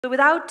So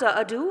without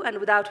ado and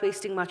without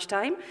wasting much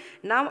time,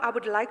 now I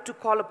would like to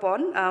call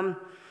upon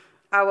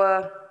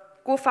our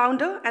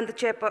co-founder and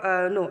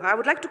the I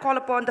would like to call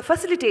upon the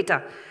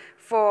facilitator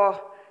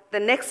for the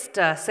next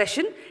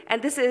session,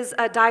 and this is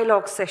a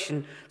dialogue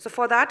session. So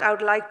for that, I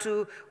would like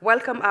to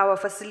welcome our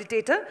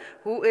facilitator,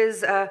 who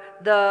is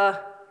the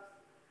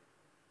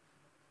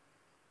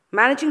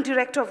Managing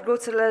Director of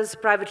Growth Sellers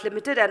Private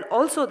Limited and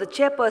also the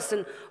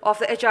chairperson of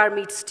the HR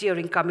Meet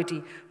Steering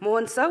Committee.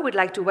 Mohan sir, we'd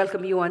like to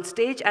welcome you on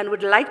stage and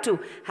would like to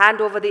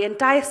hand over the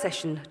entire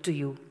session to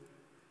you.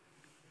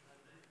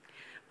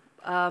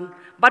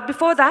 But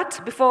before that,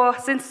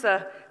 since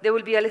there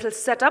will be a little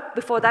setup,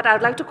 before that I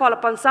would like to call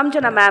upon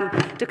Samjana ma'am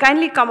to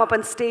kindly come up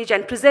on stage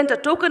and present a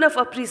token of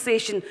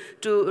appreciation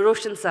to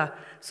Roshan sir.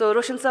 So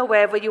Roshan sir,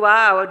 wherever you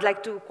are, I would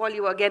like to call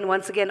you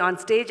once again on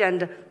stage,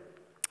 and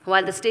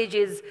while the stage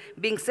is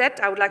being set,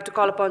 I would like to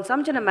call upon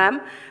Samjana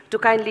ma'am to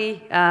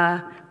kindly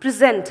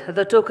present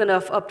the token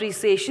of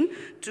appreciation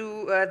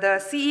to the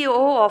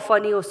CEO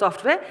of Neo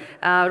Software,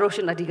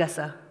 Roshan Adiga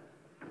sir.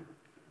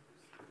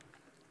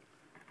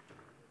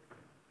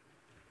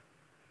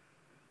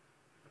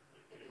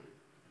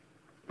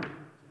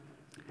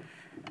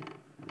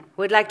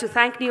 We'd like to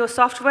thank Neo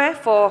Software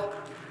for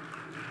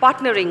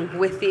partnering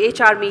with the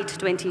HR Meet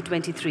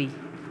 2023.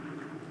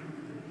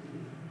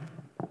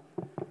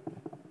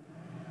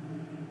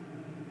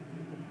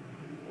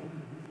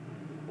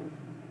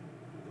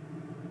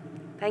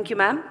 Thank you,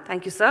 ma'am.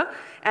 Thank you, sir.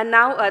 And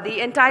now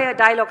the entire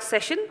dialogue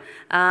session,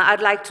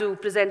 I'd like to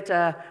present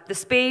the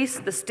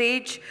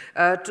stage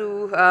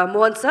to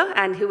Mohan sir,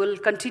 and he will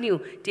continue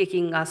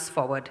taking us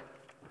forward.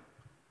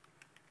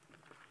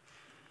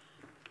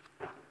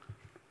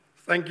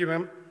 Thank you,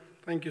 ma'am.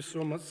 Thank you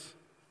so much.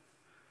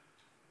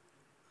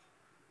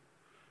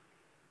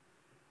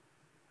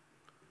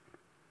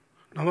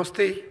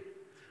 Namaste.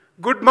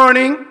 Good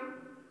morning.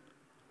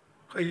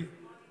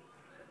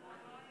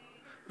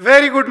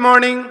 Very good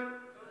morning.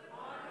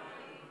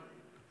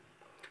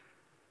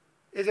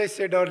 As I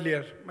said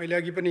earlier, मैले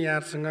अघि पनि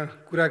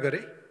यहाँहरुसँग कुरा गरे,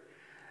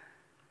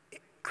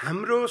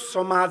 हाम्रो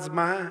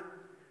समाजमा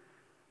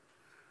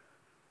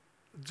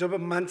जब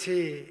मान्छे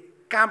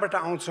कहाँबाट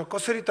आउँछ,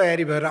 कसरी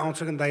तयारी भएर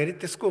आउँछ भन्दाखेरि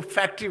त्यसको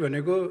फ्याक्ट्री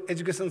भनेको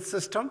एजुकेसन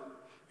सिस्टम,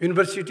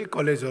 युनिभर्सिटी,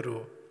 कलेजहरु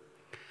हो।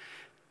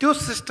 त्यो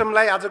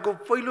सिस्टमलाई आजको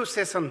पहिलो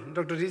session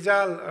doctor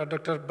Rijal,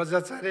 doctor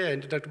Bajracharya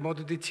and doctor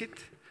मधु दीक्षित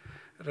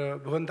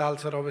र भुवन दाहाल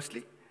सर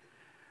अभियसली,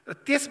 र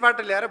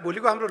त्यसबाट ल्याएर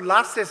भोलिको हाम्रो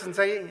लास्ट सेसन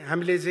चाहिँ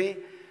हामीले चाहिँ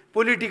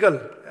political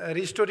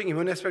restoring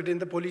human aspect in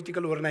the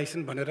political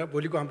organisation भनेर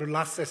भोलिको हाम्रो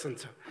लास्ट सेसन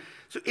छ।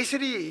 सो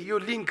यसरी यो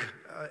लिङ्क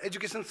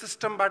एजुकेसन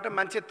सिस्टमबाट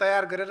मान्छे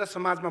तयार गरेर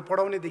समाजमा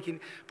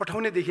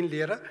पठाउनेदेखि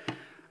लिएर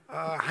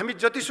हामी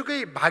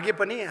जतिसुकै भागे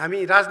पनि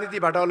हामी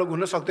राजनीतिबाट अलग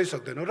हुन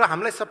सक्दैनौँ र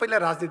हामीलाई सबैलाई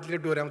राजनीतिले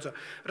डोर्याउँछ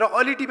र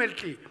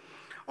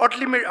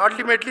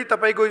अल्टिमेटली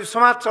तपाईको यो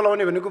समाज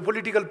चलाउने भनेको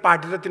पोलिटिकल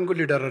पार्टी र तिनको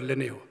लिडरहरूले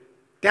नै हो।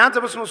 त्यहाँ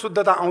जबसम्म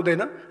शुद्धता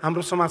आउँदैन हाम्रो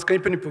समाज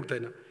कहीँ पनि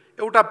पुग्दैन।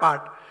 एउटा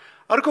पार्ट।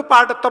 अर्को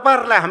पार्ट,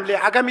 तपाईहरुलाई हामीले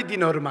आगामी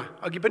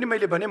दिनहरुमा, अघि पनि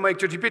मैले भने, म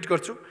एकचोटि रिपिट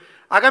गर्छु,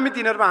 आगामी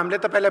दिनहरुमा हामीले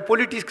तपाईलाई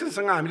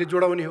पोलिटिक्ससँग हामीले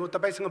जोडाउने हो,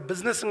 तपाईसँग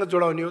बिजनेससँग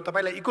जोडाउने हो,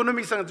 तपाईलाई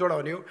इकोनोमीसँग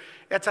जोडाउने हो।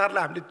 एचआरलाई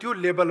हामीले त्यो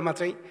लेभलमा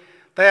चाहिँ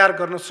तयार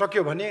गर्न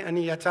सक्यो भने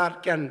अनि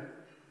एचआर क्यान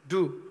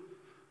डु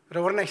र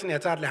अर्गनाइजेसन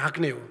एचआरले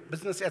हाँक्ने हो,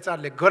 बिजनेस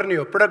एचआरले गर्ने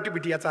हो,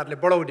 प्रोडक्टिभिटी एचआरले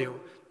बढाउने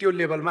हो। त्यो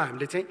लेभलमा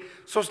हामीले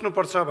चाहिँ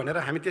सोच्नुपर्छ भनेर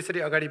हामी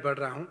त्यसरी अगाडि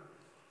बढ्दै आयौं।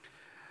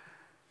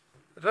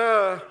 र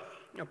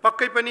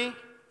पक्कै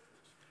पनि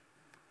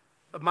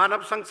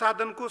मानव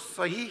संसाधनको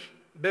सही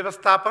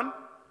व्यवस्थापन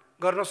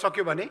गर्न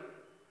सक्यो भने,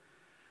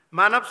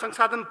 मानव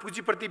संसाधन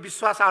पुँजीप्रति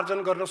विश्वास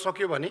आर्जन गर्न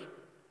सक्यो भने,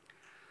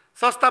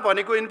 संस्था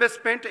भनेको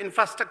इन्भेस्टमेन्ट,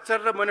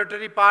 इन्फ्रास्ट्रक्चर र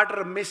मोनेटरी पार्ट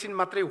र मेसिन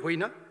मात्रै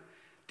होइन,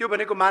 त्यो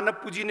भनेको मानव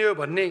पुँजी नै हो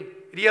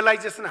भन्ने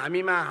रियलाइजेसन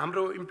हामीमा,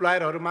 हाम्रो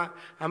इम्प्लोयरहरुमा,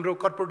 हाम्रो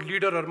कर्पोरेट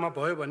लिडरहरुमा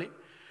भयो भने,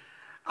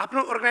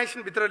 आफ्नो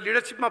अर्गनाइजेसनभित्र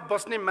लिडरशिपमा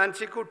बस्ने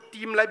मान्छेको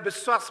टिमलाई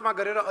विश्वासमा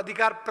गरेर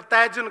अधिकार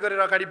प्रत्यायोजन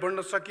गरेर अगाडि बढ्न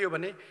सकियो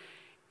भने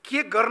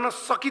के गर्न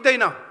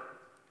सकिदैन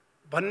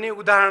भन्ने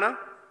उदाहरण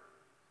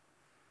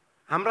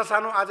हाम्रा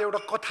सानो आज एउटा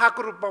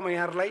कथाको रूपमा म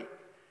यहाँहरुलाई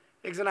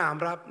एकजना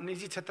हाम्रा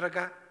निजी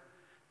क्षेत्रका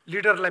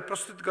लिडरलाई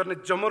प्रस्तुत गर्ने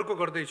जमर्को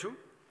गर्दैछु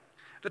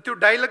र त्यो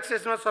डायलग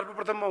सेसनमा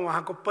सर्वप्रथम म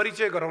उहाँको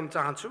परिचय गराउन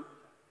चाहन्छु।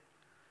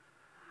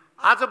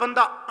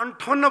 आजभन्दा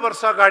 58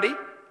 वर्ष अगाडि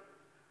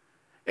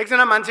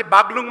एकजना मान्छे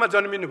बागलुङमा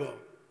जन्मिनु भयो।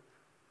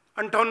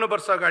 58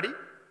 वर्ष अगाडि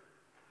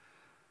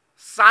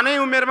सानै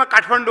उमेरमा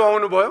काठमाडौँ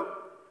आउनुभयो।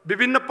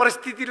 विभिन्न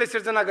परिस्थितिले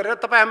सिर्जना गरेर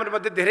तपाईहरुमध्ये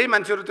मध्ये धेरै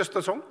मान्छेहरु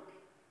त्यस्तो छौं।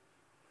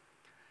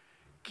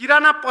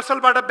 किराना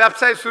पसलबाट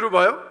व्यवसाय सुरु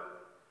भयो।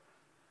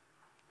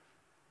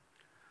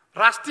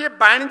 राष्ट्रिय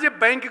वाणिज्य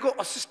बैंकको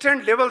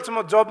असिस्टेन्ट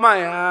लेभलसम्म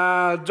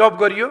जब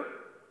गरियो।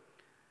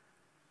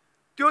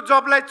 त्यो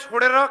जबलाई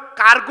छोडेर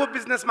कार्गो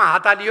बिजनेसमा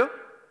हात हालियो।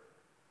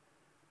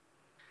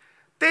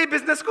 त्यही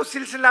बिजनेसको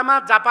सिलसिलामा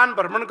जापान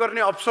भ्रमण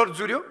गर्ने अवसर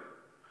जुर्यो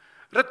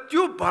र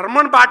त्यो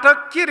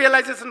भ्रमणबाट के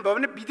रियलाइजेसन भयो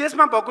भने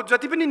विदेशमा भएको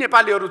जति पनि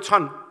नेपालीहरु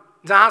छन्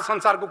जहाँ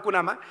संसारको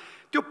कुनामा,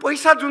 त्यो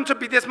पैसा जुन छ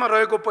विदेशमा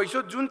रहेको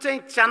पैसा जुन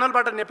चाहिँ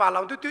च्यानलबाट नेपाल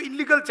आउँथ्यो त्यो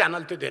इलिगल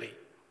च्यानल थियो धेरै।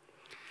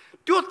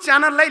 त्यो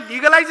च्यानललाई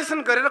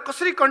लिगलाइजेसन गरेर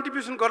कसरी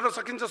कन्ट्रिब्युसन गर्न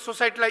सकिन्छ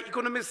सोसाइटीलाई,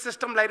 इकोनोमिक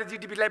सिस्टमलाई र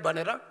जीडीपीलाई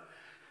भनेर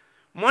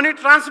मनी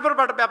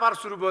ट्रान्सफरबाट व्यापार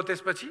सुरु भयो।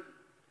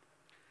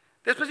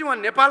 त्यसपछि उहाँ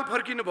नेपाल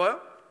फर्किनु भयो।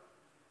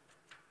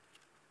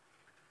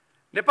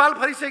 नेपाल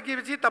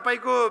फर्किसकेपछि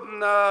तपाईको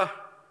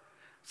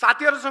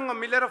साथीहरुसँग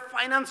मिलेर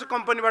फाइनान्स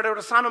कम्पनीबाट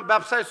एउटा सानो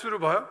व्यवसाय सुरु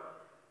भयो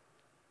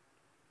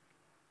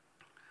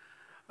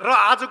र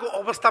आजको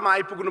अवस्थामा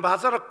आइपुग्नु भएको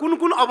छ। र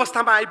कुन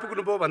अवस्थामा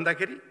आइपुग्नु भयो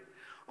भन्दाखेरि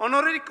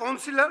अनररी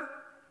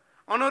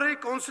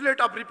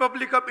consulate of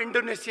Republic of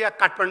Indonesia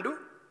Kathmandu,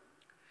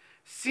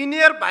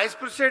 senior vice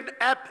president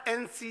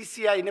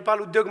एफएनसीसीआई Nepal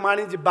उद्योग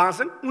वाणिज्य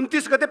महासंघ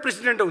 29 गते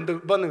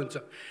प्रेसिडेन्ट बन्नुहुन्छ।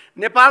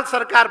 नेपाल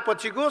सरकार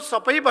पछिको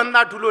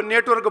सबैभन्दा ठुलो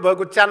नेटवर्क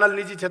भएको च्यानल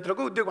निजी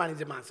क्षेत्रको उद्योग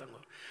वाणिज्य महासंघ हो।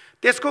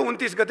 त्यसको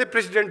 29 गते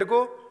प्रेसिडेन्टको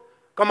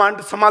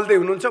कमान्ड सम्हाल्दै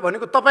हुनुहुन्छ।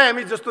 भनेको तपाईँ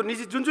हामी जस्तो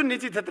निजी जुन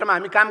निजी क्षेत्रमा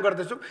हामी काम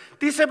गर्दैछौँ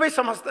ती सबै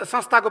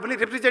संस्थाको पनि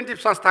रिप्रेजेन्टेटिभ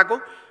संस्थाको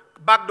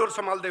बागडोर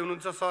सम्हाल्दै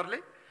हुनुहुन्छ सरले।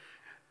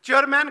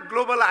 चेयरम्यान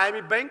ग्लोबल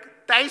आइएमई बैंक,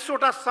 23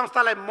 वटा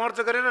संस्थालाई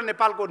मर्ज गरेर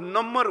नेपालको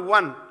नम्बर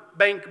 1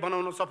 बैंक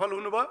बनाउन सफल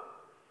हुनुभयो।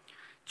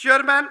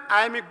 Chairman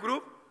IME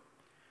group,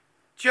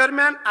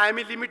 chairman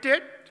IME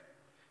limited,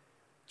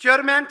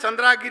 chairman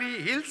Chandragiri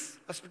hills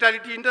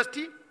hospitality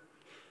industry,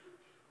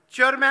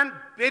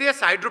 chairman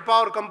various hydro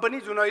power company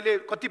जुन अहिले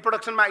कति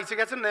प्रोडक्सनमा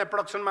आइसकेका छन्, नयाँ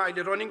प्रोडक्सनमा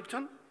अहिले रनिङ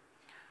छन्।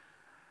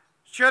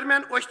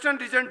 Chairman western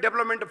reason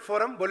development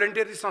forum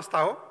भोलिन्टियरी संस्था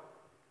हो।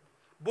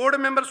 Board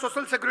member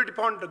social security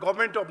fund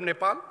government of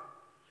Nepal,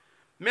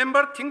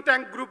 member think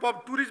tank group of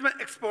tourism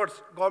experts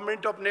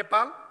government of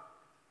Nepal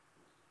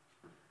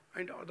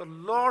and the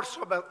लर्ड्स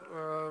of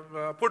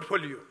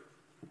portfolio.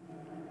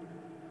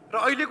 र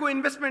अहिलेको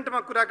इन्भेस्टमेन्टमा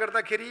कुरा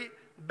गर्दाखेरि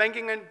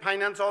banking and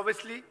finance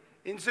obviously,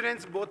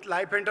 insurance both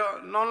life and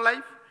non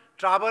life,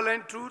 travel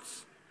and tours,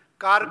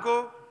 cargo,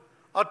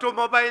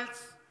 automobiles,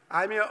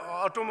 IME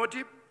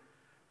automotive,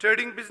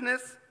 trading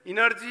business,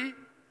 energy,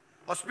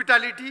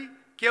 hospitality,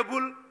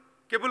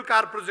 cable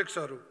car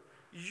प्रोजेक्ट्सहरू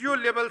यो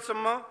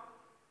लेभलसम्म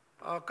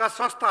का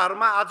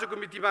संस्थाहरूमा आजको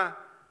मितिमा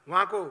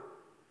उहाँको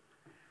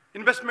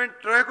इन्भेस्टमेन्ट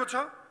रहेको छ।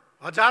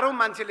 हजारौं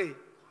मान्छेले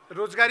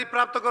रोजगारी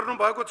प्राप्त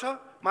गर्नुभएको छ।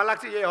 मलाई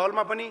लाग्छ यही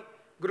हलमा पनि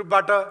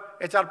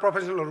ग्रुपबाट एचआर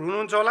प्रोफेसनलहरू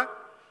हुनुहुन्छ होला।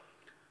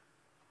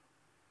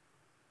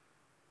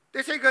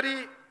 त्यसैगरी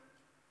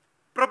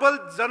प्रबल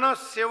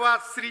जनसेवा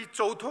श्री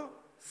चौथो,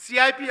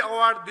 CIP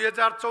award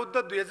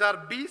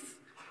 2014-2020,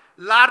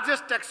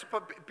 largest tax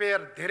pair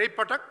धेरै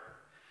पटक,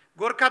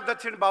 गोर्खा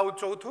दक्षिण बाहु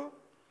चौथो,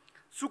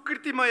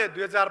 स्वीकृतिमय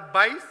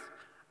 2022,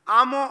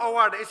 आमो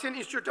award Asian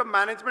institute of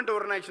management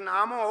organisation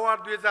Amo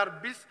award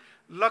 2020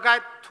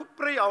 लगायत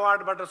थुप्रै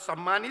अवार्डबाट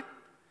सम्मानित।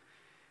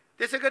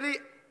 त्यसैगरी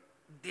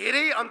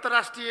धेरै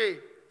अन्तर्राष्ट्रिय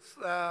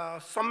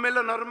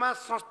सम्मेलनहरूमा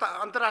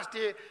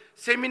अन्तर्राष्ट्रिय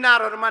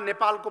सेमिनारहरूमा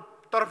नेपालको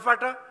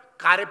तर्फबाट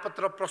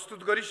कार्यपत्र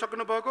प्रस्तुत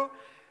गरिसक्नु भएको।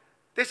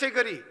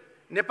 त्यसैगरी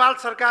नेपाल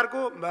सरकारको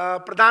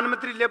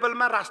प्रधानमन्त्री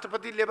लेभलमा,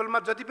 राष्ट्रपति लेभलमा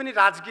जति पनि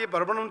राजकीय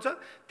भ्रमण हुन्छ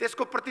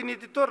त्यसको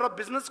प्रतिनिधित्व र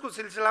बिजनेसको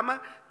सिलसिलामा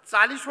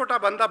 40 वटा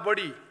भन्दा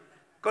बढी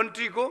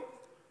कन्ट्रीको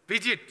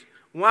भिजिट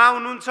उहाँ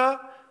हुनुहुन्छ।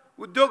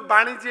 उद्योग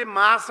वाणिज्य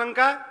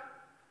महासंघका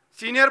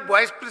senior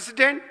vice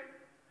president,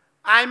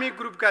 IME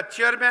ग्रुपका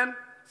chairman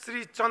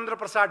Shri Chandra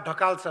Prasad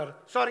Dhakal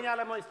sir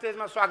यहाँलाई म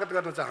स्टेजमा स्वागत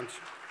गर्न चाहन्छु।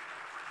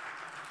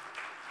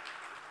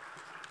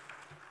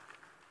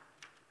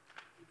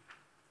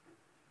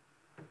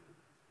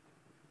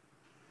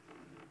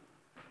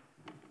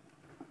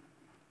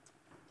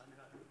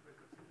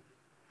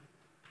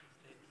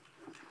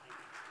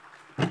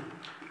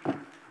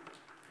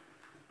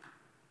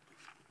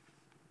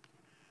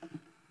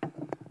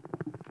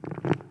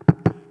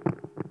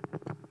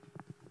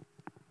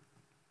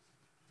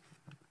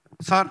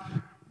 सर,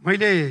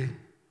 मैले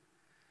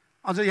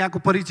अझ यहाँको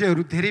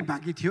परिचयहरू धेरै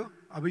बाँकी थियो।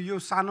 अब यो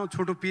सानो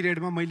छोटो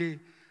पिरियडमा मैले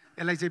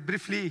यसलाई चाहिँ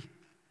ब्रिफली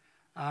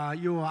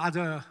यो आज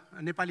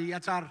नेपाली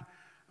एचआर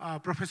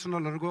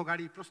प्रोफेसनलहरूको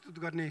अगाडि प्रस्तुत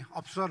गर्ने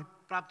अवसर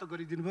प्राप्त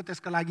गरिदिनु भयो।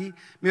 त्यसका लागि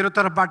मेरो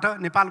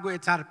तर्फबाट, नेपालको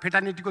एचआर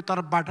फेटर्निटीको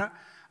तर्फबाट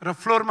र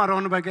फ्लोरमा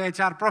रहनुभएका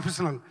एचआर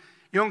प्रोफेसनल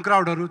यङ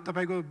क्राउडहरू,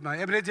 तपाईँको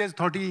एभरेज एज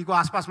 30 को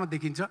आसपासमा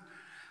देखिन्छ,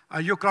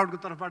 यो क्राउडको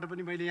तर्फबाट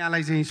पनि मैले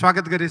यहाँलाई चाहिँ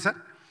स्वागत गरेँ।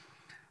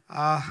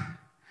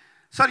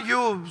 सर,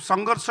 यो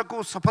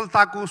सङ्घर्षको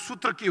सफलताको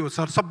सूत्र के हो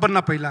सर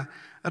सबभन्दा पहिला?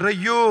 र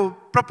यो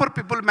प्रपर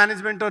पिपल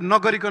म्यानेजमेन्ट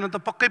नगरिकन त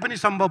पक्कै पनि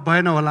सम्भव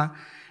भएन होला।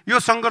 यो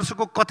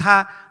सङ्घर्षको कथा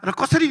र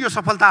कसरी यो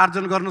सफलता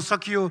आर्जन गर्न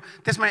सकियो,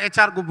 त्यसमा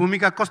एचआरको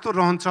भूमिका कस्तो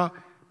रहन्छ,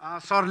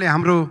 सरले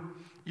हाम्रो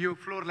यो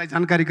फ्लोरलाई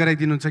जानकारी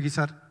गराइदिनुहुन्छ कि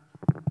सर?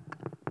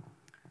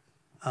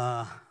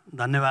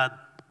 धन्यवाद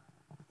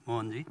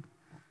मोहनजी।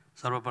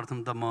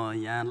 सर्वप्रथम त म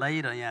यहाँलाई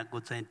र यहाँको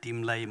चाहिँ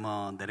टिमलाई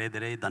म धेरै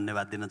धेरै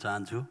धन्यवाद दिन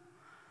चाहन्छु।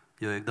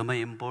 यो एकदमै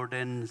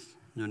इम्पोर्टेन्ट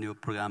जुन यो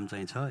प्रोग्राम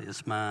चाहिँ छ,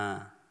 यसमा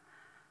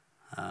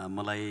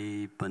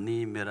मलाई पनि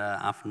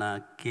मेरा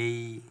आफ्ना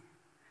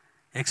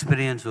केही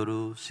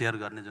एक्सपिरियन्सहरू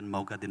सेयर गर्ने जुन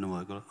मौका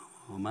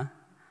दिनुभएकोमा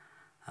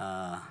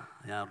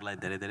यहाँहरूलाई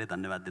धेरै धेरै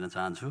धन्यवाद दिन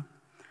चाहन्छु।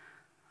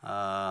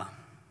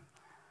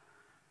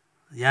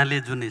 यहाँले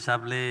जुन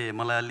हिसाबले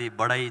मलाई अलि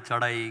बढाई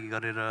चढाई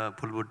गरेर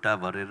फुलबुट्टा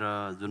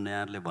भरेर जुन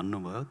यहाँले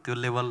भन्नुभयो त्यो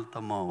लेभल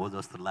त म हो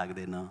जस्तो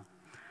लाग्दैन।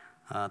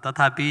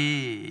 तथापि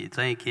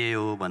चाहिँ के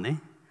हो भने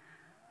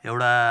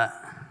एउटा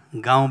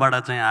गाउँबाट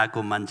चाहिँ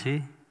आएको मान्छे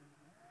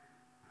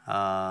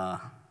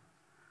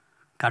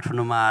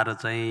काठमाडौँमा आएर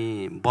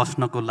चाहिँ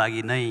बस्नको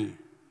लागि नै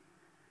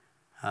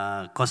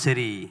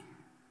कसरी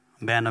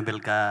बिहान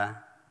बेलुका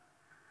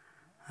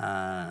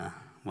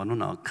भनौँ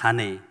न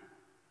खाने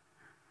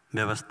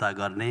व्यवस्था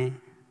गर्ने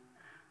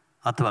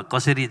अथवा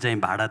कसरी चाहिँ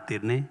भाडा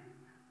तिर्ने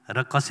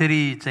र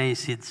कसरी चाहिँ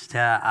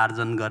शिक्षा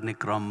आर्जन गर्ने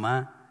क्रममा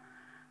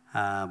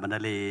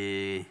भन्नाले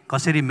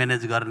कसरी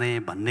म्यानेज गर्ने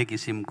भन्ने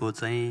किसिमको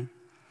चाहिँ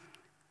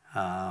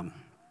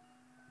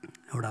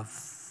एउटा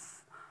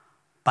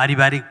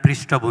पारिवारिक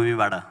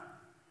पृष्ठभूमिबाट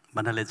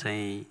भन्नाले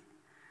चाहिँ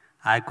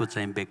आएको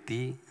चाहिँ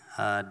व्यक्ति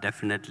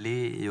डेफिनेटली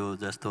यो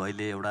जस्तो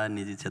अहिले एउटा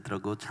निजी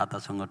क्षेत्रको छाता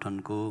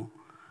सङ्गठनको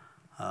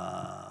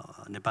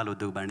नेपाल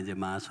उद्योग वाणिज्य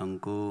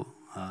महासङ्घको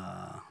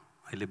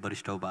अहिले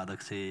वरिष्ठ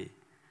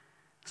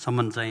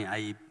उपाध्यक्षसम्म चाहिँ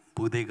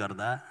आइपुग्दै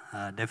गर्दा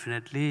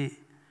डेफिनेटली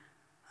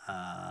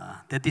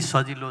त्यति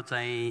सजिलो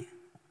चाहिँ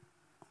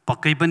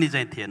पक्कै पनि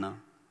चाहिँ थिएन।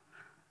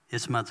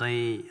 यसमा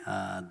चाहिँ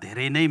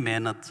धेरै नै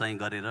मेहनत चाहिँ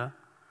गरेर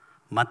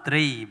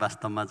मात्रै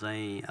वास्तवमा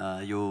चाहिँ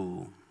यो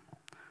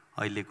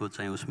अहिलेको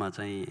चाहिँ उसमा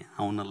चाहिँ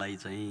आउनलाई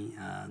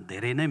चाहिँ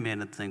धेरै नै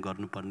मेहनत चाहिँ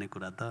गर्नुपर्ने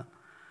कुरा त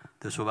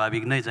त्यो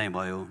स्वाभाविक नै चाहिँ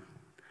भयो।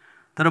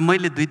 तर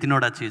मैले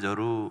 2-3वटा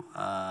चिजहरू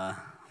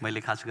मैले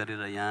खास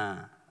गरेर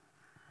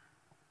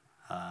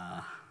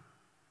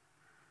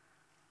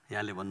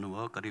यहाँले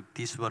भन्नुभयो करिब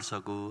 30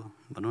 वर्षको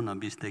भनौँ न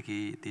 20 देखि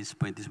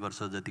 30-35 वर्ष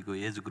जतिको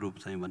एज ग्रुप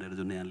चाहिँ भनेर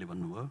जुन यहाँले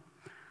भन्नुभयो,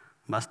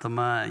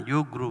 वास्तवमा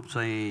यो ग्रुप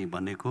चाहिँ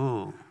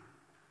भनेको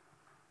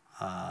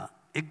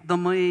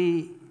एकदमै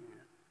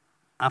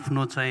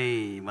आफ्नो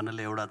चाहिँ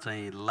भन्नाले एउटा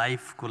चाहिँ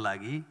लाइफको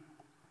लागि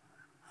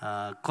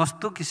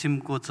कस्तो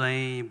किसिमको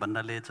चाहिँ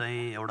भन्नाले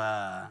चाहिँ एउटा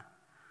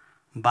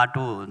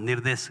बाटो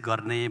निर्देश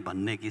गर्ने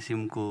भन्ने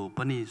किसिमको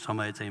पनि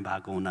समय चाहिँ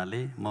भएको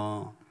हुनाले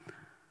म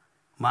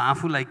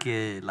आफूलाई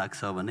के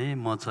लाग्छ भने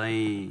म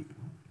चाहिँ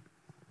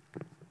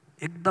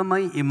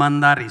एकदमै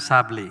इमान्दार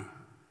हिसाबले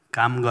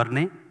काम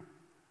गर्ने,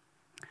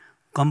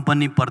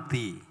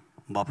 कम्पनीप्रति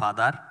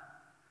वफादार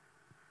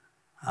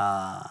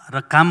र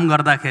काम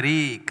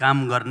गर्दाखेरि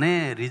काम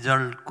गर्ने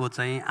रिजल्टको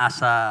चाहिँ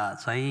आशा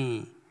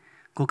चाहिँ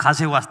को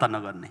खासै वास्ता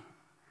नगर्ने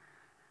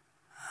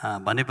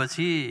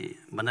भनेपछि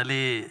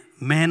भन्नाले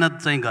मेहनत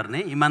चाहिँ गर्ने,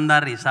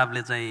 इमान्दार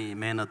हिसाबले चाहिँ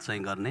मेहनत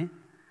चाहिँ गर्ने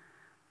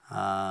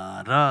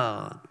र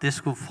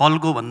त्यसको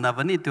फलको भन्दा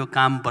पनि त्यो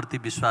कामप्रति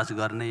विश्वास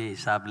गर्ने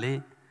हिसाबले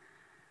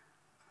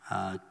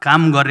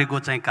काम गरेको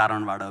चाहिँ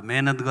कारणबाट,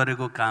 मेहनत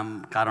गरेको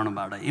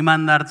कारणबाट,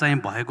 इमान्दार चाहिँ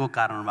भएको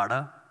कारणबाट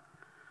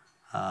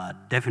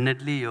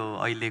डेफिनेटली यो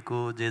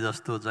अहिलेको जे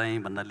जस्तो चाहिँ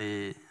भन्नाले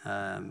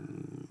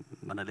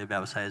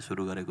व्यवसाय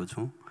सुरु गरेको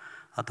छु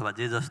अथवा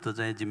जे जस्तो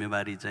चाहिँ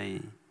जिम्मेवारी चाहिँ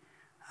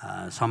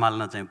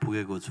सम्हाल्न चाहिँ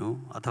पुगेको छु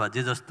अथवा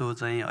जे जस्तो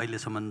चाहिँ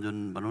अहिलेसम्म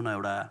जुन भनौँ न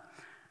एउटा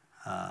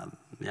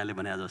यहाँले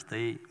भने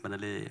जस्तै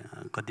भन्नाले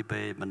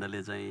कतिपय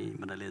भन्नाले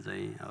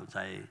चाहिँ अब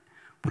चाहे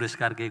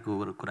पुरस्कारकै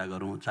कुरा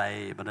गरौँ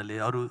चाहे भन्नाले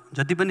अरू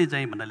जति पनि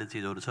चाहिँ भन्नाले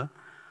चिजहरू छ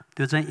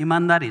त्यो चाहिँ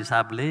इमान्दार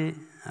हिसाबले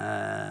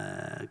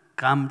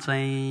काम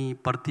चाहिँ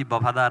प्रति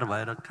वफादार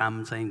भएर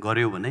काम चाहिँ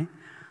गर्यो भने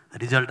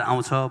रिजल्ट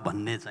आउँछ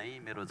भन्ने चाहिँ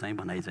मेरो चाहिँ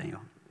भनाइ चाहिँ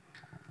हो।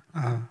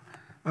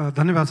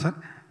 धन्यवाद सर।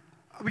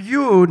 अब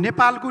यो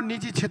नेपालको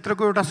निजी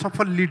क्षेत्रको एउटा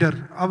सफल लिडर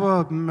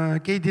अब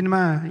केही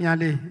दिनमा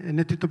यहाँले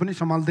नेतृत्व पनि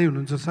सम्हाल्दै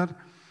हुनुहुन्छ सर।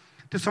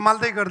 त्यो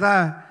सम्हाल्दै गर्दा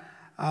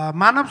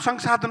मानव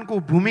संसाधनको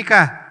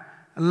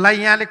भूमिकालाई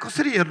यहाँले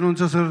कसरी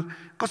हेर्नुहुन्छ सर?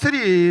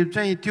 कसरी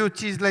चाहिँ त्यो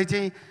चिजलाई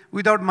चाहिँ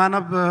विदाउट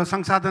मानव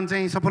संसाधन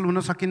चाहिँ सफल हुन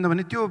सकिन्न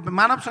भने त्यो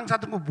मानव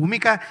संसाधनको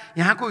भूमिका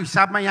यहाँको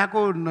हिसाबमा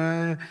यहाँको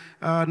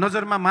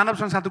नजरमा मानव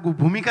संसाधनको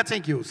भूमिका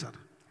चाहिँ के हो सर?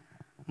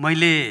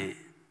 मैले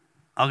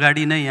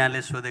अगाडि नै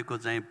यहाँले सोधेको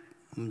चाहिँ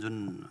जुन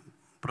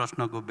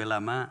प्रश्नको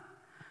बेलामा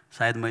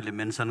सायद मैले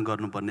मेन्सन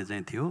गर्नुपर्ने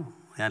चाहिँ थियो,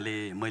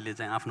 यहाँले मैले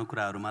चाहिँ आफ्नो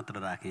कुराहरू मात्र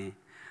राखेँ।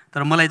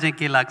 तर मलाई चाहिँ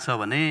के लाग्छ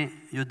भने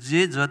यो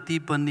जे जति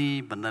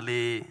पनि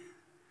भन्नाले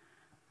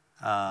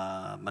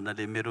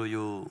मेरो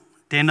यो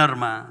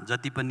टेनरमा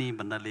जति पनि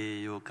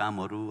भन्नाले यो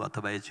कामहरू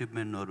अथवा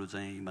एचिभमेन्टहरू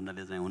चाहिँ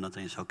भन्नाले चाहिँ हुन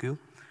चाहिँ सक्यो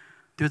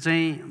त्यो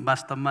चाहिँ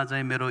वास्तवमा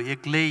चाहिँ मेरो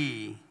एक्लै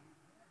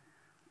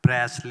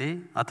प्रयासले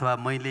अथवा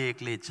मैले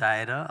एक्लै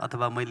चाहेर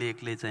अथवा मैले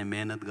एक्लै चाहिँ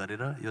मेहनत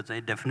गरेर यो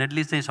चाहिँ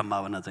डेफिनेटली चाहिँ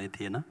सम्भावना चाहिँ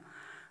थिएन।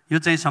 यो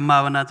चाहिँ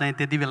सम्भावना चाहिँ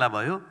त्यति बेला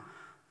भयो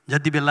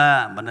जति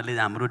बेला भन्नाले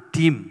हाम्रो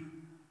टिम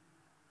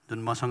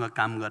जुन मसँग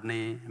काम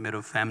गर्ने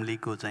मेरो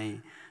फ्यामिलीको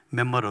चाहिँ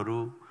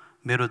मेम्बरहरू,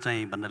 मेरो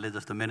चाहिँ भन्नाले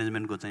जस्तो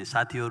म्यानेजमेन्टको चाहिँ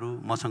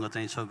साथीहरू, मसँग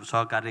चाहिँ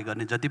सहकार्य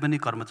गर्ने जति पनि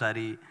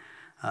कर्मचारी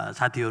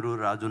साथीहरू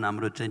र जुन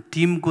हाम्रो चाहिँ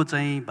टिमको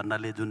चाहिँ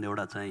भन्नाले जुन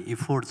एउटा चाहिँ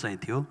इफोर्ट चाहिँ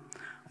थियो,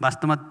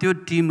 वास्तवमा त्यो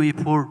टिम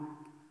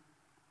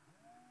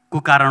इफोर्टको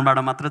कारणबाट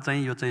मात्र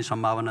चाहिँ यो चाहिँ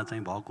सम्भावना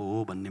चाहिँ भएको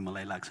हो भन्ने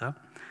मलाई लाग्छ।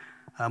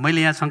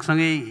 मैले यहाँ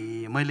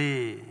सँगसँगै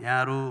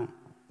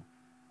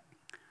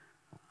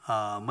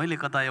मैले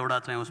कता एउटा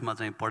चाहिँ उसमा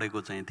चाहिँ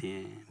पढेको चाहिँ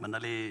थिएँ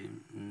भन्नाले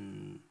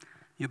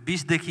यो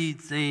 20 देखि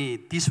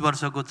चाहिँ 30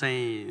 वर्षको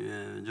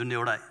चाहिँ जुन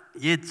एउटा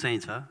एज चाहिँ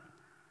छ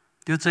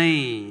त्यो चाहिँ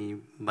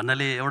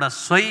भन्नाले एउटा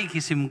सही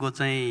किसिमको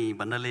चाहिँ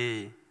भन्नाले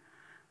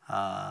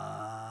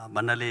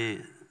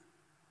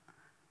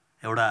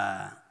एउटा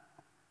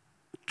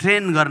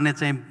ट्रेन गर्ने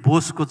चाहिँ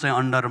बोसको चाहिँ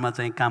अन्डरमा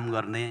चाहिँ काम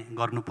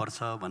गर्नुपर्छ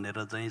भनेर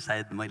चाहिँ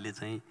सायद मैले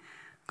चाहिँ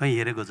कहीँ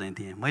हेरेको चाहिँ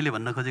थिएँ। मैले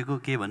भन्न खोजेको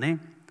के भने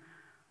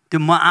त्यो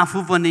म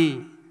आफू पनि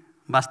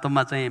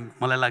वास्तवमा चाहिँ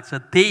मलाई लाग्छ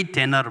त्यही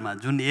टेनरमा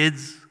जुन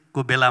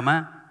एजको बेलामा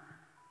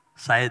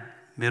सायद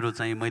मेरो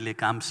चाहिँ मैले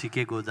काम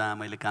सिकेको जहाँ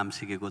मैले काम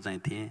सिकेको चाहिँ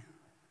थिएँ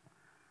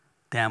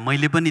त्यहाँ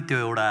मैले पनि त्यो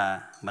एउटा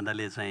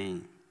भन्नाले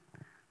चाहिँ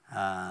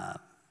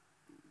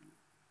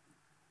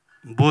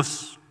बोस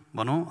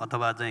भनौँ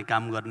अथवा चाहिँ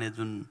काम गर्ने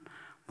जुन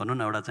भनौँ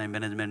न एउटा चाहिँ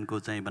म्यानेजमेन्टको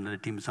चाहिँ भन्नाले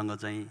टिमसँग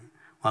चाहिँ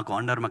उहाँको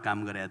अन्डरमा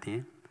काम गरेका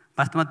थिएँ।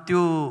 वास्तवमा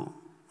त्यो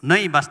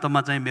नै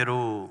वास्तवमा चाहिँ मेरो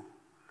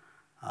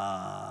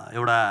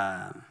एउटा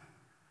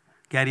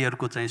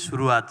क्यारियरको चाहिँ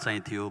सुरुवात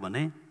चाहिँ थियो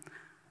भने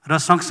र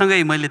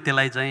सँगसँगै मैले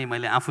त्यसलाई चाहिँ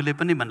मैले आफूले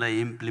पनि भन्दा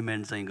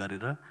इम्प्लिमेन्ट चाहिँ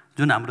गरेर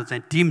जुन हाम्रो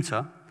चाहिँ टिम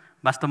छ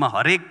वास्तवमा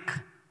हरेक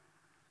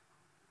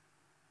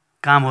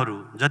कामहरू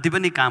जति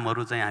पनि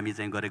कामहरू चाहिँ हामी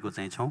चाहिँ गरेको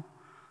चाहिँ छौँ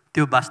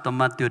त्यो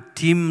वास्तवमा त्यो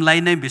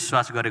टिमलाई नै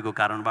विश्वास गरेको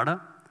कारणबाट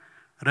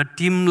र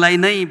टिमलाई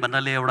नै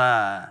भन्नाले एउटा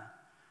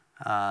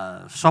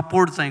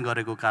सपोर्ट चाहिँ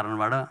गरेको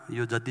कारणबाट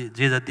यो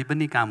जति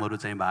पनि कामहरू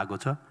चाहिँ भएको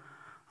छ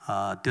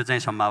त्यो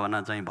चाहिँ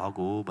सम्भावना चाहिँ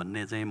भएको हो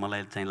भन्ने चाहिँ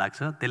मलाई चाहिँ लाग्छ।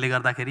 त्यसले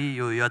गर्दाखेरि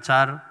यो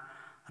एचआर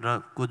र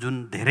को जुन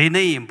धेरै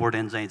नै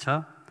इम्पोर्टेन्ट चाहिँ छ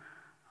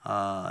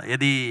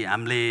यदि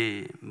हामीले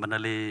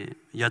भन्नाले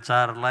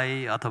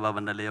एचआरलाई अथवा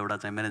भन्नाले एउटा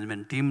चाहिँ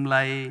म्यानेजमेन्ट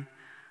टिमलाई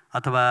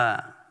अथवा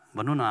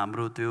भनौँ न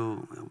हाम्रो त्यो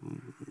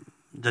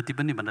जति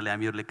पनि भन्नाले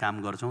हामीहरूले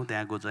काम गर्छौँ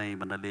त्यहाँको चाहिँ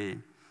भन्नाले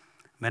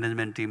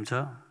म्यानेजमेन्ट टिम छ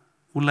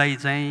उसलाई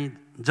चाहिँ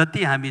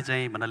जति हामी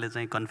चाहिँ भन्नाले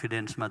चाहिँ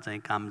कन्फिडेन्समा चाहिँ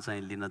काम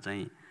चाहिँ लिन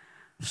चाहिँ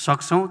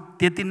सक्छौँ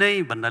त्यति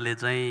नै भन्नाले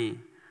चाहिँ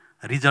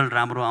रिजल्ट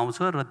राम्रो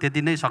आउँछ र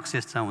त्यति नै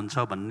सक्सेस चाहिँ हुन्छ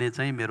भन्ने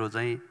चाहिँ मेरो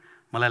चाहिँ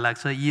मलाई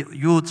लाग्छ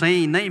यो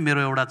चाहिँ नै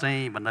मेरो एउटा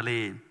चाहिँ भन्नाले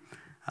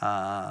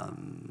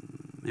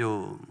यो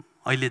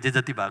अहिले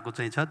जति भएको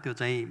चाहिँ छ त्यो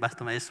चाहिँ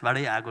वास्तवमा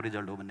यसबाटै आएको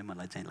रिजल्ट हो भन्ने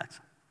मलाई चाहिँ लाग्छ।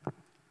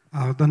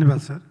 धन्यवाद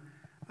सर।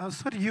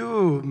 सर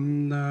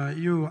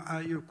यो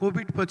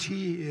कोभिड पछि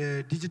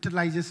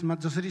डिजिटलाइजेसनमा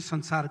जसरी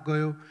संसार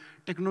गयो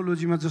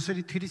टेक्नोलोजीमा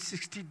जसरी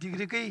 360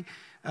 डिग्रीकै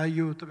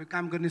यो तपाईँ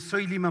काम गर्ने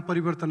शैलीमा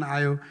परिवर्तन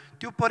आयो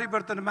त्यो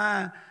परिवर्तनमा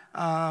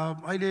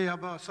अहिले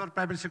अब सर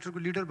प्राइभेट सेक्टरको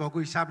लिडर भएको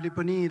हिसाबले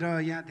पनि र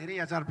यहाँ धेरै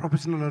एचआर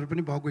प्रोफेसनलहरू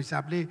पनि भएको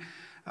हिसाबले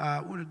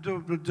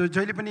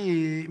जहिले पनि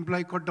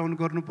इम्प्लोइ कट डाउन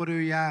गर्नु पर्यो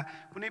या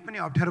कुनै पनि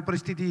अप्ठ्यारो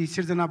परिस्थिति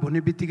सिर्जना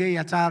हुने बित्तिकै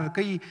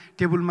एचआरकै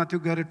टेबलमा त्यो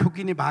गएर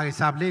ठोकिने भएको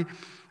हिसाबले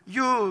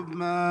यो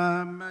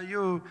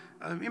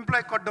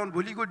इम्प्लोइ कट डाउन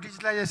भोलिको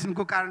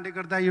डिजिटलाइजेसनको कारणले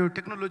गर्दा यो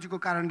टेक्नोलोजीको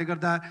कारणले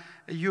गर्दा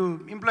यो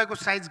इम्प्लोइको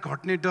साइज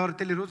घट्ने डर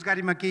त्यसले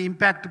रोजगारीमा केही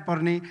इम्प्याक्ट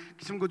पर्ने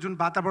किसिमको जुन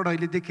वातावरण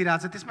अहिले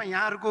देखिरहेछ त्यसमा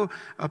यहाँहरूको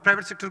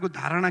प्राइभेट सेक्टरको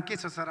धारणा के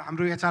छ सर?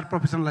 हाम्रो एचआर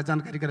प्रोफेसनललाई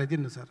जानकारी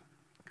गराइदिनु न सर।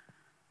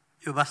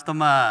 यो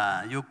वास्तवमा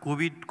यो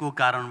कोभिडको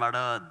कारणबाट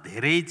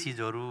धेरै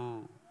चिजहरू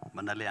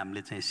भन्नाले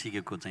हामीले चाहिँ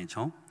सिकेको चाहिँ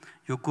छौँ।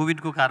 यो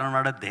कोभिडको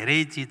कारणबाट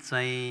धेरै चिज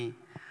चाहिँ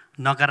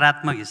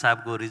नकारात्मक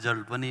हिसाबको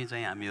रिजल्ट पनि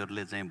चाहिँ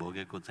हामीहरूले चाहिँ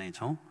भोगेको चाहिँ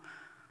छौँ।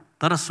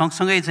 तर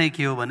सँगसँगै चाहिँ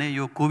के हो भने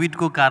यो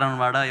कोभिडको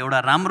कारणबाट एउटा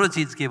राम्रो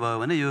चिज के भयो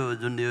भने यो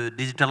जुन यो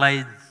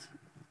डिजिटलाइजबाट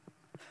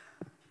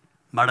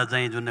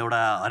चाहिँ जुन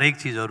एउटा हरेक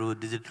चिजहरू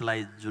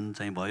डिजिटलाइज जुन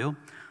चाहिँ भयो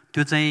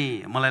त्यो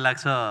चाहिँ मलाई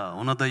लाग्छ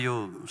हुन त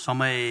यो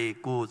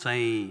समयको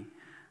चाहिँ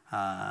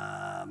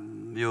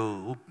यो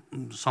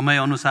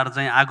समयअनुसार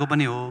चाहिँ आएको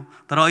पनि हो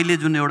तर अहिले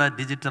जुन एउटा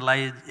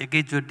डिजिटलाइज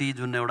एकैचोटि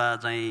जुन एउटा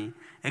चाहिँ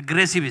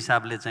एग्रेसिभ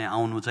हिसाबले चाहिँ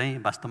आउनु चाहिँ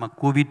वास्तवमा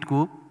कोभिडको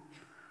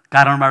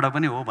कारणबाट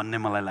पनि हो भन्ने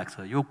मलाई लाग्छ।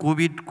 यो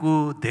कोभिडको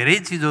धेरै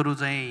चिजहरू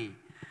चाहिँ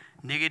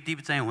नेगेटिभ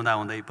चाहिँ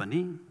हुँदाहुँदै पनि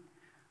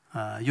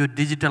यो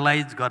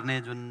डिजिटलाइज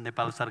गर्ने जुन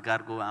नेपाल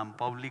सरकारको आम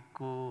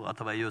पब्लिकको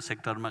अथवा यो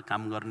सेक्टरमा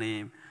काम गर्ने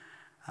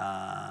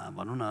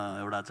भनौँ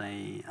न एउटा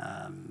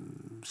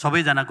चाहिँ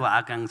सबैजनाको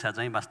आकाङ्क्षा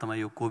चाहिँ वास्तवमा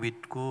यो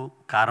कोभिडको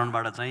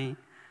कारणबाट चाहिँ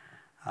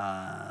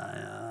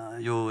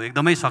यो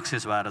एकदमै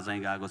सक्सेस भएर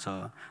चाहिँ गएको छ।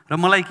 र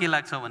मलाई के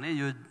लाग्छ भने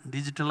यो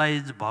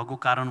डिजिटलाइज भएको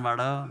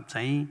कारणबाट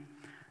चाहिँ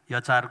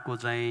एचआरको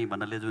चाहिँ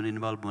भन्नाले जुन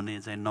इन्भल्भ हुने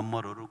चाहिँ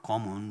नम्बरहरू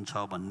कम हुन्छ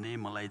भन्ने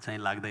मलाई चाहिँ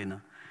लाग्दैन।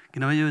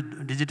 किनभने यो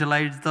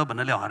डिजिटलाइज त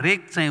भन्नाले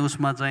हरेक चाहिँ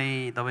उसमा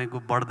चाहिँ तपाईँको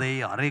बढ्दै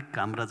हरेक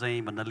हाम्रा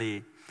चाहिँ भन्नाले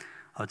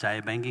अब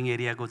चाहे ब्याङ्किङ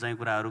एरियाको चाहिँ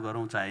कुराहरू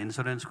गरौँ, चाहे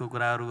इन्सुरेन्सको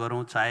कुराहरू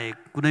गरौँ, चाहे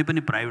कुनै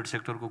पनि प्राइभेट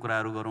सेक्टरको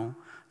कुराहरू गरौँ,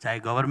 चाहे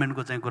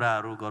गभर्मेन्टको चाहिँ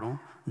कुराहरू गरौँ,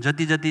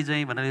 जति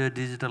चाहिँ भन्नाले यो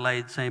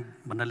डिजिटलाइज चाहिँ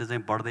भन्नाले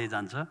चाहिँ बढ्दै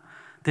जान्छ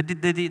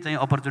त्यति चाहिँ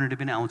अपर्च्युनिटी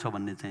पनि आउँछ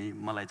भन्ने चाहिँ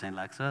मलाई चाहिँ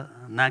लाग्छ।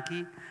 न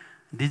कि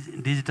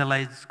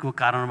डिजिटलाइजको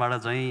कारणबाट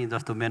चाहिँ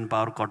जस्तो मेन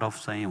पावर कट अफ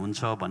चाहिँ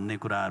हुन्छ भन्ने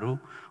कुराहरू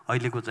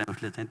अहिलेको चाहिँ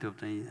उसले चाहिँ त्यो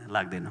चाहिँ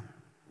लाग्दैन।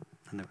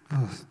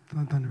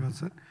 धन्यवाद। धन्यवाद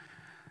सर।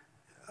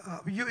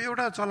 यो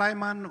एउटा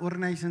चलायमान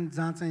अर्गनाइजेसन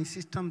जहाँ चाहिँ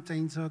सिस्टम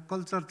चाहिन्छ,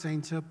 कल्चर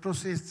चाहिन्छ,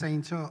 प्रोसेस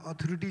चाहिन्छ,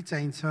 अथोरिटी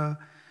चाहिन्छ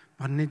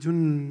भन्ने जुन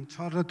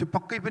छ र त्यो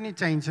पक्कै पनि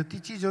चाहिन्छ, ती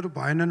चिजहरू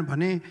भएनन्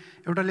भने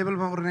एउटा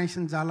लेभलमा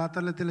अर्गनाइजेसन जाला,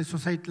 त्यसले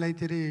सोसाइटीलाई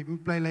धेरै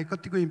इम्प्लोइलाई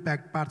कतिको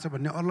इम्प्याक्ट पार्छ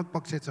भन्ने अलग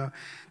पक्ष छ।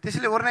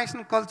 त्यसैले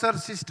अर्गनाइजेसन कल्चर,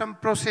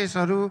 सिस्टम,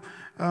 प्रोसेसहरू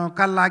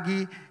का लागि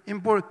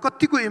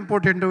कतिको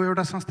इम्पोर्टेन्ट हो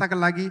एउटा संस्थाका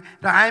लागि,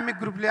 र आइएमए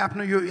ग्रुपले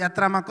आफ्नो यो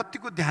यात्रामा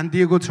कतिको ध्यान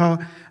दिएको छ,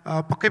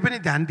 पक्कै पनि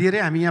ध्यान दिएरै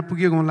हामी यहाँ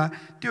पुगेको होला।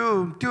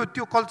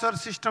 त्यो कल्चर,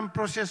 सिस्टम,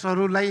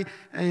 प्रोसेसहरूलाई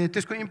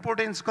त्यसको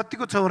इम्पोर्टेन्स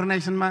कतिको छ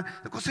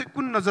अर्गनाइजेसनमा,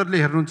 कुन नजरले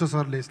हेर्नुहुन्छ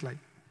सरले यसलाई?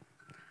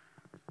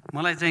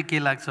 मलाई चाहिँ के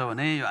लाग्छ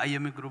भने यो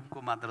आइएमए ग्रुपको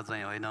मात्र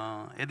चाहिँ होइन,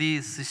 यदि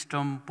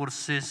सिस्टम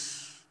प्रोसेस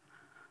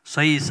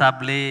सही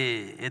हिसाबले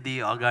यदि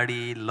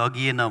अगाडि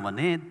लगिएन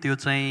भने त्यो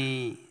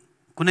चाहिँ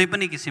कुनै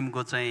पनि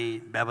किसिमको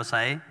चाहिँ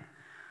व्यवसाय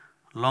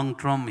लङ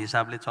टर्म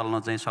हिसाबले चल्न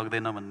चाहिँ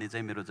सक्दैन भन्ने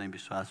चाहिँ मेरो चाहिँ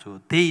विश्वास हो।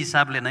 त्यही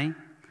हिसाबले नै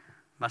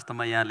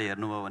वास्तवमा यहाँले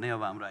हेर्नुभयो भने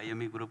अब हाम्रो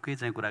आइएमए ग्रुपकै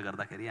चाहिँ कुरा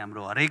गर्दाखेरि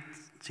हाम्रो हरेक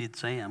चिज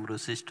चाहिँ हाम्रो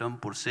सिस्टम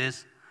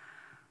प्रोसेस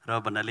र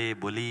भन्नाले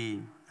भोलि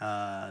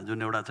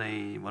जुन एउटा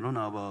चाहिँ भनौँ न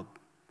अब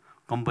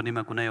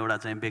कम्पनीमा कुनै एउटा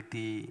चाहिँ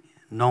व्यक्ति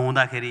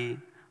नहुँदाखेरि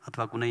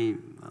अथवा कुनै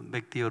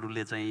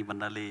व्यक्तिहरूले चाहिँ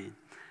भन्नाले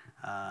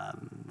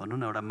भनौँ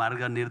न एउटा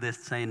मार्ग निर्देश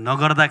चाहिँ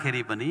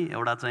नगर्दाखेरि पनि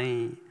एउटा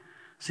चाहिँ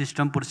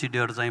सिस्टम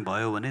प्रोसिड्योर चाहिँ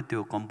भयो भने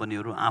त्यो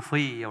कम्पनीहरू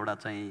आफै एउटा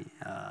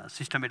चाहिँ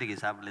सिस्टमेटिक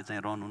हिसाबले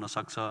चाहिँ रन हुन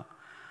सक्छ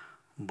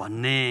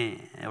भन्ने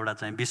एउटा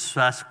चाहिँ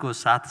विश्वासको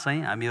साथ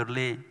चाहिँ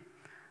हामीहरूले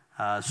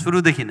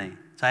सुरुदेखि नै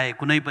चाहे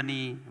कुनै पनि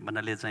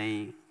भन्नाले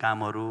चाहिँ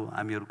कामहरू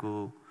हामीहरूको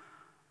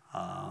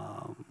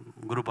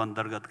ग्रुप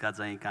अन्तर्गतका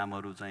चाहिँ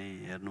कामहरू चाहिँ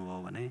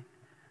हेर्नुभयो भने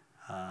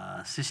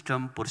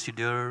सिस्टम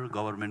प्रोसिड्योर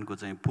गभर्मेन्टको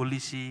चाहिँ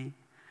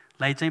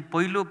पोलिसीलाई चाहिँ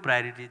पहिलो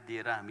प्रायोरिटी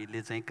दिएर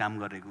हामीले चाहिँ काम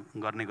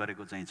गर्ने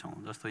गरेको चाहिँ छौँ।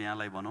 जस्तो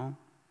यहाँलाई भनौँ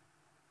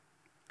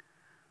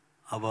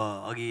अब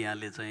अघि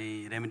यहाँले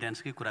चाहिँ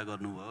रेमिट्यान्सकै कुरा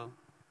गर्नुभयो,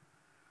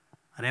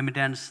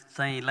 रेमिट्यान्स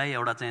चाहिँलाई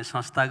एउटा चाहिँ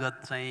संस्थागत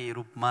चाहिँ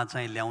रूपमा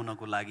चाहिँ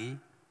ल्याउनको लागि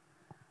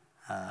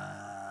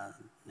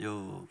यो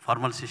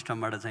फर्मल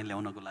सिस्टमबाट चाहिँ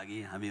ल्याउनको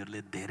लागि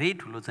हामीहरूले धेरै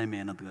ठुलो चाहिँ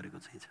मेहनत गरेको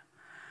चाहिँ छ।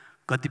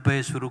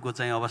 कतिपय सुरुको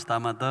चाहिँ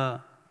अवस्थामा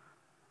त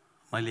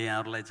मैले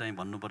यहाँहरूलाई चाहिँ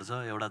भन्नुपर्छ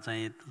एउटा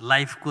चाहिँ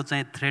लाइफको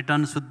चाहिँ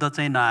थ्रेटन शुद्ध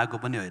चाहिँ नआएको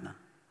पनि होइन।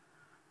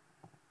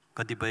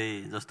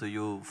 कतिपय जस्तो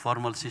यो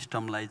फर्मल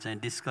सिस्टमलाई चाहिँ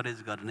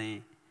डिस्करेज गर्ने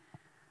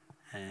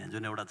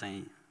जुन एउटा चाहिँ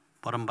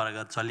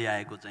परम्परागत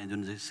चलिआएको चाहिँ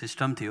जुन चाहिँ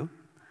सिस्टम थियो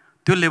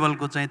त्यो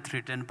लेभलको चाहिँ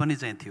थ्रेटन पनि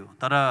चाहिँ थियो।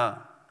 तर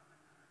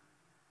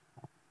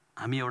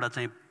हामी एउटा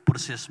चाहिँ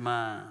प्रोसेसमा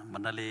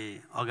भन्नाले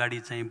अगाडि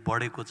चाहिँ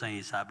बढेको चाहिँ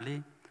हिसाबले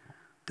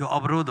त्यो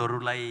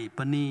अवरोधहरूलाई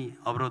पनि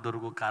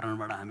अवरोधहरूको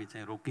कारणबाट हामी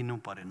चाहिँ रोकिनु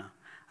परेन।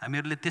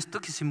 हामीहरूले त्यस्तो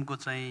किसिमको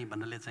चाहिँ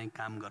भन्नाले चाहिँ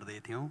काम गर्दै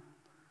थियौँ,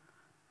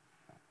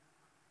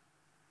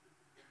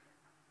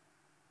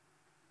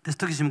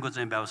 त्यस्तो किसिमको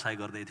चाहिँ व्यवसाय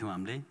गर्दै थियौँ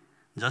हामीले,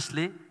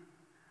 जसले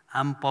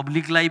आम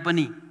पब्लिकलाई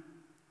पनि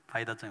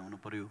फाइदा चाहिँ हुनु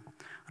पर्यो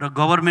र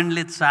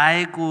गभर्मेन्टले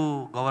चाहेको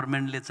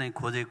गभर्मेन्टले चाहिँ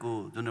खोजेको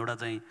जुन एउटा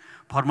चाहिँ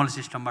फर्मल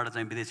सिस्टमबाट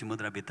चाहिँ विदेशी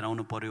मुद्रा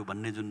भित्राउनु पर्यो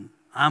भन्ने जुन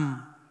आम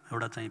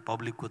एउटा चाहिँ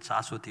पब्लिकको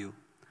चासो थियो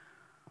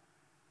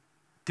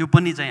त्यो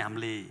पनि चाहिँ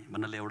हामीले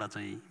भन्नाले एउटा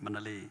चाहिँ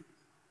भन्नाले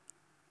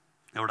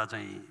एउटा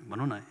चाहिँ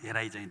भनौँ न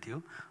हेराइ चाहिँ थियो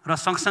र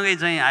सँगसँगै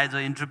चाहिँ एज अ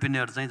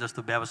इन्टरप्रेन्योर चाहिँ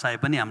जस्तो व्यवसाय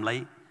पनि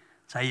हामीलाई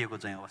चाहिएको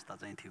चाहिँ अवस्था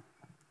चाहिँ थियो।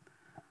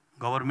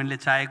 गभर्मेन्टले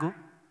चाहेको,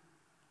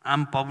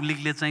 आम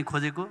पब्लिकले चाहिँ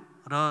खोजेको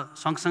र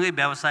सँगसँगै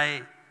व्यवसाय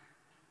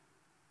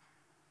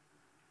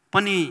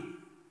पनि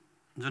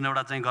जुन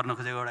एउटा चाहिँ गर्न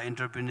खोजेको एउटा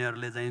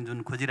इन्टरप्रेन्योरले चाहिँ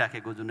जुन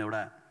खोजिराखेको जुन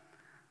एउटा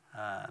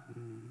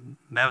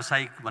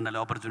व्यावसायिक भन्नाले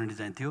अपर्च्युनिटी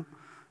चाहिँ थियो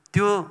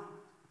त्यो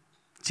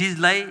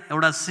चिजलाई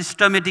एउटा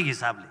सिस्टमेटिक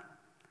हिसाबले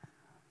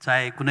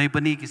चाहे कुनै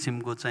पनि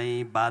किसिमको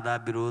चाहिँ बाधा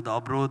विरोध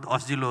अवरोध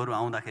असजिलोहरू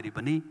आउँदाखेरि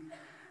पनि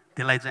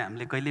त्यसलाई चाहिँ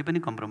हामीले कहिल्यै पनि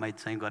कम्प्रोमाइज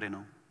चाहिँ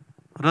गरेनौँ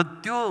र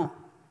त्यो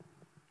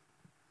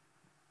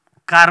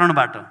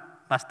कारणबाट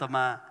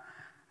वास्तवमा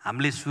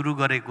हामीले सुरु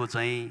गरेको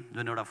चाहिँ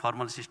जुन एउटा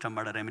फर्मल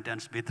सिस्टमबाट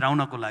रेमिट्यान्स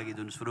भित्राउनको लागि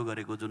जुन सुरु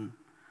गरेको जुन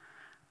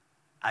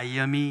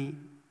आइएमई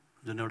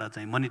जुन एउटा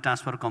चाहिँ मनी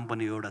ट्रान्सफर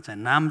कम्पनी एउटा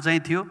चाहिँ नाम चाहिँ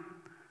थियो।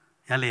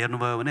 यहाँले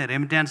हेर्नुभयो भने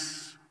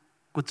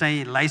रेमिट्यान्सको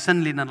चाहिँ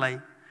लाइसेन्स लिनलाई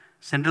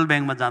सेन्ट्रल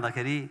ब्याङ्कमा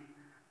जाँदाखेरि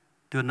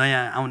त्यो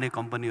नयाँ आउने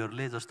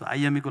कम्पनीहरूले जस्तो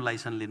आइएमईको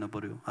लाइसेन्स लिनु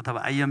पर्यो अथवा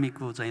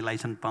आइएमईको चाहिँ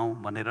लाइसेन्स पाऊँ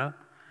भनेर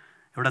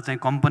एउटा चाहिँ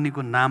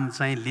कम्पनीको नाम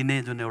चाहिँ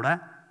लिने जुन एउटा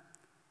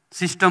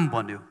सिस्टम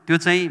बन्यो त्यो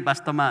चाहिँ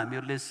वास्तवमा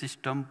हामीहरूले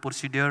सिस्टम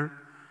प्रोसिड्योर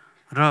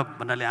र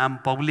भन्नाले आम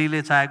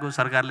पब्लिकले चाहेको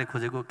सरकारले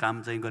खोजेको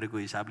काम चाहिँ गरेको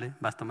हिसाबले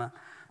वास्तवमा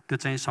त्यो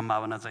चाहिँ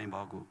सम्भावना चाहिँ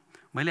भएको।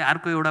 मैले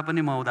अर्को एउटा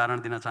पनि म उदाहरण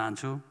दिन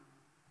चाहन्छु।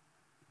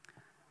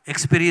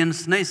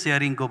 एक्सपिरियन्स नै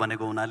सेयरिङको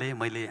भनेको हुनाले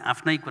मैले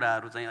आफ्नै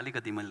कुराहरू चाहिँ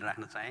अलिकति मैले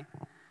राख्न चाहेँ।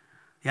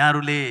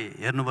 यहाँहरूले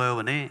हेर्नुभयो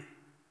भने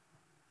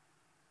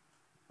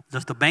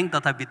जस्तो ब्याङ्क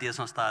तथा वित्तीय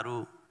संस्थाहरू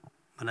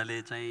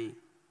भन्नाले चाहिँ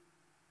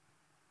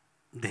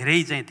धेरै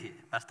चाहिँ थिए।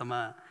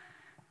 वास्तवमा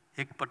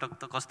एकपटक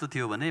त कस्तो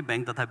थियो भने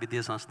ब्याङ्क तथा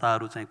वित्तीय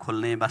संस्थाहरू चाहिँ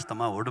खोल्ने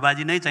वास्तवमा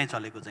होडबाजी नै चाहिँ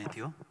चलेको चाहिँ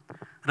थियो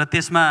र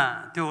त्यसमा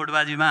त्यो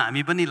होडबाजीमा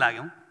हामी पनि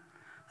लाग्यौँ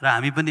र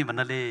हामी पनि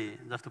भन्नाले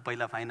जस्तो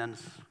पहिला फाइनान्स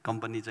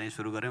कम्पनी चाहिँ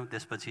सुरु गऱ्यौँ,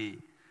 त्यसपछि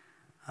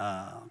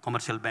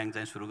कमर्सियल ब्याङ्क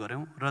चाहिँ सुरु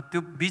गऱ्यौँ र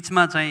त्यो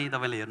बिचमा चाहिँ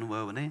तपाईँले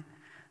हेर्नुभयो भने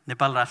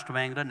नेपाल राष्ट्र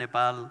ब्याङ्क र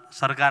नेपाल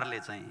सरकारले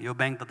चाहिँ यो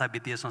ब्याङ्क तथा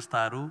वित्तीय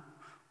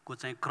संस्थाहरूको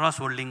चाहिँ क्रस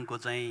होल्डिङको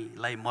चाहिँ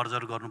लाई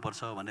मर्जर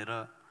गर्नुपर्छ भनेर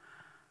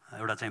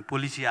एउटा चाहिँ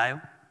पोलिसी आयो।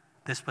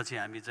 त्यसपछि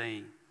हामी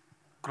चाहिँ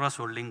क्रस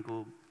होल्डिङको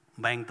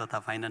ब्याङ्क तथा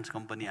फाइनान्स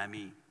कम्पनी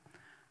हामी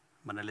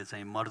भन्नाले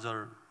चाहिँ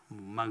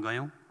मर्जरमा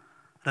गयौँ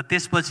र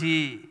त्यसपछि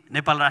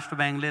नेपाल राष्ट्र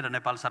ब्याङ्कले र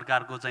नेपाल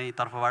सरकारको चाहिँ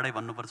तर्फबाटै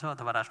भन्नुपर्छ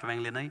अथवा राष्ट्र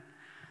ब्याङ्कले नै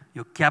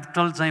यो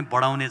क्यापिटल चाहिँ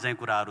बढाउने चाहिँ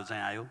कुराहरू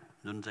चाहिँ आयो,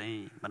 जुन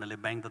चाहिँ भन्नाले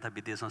ब्याङ्क तथा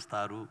वित्तीय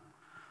संस्थाहरू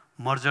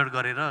मर्जर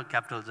गरेर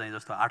क्यापिटल चाहिँ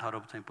जस्तो 8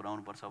 अरब चाहिँ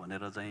पुर्याउनुपर्छ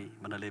भनेर चाहिँ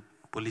भन्नाले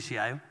पोलिसी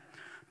आयो।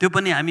 त्यो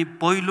पनि हामी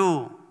पहिलो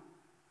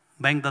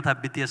ब्याङ्क तथा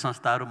वित्तीय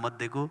संस्थाहरू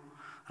मध्येको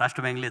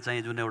राष्ट्र ब्याङ्कले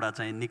चाहिँ जुन एउटा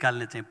चाहिँ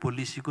निकाल्ने चाहिँ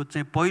पोलिसीको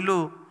चाहिँ पहिलो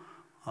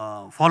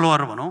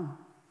फलोअर भनौँ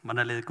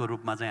भन्नाले को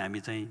रूपमा चाहिँ हामी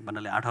चाहिँ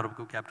भन्नाले 8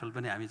 अरबको क्यापिटल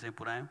पनि हामी चाहिँ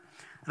पुर्यायौँ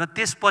र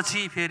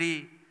त्यसपछि फेरि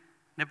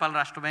नेपाल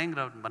राष्ट्र ब्याङ्क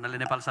र भन्नाले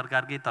नेपाल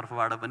सरकारकै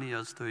तर्फबाट पनि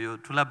जस्तो यो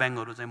ठुला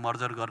ब्याङ्कहरू चाहिँ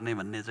मर्जर गर्ने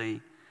भन्ने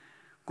चाहिँ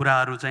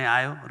कुराहरू चाहिँ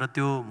आयो र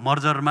त्यो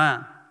मर्जरमा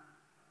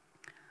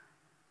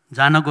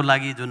जानको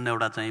लागि जुन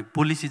एउटा चाहिँ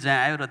पोलिसी चाहिँ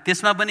आयो र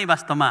त्यसमा पनि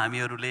वास्तवमा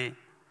हामीहरूले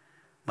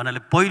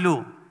भन्नाले पहिलो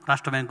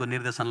राष्ट्र ब्याङ्कको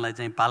निर्देशनलाई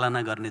चाहिँ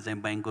पालना गर्ने चाहिँ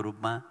ब्याङ्कको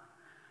रूपमा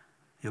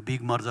यो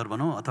बिग मर्जर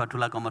भनौँ अथवा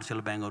ठुला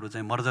कमर्सियल ब्याङ्कहरू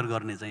चाहिँ मर्जर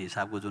गर्ने चाहिँ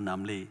हिसाबको जुन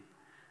हामीले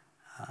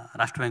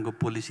राष्ट्र ब्याङ्कको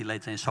पोलिसीलाई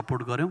चाहिँ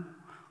सपोर्ट गऱ्यौँ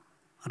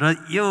र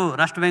यो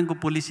राष्ट्र ब्याङ्कको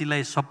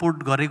पोलिसीलाई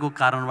सपोर्ट गरेको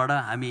कारणबाट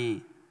हामी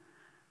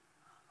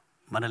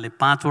भन्नाले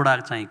 5 वटा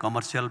चाहिँ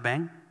कमर्सियल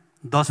ब्याङ्क,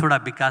 10 वटा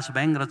विकास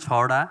ब्याङ्क र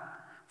 6 वटा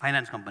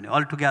फाइनान्स कम्पनी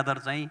अल टुगेदर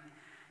चाहिँ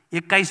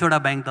 21 वटा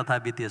ब्याङ्क तथा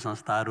वित्तीय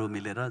संस्थाहरू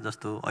मिलेर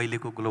जस्तो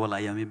अहिलेको ग्लोबल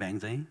IME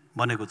ब्याङ्क चाहिँ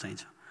बनेको चाहिँ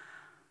छ।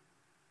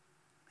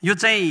 यो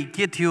चाहिँ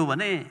के थियो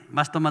भने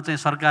वास्तवमा चाहिँ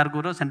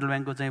सरकारको र सेन्ट्रल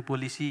ब्याङ्कको चाहिँ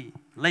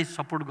पोलिसीलाई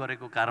सपोर्ट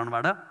गरेको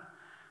कारणबाट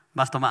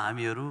वास्तवमा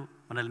हामीहरू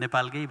भन्नाले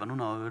नेपालकै भनौँ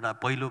न एउटा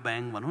पहिलो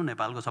ब्याङ्क भनौँ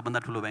नेपालको सबभन्दा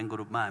ठुलो ब्याङ्कको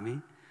रूपमा हामी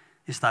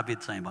स्थापित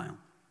चाहिँ भयौँ।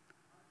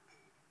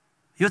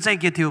 यो चाहिँ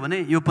के थियो भने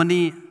यो पनि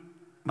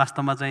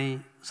वास्तवमा चाहिँ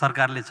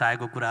सरकारले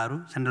चाहेको कुराहरू,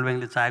 सेन्ट्रल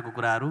ब्याङ्कले चाहेको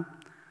कुराहरू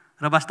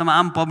र वास्तवमा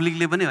आम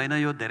पब्लिकले पनि होइन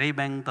यो धेरै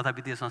ब्याङ्क तथा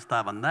वित्तीय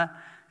संस्थाभन्दा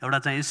एउटा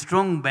चाहिँ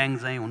स्ट्रङ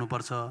ब्याङ्क चाहिँ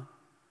हुनुपर्छ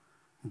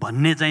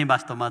भन्ने चाहिँ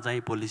वास्तवमा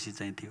चाहिँ पोलिसी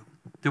चाहिँ थियो।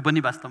 त्यो पनि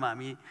वास्तवमा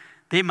हामी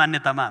त्यही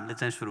मान्यतामा हामीले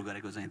चाहिँ सुरु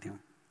गरेको चाहिँ थियौँ।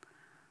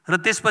 र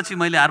त्यसपछि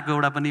मैले अर्को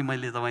एउटा पनि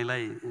मैले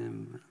तपाईँलाई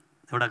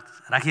एउटा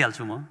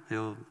राखिहाल्छु म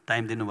यो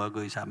टाइम दिनुभएको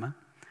हिसाबमा।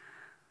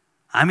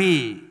 हामी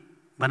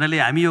भन्नाले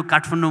हामी यो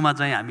काठमाडौँमा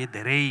चाहिँ हामी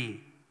धेरै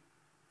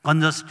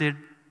कन्जस्टेड,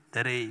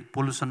 धेरै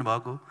पोल्युसन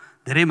भएको,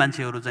 धेरै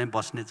मान्छेहरू चाहिँ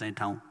बस्ने चाहिँ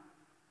ठाउँ।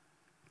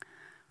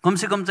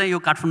 कमसेकम चाहिँ यो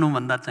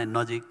काठमाडौँभन्दा चाहिँ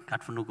नजिक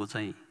काठमाडौँको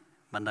चाहिँ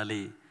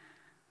भन्नाले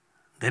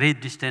धेरै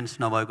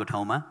डिस्टेन्स नभएको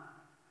ठाउँमा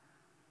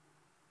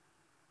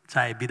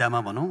चाहे बिदामा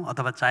भनौँ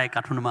अथवा चाहे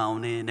काठमाडौँमा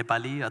आउने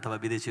नेपाली अथवा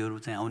विदेशीहरू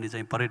चाहिँ आउने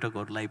चाहिँ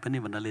पर्यटकहरूलाई पनि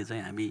भन्नाले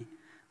चाहिँ हामी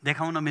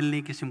देखाउन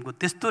मिल्ने किसिमको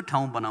त्यस्तो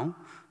ठाउँ बनाऊँ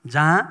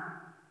जहाँ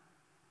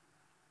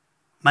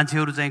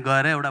मान्छेहरू चाहिँ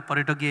गएर एउटा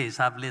पर्यटकीय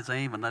हिसाबले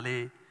चाहिँ भन्नाले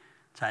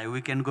चाहे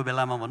विकेन्डको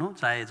बेलामा भनौँ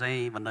चाहे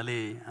चाहिँ भन्नाले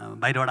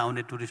बाहिरबाट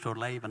आउने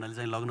टुरिस्टहरूलाई भन्नाले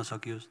चाहिँ लग्न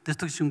सकियोस्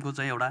त्यस्तो किसिमको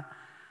चाहिँ एउटा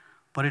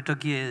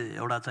पर्यटकीय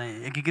एउटा चाहिँ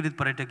एकीकृत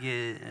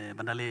पर्यटकीय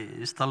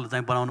भन्नाले स्थल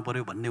चाहिँ बनाउनु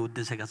पर्यो भन्ने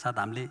उद्देश्यका साथ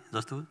हामीले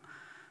जस्तो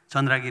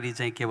चन्द्रगिरी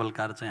चाहिँ केबल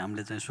कार चाहिँ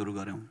हामीले चाहिँ सुरु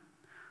गऱ्यौँ।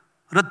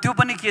 र त्यो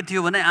पनि के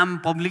थियो भने आम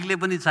पब्लिकले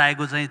पनि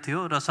चाहेको चाहिँ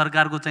थियो र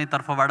सरकारको चाहिँ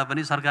तर्फबाट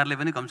पनि सरकारले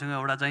पनि कमसेकम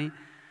एउटा चाहिँ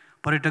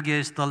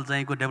पर्यटकीय स्थल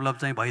चाहिँ को डेभलप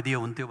चाहिँ भइदियो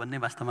हुन्थ्यो भन्ने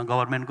वास्तवमा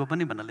गभर्मेन्टको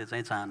पनि भन्नाले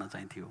चाहिँ चाहना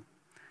चाहिँ थियो।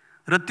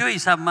 र त्यो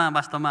हिसाबमा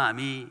वास्तवमा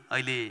हामी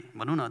अहिले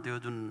भनौँ न त्यो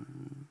जुन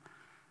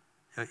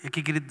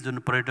एकीकृत जुन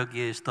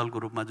पर्यटकीय स्थलको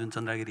रूपमा जुन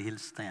चन्द्रगिरी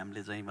हिल्स चाहिँ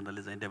हामीले चाहिँ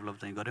भन्नाले चाहिँ डेभलप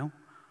चाहिँ गऱ्यौँ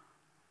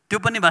त्यो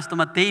पनि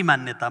वास्तवमा त्यही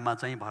मान्यतामा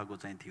चाहिँ भएको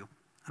चाहिँ थियो।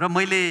 र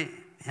मैले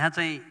यहाँ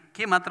चाहिँ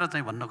के मात्र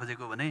चाहिँ भन्न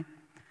खोजेको भने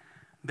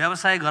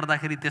व्यवसाय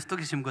गर्दाखेरि त्यस्तो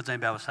किसिमको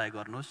चाहिँ व्यवसाय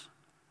गर्नुहोस्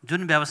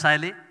जुन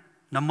व्यवसायले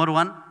नम्बर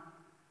 1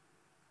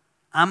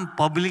 आम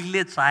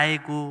पब्लिकले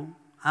चाहेको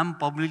आम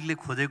पब्लिकले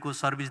खोजेको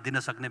सर्भिस दिन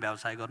सक्ने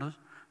व्यवसाय गर्नुहोस्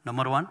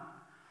नम्बर 1।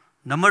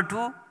 नम्बर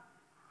 2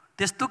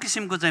 त्यस्तो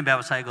किसिमको चाहिँ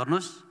व्यवसाय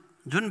गर्नुहोस्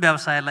जुन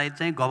व्यवसायलाई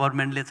चाहिँ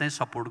गभर्मेन्टले चाहिँ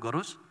सपोर्ट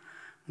गरोस्,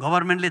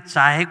 गभर्मेन्टले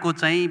चाहेको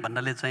चाहिँ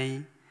भन्नाले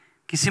चाहिँ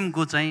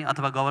किसिमको चाहिँ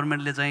अथवा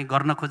गभर्मेन्टले चाहिँ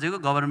गर्न खोजेको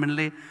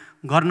गभर्मेन्टले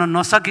गर्न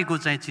नसकेको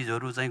चाहिँ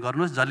चिजहरू चाहिँ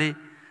गर्नुहोस् जसले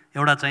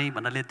एउटा चाहिँ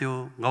भन्नाले त्यो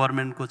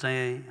गभर्मेन्टको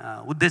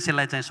चाहिँ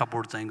उद्देश्यलाई चाहिँ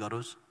सपोर्ट चाहिँ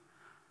गरोस्।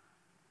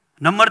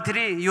 नम्बर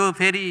 3 यो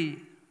फेरि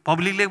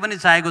पब्लिकले पनि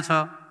चाहेको छ,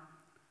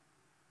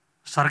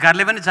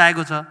 सरकारले पनि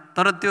चाहेको छ,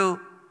 तर त्यो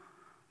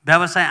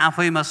व्यवसाय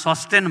आफैमा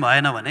सस्टेन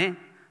भएन भने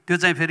त्यो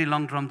चाहिँ फेरि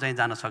लङ टर्म चाहिँ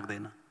जान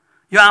सक्दैन।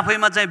 यो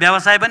आफैमा चाहिँ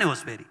व्यवसाय पनि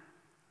होस् फेरि।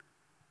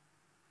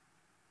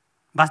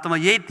 वास्तवमा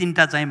यही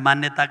 3टा चाहिँ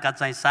मान्यताका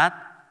चाहिँ साथ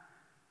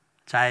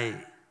चाहे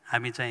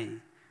हामी चाहिँ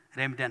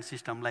रेमिट्यान्स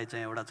सिस्टमलाई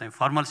चाहिँ एउटा चाहिँ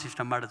फर्मल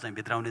सिस्टमबाट चाहिँ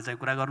भित्राउने चाहिँ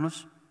कुरा गर्नुहोस्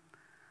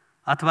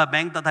अथवा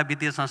ब्याङ्क तथा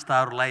वित्तीय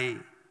संस्थाहरूलाई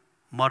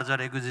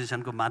मर्जर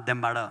एक्विजिसनको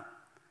माध्यमबाट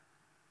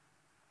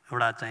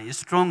एउटा चाहिँ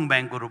स्ट्रङ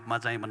ब्याङ्कको रूपमा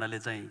चाहिँ भन्नाले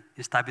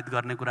चाहिँ स्थापित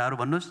गर्ने कुराहरू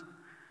भन्नुहोस्,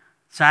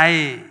 चाहे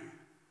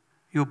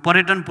यो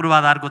पर्यटन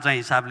पूर्वाधारको चाहिँ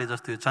हिसाबले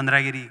जस्तो यो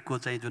चन्द्रगिरीको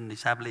चाहिँ जुन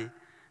हिसाबले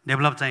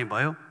डेभलप चाहिँ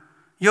भयो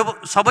यो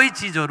सबै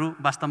चिजहरू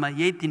वास्तवमा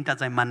यही तीनटा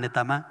चाहिँ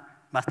मान्यतामा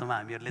वास्तवमा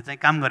हामीहरूले चाहिँ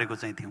काम गरेको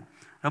चाहिँ थियौँ।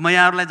 र म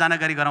यहाँहरूलाई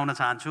जानकारी गराउन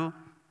चाहन्छु,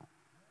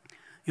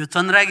 यो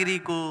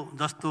चन्द्रगिरीको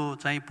जस्तो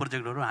चाहिँ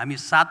प्रोजेक्टहरू हामी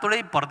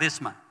 7वटै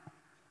प्रदेशमा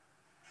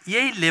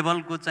यही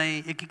लेभलको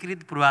चाहिँ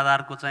एकीकृत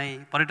पूर्वाधारको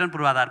चाहिँ पर्यटन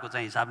पूर्वाधारको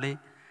चाहिँ हिसाबले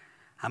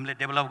हामीले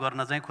डेभलप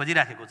गर्न चाहिँ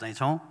खोजिराखेको चाहिँ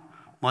छौँ।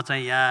 म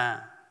चाहिँ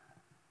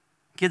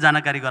यहाँ के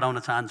जानकारी गराउन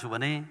चाहन्छु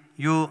भने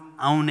यो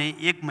आउने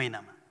 1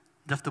 महिनामा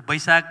जस्तो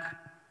वैशाख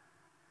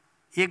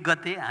 1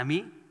 गते हामी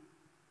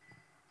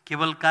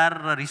केबल कार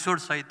र रिसोर्ट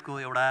सहितको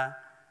एउटा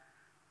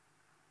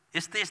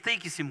यस्तै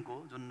किसिमको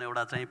जुन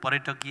एउटा चाहिँ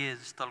पर्यटकीय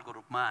स्थलको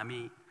रूपमा हामी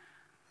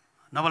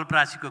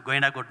नवलपरासीको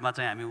गैँडाकोटमा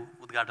चाहिँ हामी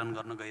उद्घाटन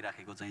गर्न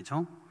गइराखेको चाहिँ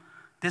छौँ।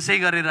 त्यसै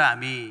गरेर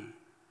हामी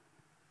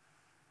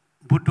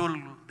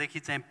बुटोलदेखि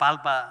चाहिँ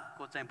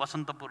पाल्पाको चाहिँ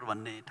बसन्तपुर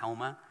भन्ने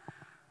ठाउँमा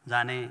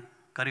जाने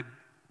करिब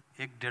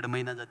 1-1.5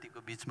 महिना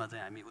जतिको बिचमा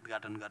चाहिँ हामी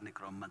उद्घाटन गर्ने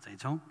क्रममा चाहिँ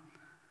छौँ।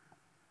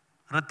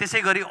 र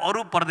त्यसै गरी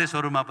अरू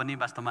प्रदेशहरूमा पनि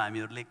वास्तवमा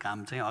हामीहरूले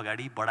काम चाहिँ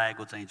अगाडि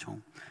बढाएको चाहिँ छौँ।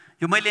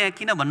 यो मैले यहाँ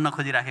किन भन्न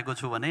खोजिराखेको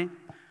छु भने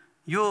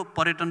यो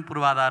पर्यटन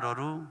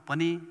पूर्वाधारहरू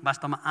पनि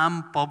वास्तवमा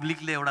आम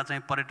पब्लिकले एउटा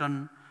चाहिँ पर्यटन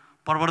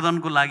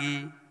प्रवर्धनको लागि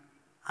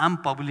आम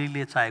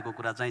पब्लिकले चाहेको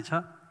कुरा चाहिँ छ।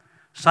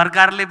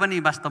 सरकारले पनि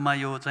वास्तवमा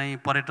यो चाहिँ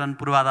पर्यटन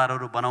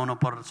पूर्वाधारहरू बनाउन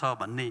पर्छ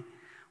भन्ने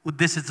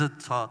उद्देश्य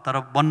छ, तर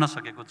बन्न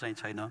सकेको चाहिँ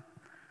छैन।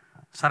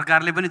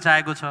 सरकारले पनि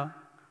चाहेको छ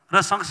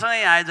र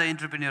सँगसँगै एज अ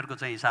एन्टरप्रेन्योरको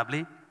चाहिँ हिसाबले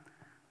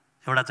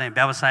एउटा चाहिँ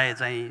व्यवसाय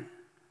चाहिँ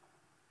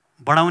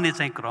बढाउने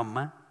चाहिँ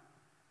क्रममा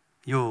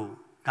यो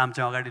काम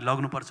चाहिँ अगाडि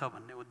लग्नुपर्छ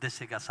भन्ने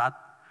उद्देश्यका साथ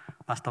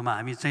वास्तवमा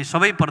हामी चाहिँ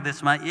सबै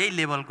प्रदेशमा यही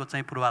लेभलको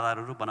चाहिँ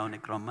पूर्वाधारहरू बनाउने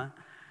क्रममा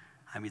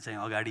हामी चाहिँ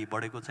अगाडि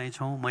बढेको चाहिँ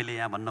छौँ। मैले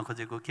यहाँ भन्न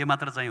खोजेको के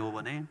मात्र चाहिँ हो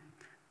भने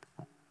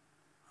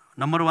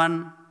नम्बर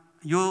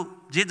 1 यो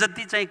जे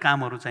जति चाहिँ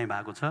कामहरू चाहिँ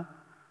भएको छ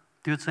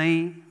त्यो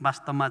चाहिँ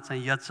वास्तवमा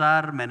चाहिँ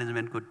एचआर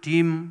म्यानेजमेन्टको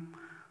टिम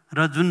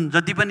र जुन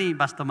जति पनि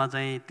वास्तवमा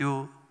चाहिँ त्यो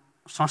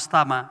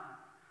संस्थामा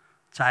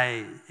चाहे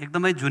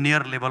एकदमै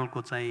जुनियर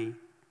लेभलको चाहिँ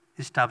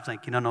स्टाफ चाहिँ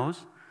किन नहोस्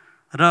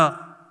र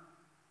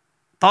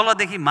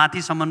तलदेखि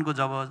माथिसम्मको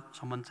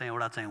जबसम्म चाहिँ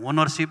एउटा चाहिँ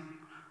ओनरसिप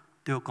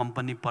त्यो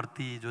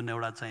कम्पनीप्रति जुन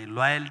एउटा चाहिँ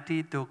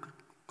लोयल्टी त्यो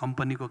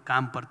कम्पनीको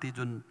कामप्रति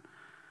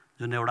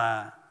जुन एउटा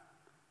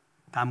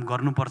काम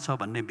गर्नुपर्छ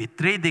भन्ने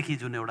भित्रैदेखि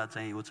जुन एउटा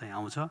चाहिँ यो चाहिँ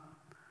आउँछ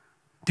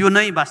त्यो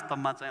नै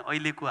वास्तवमा चाहिँ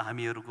अहिलेको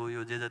हामीहरूको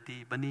यो जे जति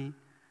पनि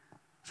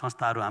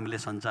संस्थाहरू हामीले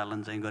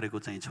सञ्चालन चाहिँ गरेको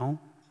चाहिँ छौँ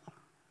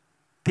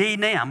त्यही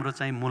नै हाम्रो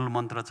चाहिँ मूल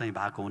मन्त्र चाहिँ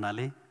भएको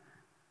हुनाले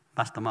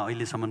वास्तवमा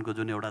अहिलेसम्मको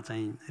जुन एउटा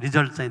चाहिँ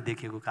रिजल्ट चाहिँ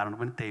देखेको कारण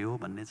पनि त्यही हो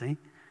भन्ने चाहिँ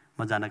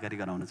म जानकारी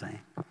गराउन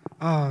चाहेँ।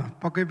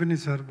 पक्कै पनि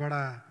सर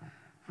बडा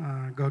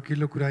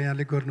गहकिलो कुरा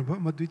यहाँले गर्नुभयो।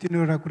 म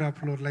 2-3वटा कुरा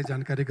फ्लोरलाई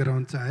जानकारी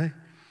गराउन चाहेँ।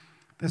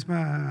 त्यसमा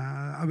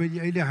अब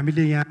अहिले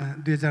हामीले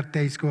यहाँ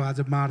 2023 को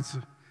आज मार्च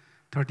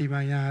 30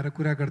 मा यहाँ आएर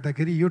कुरा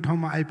गर्दाखेरि यो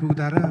ठाउँमा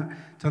आइपुग्दा र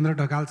चन्द्र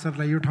ढकाल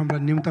सरलाई यो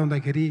ठाउँलाई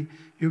निम्ताउँदाखेरि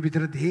यो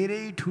भित्र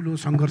धेरै ठुलो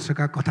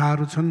सङ्घर्षका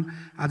कथाहरू छन्।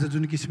 आज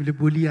जुन किसिमले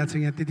बोलिएको छ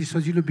यहाँ त्यति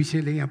सजिलो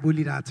विषयले यहाँ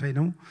बोलिरहेको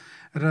छैनौँ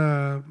र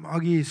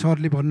अघि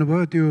सरले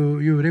भन्नुभयो त्यो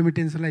यो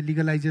रेमिटेन्सलाई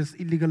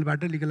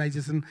इलिगलबाट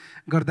लिगलाइजेसन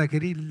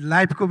गर्दाखेरि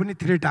लाइफको पनि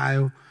थ्रेट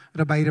आयो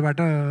र बाहिरबाट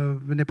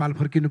नेपाल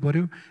फर्किनु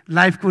पर्यो,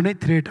 लाइफको नै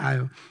थ्रेट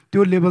आयो।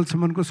 त्यो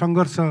लेभलसम्मको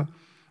सङ्घर्ष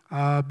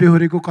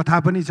बेहोरेको कथा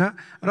पनि छ।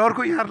 र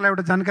अर्को यहाँहरूलाई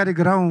एउटा जानकारी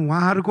गराउँ,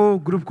 उहाँहरूको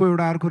ग्रुपको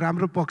एउटा अर्को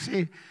राम्रो पक्ष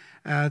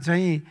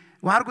चाहिँ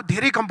उहाँहरूको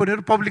धेरै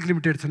कम्पनीहरू पब्लिक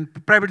लिमिटेड छन्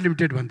प्राइभेट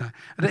लिमिटेड भन्दा,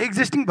 र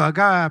एक्जिस्टिङ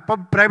भएका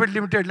प्राइभेट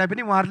लिमिटेडलाई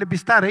पनि उहाँहरूले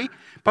बिस्तारै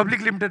पब्लिक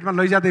लिमिटेडमा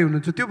लैजाँदै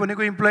हुनुहुन्छ। त्यो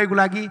भनेको इम्प्लोइको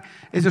लागि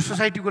एज अ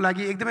सोसाइटीको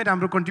लागि एकदमै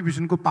राम्रो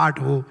कन्ट्रिब्युसनको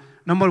पार्ट हो,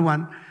 नम्बर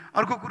 1।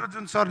 अर्को कुरो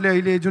जुन सरले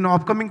अहिले जुन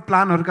अपकमिङ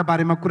प्लानहरूका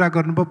बारेमा कुरा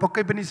गर्नुभयो,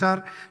 पक्कै पनि सर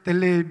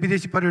त्यसले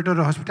विदेशी पर्यटक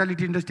र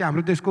हस्पिटालिटी इन्डस्ट्री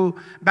हाम्रो देशको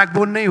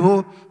ब्याकबोन नै हो।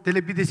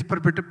 त्यसले विदेशी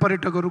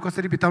पर्यटकहरू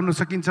कसरी बिताउन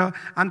सकिन्छ,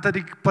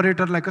 आन्तरिक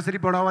पर्यटकलाई कसरी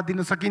बढावा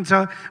दिन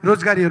सकिन्छ,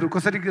 रोजगारीहरू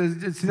कसरी,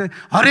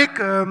 हरेक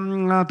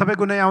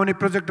तपाईँको नयाँ आउने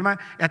प्रोजेक्टमा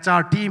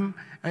एचआर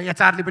टिम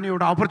एचआरले पनि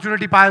एउटा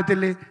अपर्च्युनिटी पायो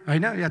त्यसले,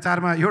 होइन?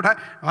 एचआरमा एउटा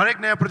हरेक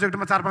नयाँ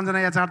प्रोजेक्टमा 4-5 जना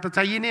एचआर त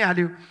चाहिए नै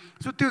हाल्यो।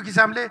 सो त्यो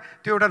हिसाबले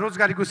त्यो एउटा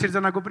रोजगारीको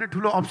सिर्जनाको पनि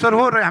ठुलो अवसर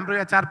हो र हाम्रो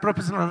एचआर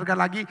प्रोफेसनलहरूका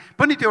लागि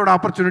पनि त्यो एउटा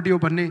अपर्च्युनिटी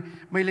हो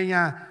भन्ने मैले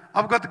यहाँ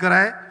अवगत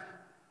गराएँ।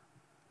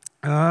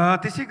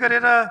 त्यसै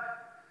गरेर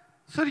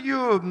सर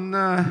यो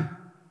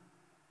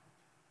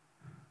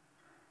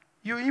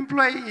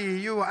इम्प्लोइ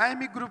यो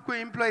आइएमई ग्रुपको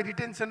इम्प्लोइ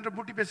रिटेन्सन र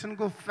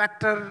मोटिभेसनको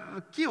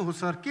फ्याक्टर के हो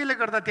सर? केले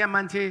गर्दा त्यहाँ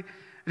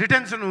मान्छे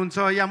रिटेन्सन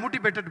हुन्छ या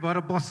मोटिभेटेड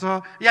भएर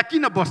बस्छ या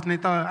किन बस्ने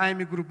त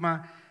आइएमई ग्रुपमा?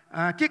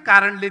 के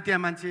कारणले त्यहाँ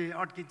मान्छे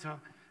अड्किन्छ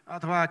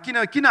अथवा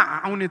किन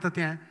आउने त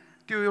त्यहाँ?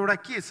 त्यो एउटा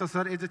के छ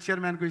सर एज अ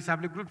चेयरम्यानको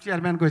हिसाबले, ग्रुप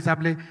चेयरम्यानको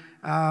हिसाबले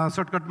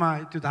सर्टकटमा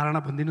त्यो धारणा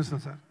भनिदिनुहोस् न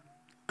सर।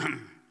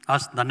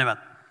 हस्, धन्यवाद।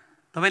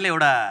 तपाईँले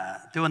एउटा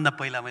त्योभन्दा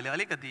पहिला मैले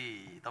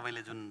अलिकति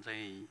तपाईँले जुन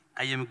चाहिँ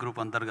आइएमई ग्रुप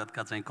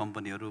अन्तर्गतका चाहिँ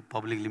कम्पनीहरू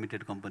पब्लिक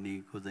लिमिटेड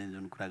कम्पनीको चाहिँ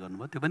जुन कुरा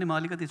गर्नुभयो त्यो पनि म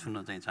अलिकति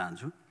सुन्न चाहिँ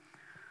चाहन्छु।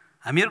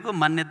 हामीहरूको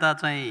मान्यता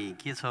चाहिँ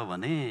के छ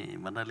भने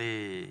भन्नाले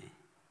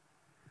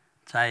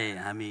चाहे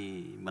हामी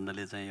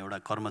भन्नाले चाहिँ एउटा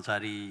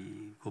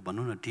कर्मचारीको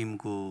भनौँ न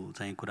टिमको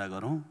चाहिँ कुरा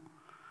गरौँ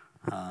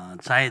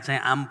चाहे चाहिँ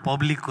आम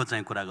पब्लिकको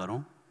चाहिँ कुरा गरौँ,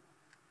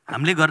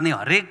 हामीले गर्ने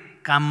हरेक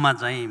काममा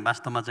चाहिँ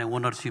वास्तवमा चाहिँ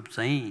ओनरसिप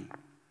चाहिँ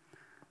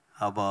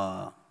अब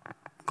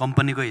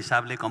कम्पनीको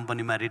हिसाबले,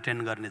 कम्पनीमा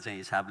रिटेन गर्ने चाहिँ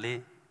हिसाबले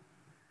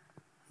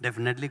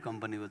डेफिनेटली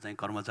कम्पनीको चाहिँ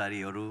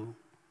कर्मचारीहरू,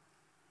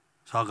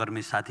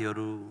 सहकर्मी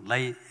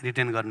साथीहरूलाई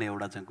रिटेन गर्ने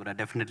एउटा चाहिँ कुरा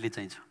डेफिनेटली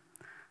चाहिँ छ।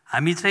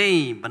 हामी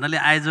चाहिँ भन्नाले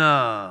एज अ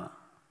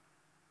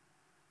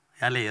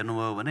यहाँले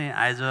हेर्नुभयो भने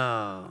एज अ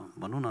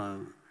भनौँ न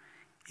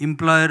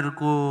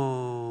इम्प्लोयरको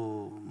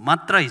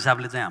मात्र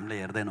हिसाबले चाहिँ हामीले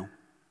हेर्दैनौँ।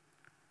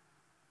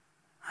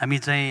 हामी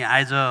चाहिँ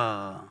एज अ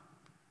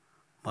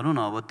भनौँ न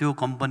अब त्यो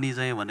कम्पनी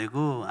चाहिँ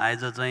भनेको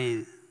एज अ चाहिँ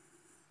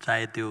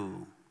चाहे त्यो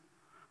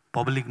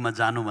पब्लिकमा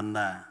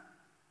जानुभन्दा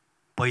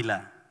पहिला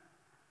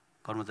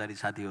कर्मचारी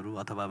साथीहरू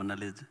अथवा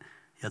भन्नाले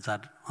एचआर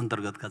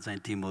अन्तर्गतका चाहिँ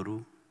टिमहरू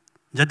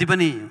जति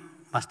पनि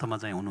वास्तवमा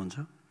चाहिँ हुनुहुन्छ,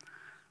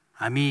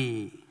 हामी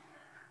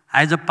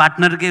एज अ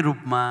पार्टनरकै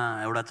रूपमा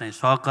एउटा चाहिँ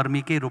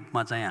सहकर्मीकै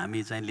रूपमा चाहिँ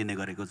हामी चाहिँ लिने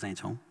गरेको चाहिँ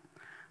छौँ।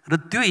 र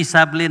त्यो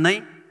हिसाबले नै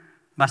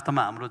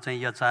वास्तवमा हाम्रो चाहिँ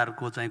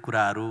एचआरको चाहिँ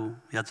कुराहरू,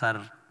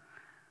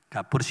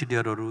 एचआरका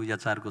प्रोसिडियरहरू,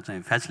 एचआरको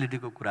चाहिँ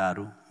फेसिलिटीको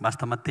कुराहरू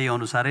वास्तवमा त्यही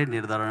अनुसारै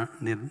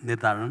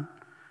निर्धारण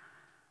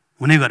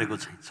हुने गरेको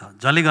चाहिँ छ।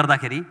 जसले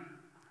गर्दाखेरि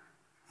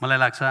मलाई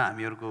लाग्छ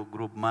हामीहरूको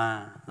ग्रुपमा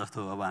जस्तो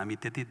अब हामी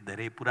त्यति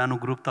धेरै पुरानो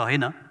ग्रुप त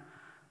होइन,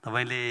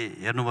 तपाईँले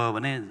हेर्नुभयो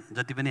भने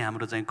जति पनि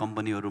हाम्रो चाहिँ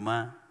कम्पनीहरूमा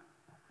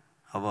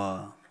अब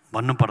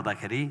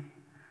भन्नुपर्दाखेरि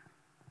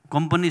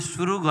कम्पनी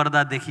सुरु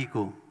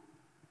गर्दादेखिको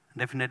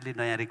डेफिनेटली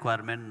नयाँ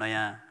रिक्वायरमेन्ट,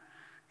 नयाँ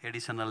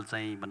एडिसनल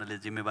चाहिँ भन्नाले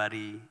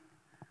जिम्मेवारी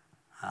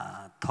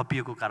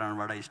थपिएको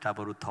कारणबाट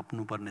स्टाफहरू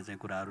थप्नुपर्ने चाहिँ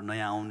कुराहरू,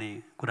 नयाँ आउने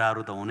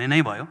कुराहरू त हुने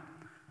नै भयो।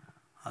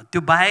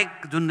 त्यो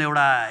बाहेक जुन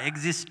एउटा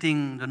एक्जिस्टिङ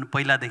जुन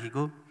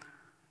पहिलादेखिको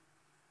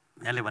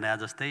यहाँले भने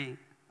जस्तै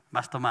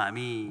वास्तवमा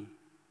हामी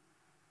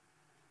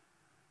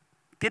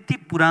त्यति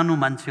पुरानो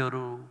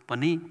मान्छेहरू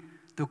पनि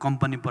त्यो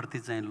कम्पनीप्रति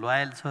चाहिँ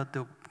लोयल छ,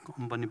 त्यो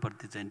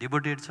कम्पनीप्रति चाहिँ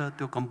डिभोटेड छ,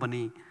 त्यो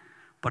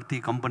कम्पनीप्रति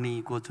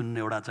कम्पनीको जुन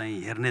एउटा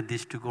चाहिँ हेर्ने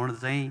दृष्टिकोण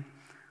चाहिँ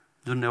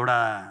जुन एउटा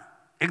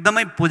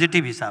एकदमै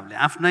पोजिटिभ हिसाबले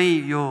आफ्नै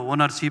यो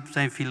ओनरसिप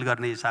चाहिँ फिल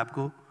गर्ने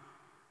हिसाबको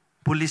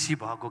पोलिसी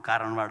भएको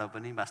कारणबाट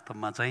पनि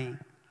वास्तवमा चाहिँ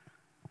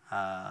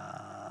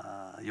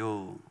यो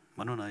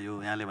भनौँ न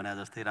यो यहाँले भने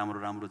जस्तै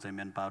राम्रो चाहिँ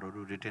म्यान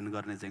पावरहरू रिटेन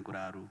गर्ने चाहिँ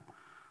कुराहरू,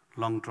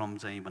 लङ टर्म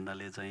चाहिँ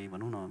भन्नाले चाहिँ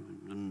भनौँ न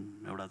जुन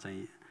एउटा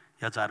चाहिँ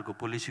एचआरको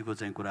पोलिसीको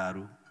चाहिँ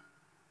कुराहरू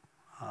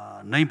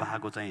नै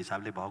भएको चाहिँ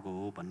हिसाबले भएको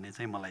हो भन्ने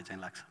चाहिँ मलाई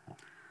चाहिँ लाग्छ।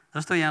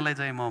 जस्तो यहाँलाई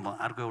चाहिँ म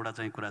अर्को एउटा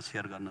चाहिँ कुरा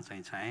सेयर गर्न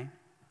चाहिँ चाहेँ।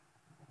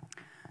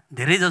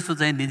 धेरै जस्तो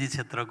चाहिँ निजी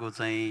क्षेत्रको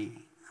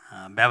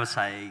चाहिँ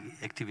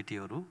व्यावसायिक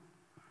एक्टिभिटीहरू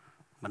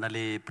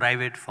भन्नाले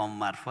प्राइभेट फर्म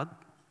मार्फत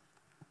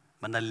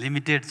भन्दा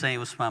लिमिटेड चाहिँ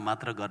उसमा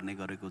मात्र गर्ने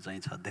गरेको चाहिँ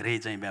छ धेरै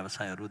चाहिँ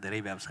व्यवसायहरू,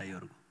 धेरै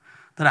व्यवसायीहरूको।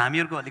 तर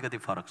हामीहरूको अलिकति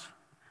फरक छ।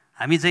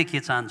 हामी चाहिँ के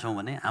चाहन्छौँ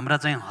भने हाम्रा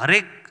चाहिँ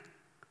हरेक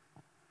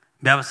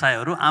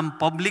व्यवसायहरू आम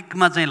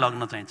पब्लिकमा चाहिँ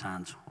लग्न चाहिँ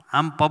चाहन्छौँ,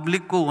 आम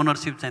पब्लिकको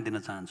ओनरसिप चाहिँ दिन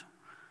चाहन्छौँ।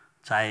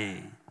 चाहे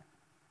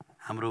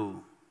हाम्रो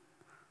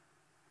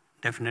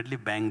डेफिनेटली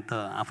ब्याङ्क त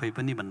आफै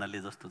पनि भन्नाले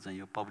जस्तो चाहिँ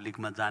यो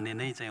पब्लिकमा जाने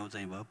नै चाहिँ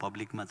चाहिँ भयो,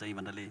 पब्लिकमा चाहिँ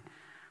भन्नाले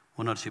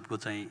ओनरसिपको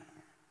चाहिँ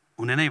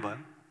हुने नै भयो।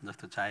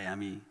 जस्तो चाहे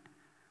हामी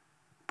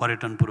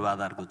पर्यटन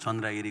पूर्वाधारको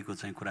चन्द्रगिरीको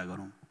चाहिँ कुरा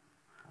गरौँ,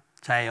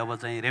 चाहे अब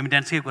चाहिँ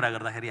रेमिटेन्सकै कुरा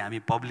गर्दाखेरि हामी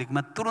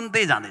पब्लिकमा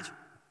तुरुन्तै जाँदैछौँ।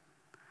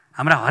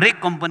 हाम्रा हरेक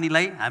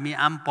कम्पनीलाई हामी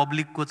आम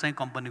पब्लिकको चाहिँ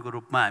कम्पनीको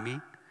रूपमा हामी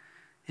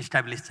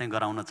इस्टाब्लिस चाहिँ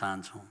गराउन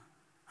चाहन्छौँ।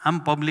 आम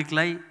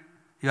पब्लिकलाई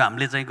यो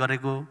हामीले चाहिँ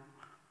गरेको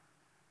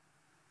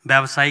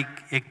व्यावसायिक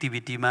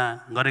एक्टिभिटीमा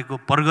गरेको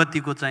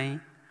प्रगतिको चाहिँ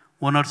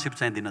ओनरसिप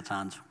चाहिँ दिन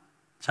चाहन्छौँ।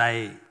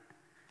 चाहे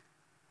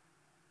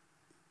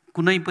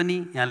कुनै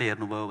पनि यहाँले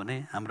हेर्नुभयो भने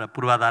हाम्रा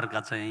पूर्वाधारका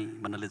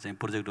चाहिँ भन्नाले चाहिँ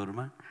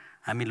प्रोजेक्टहरूमा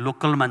हामी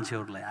लोकल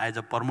मान्छेहरूलाई एज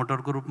अ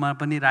प्रमोटरको रूपमा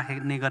पनि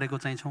राख्ने गरेको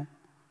चाहिँ छौँ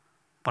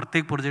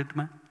प्रत्येक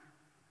प्रोजेक्टमा।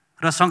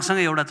 र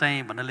सँगसँगै एउटा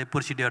चाहिँ भन्नाले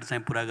प्रोसिडियर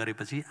चाहिँ पुरा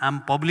गरेपछि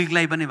आम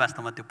पब्लिकलाई पनि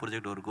वास्तवमा त्यो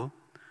प्रोजेक्टहरूको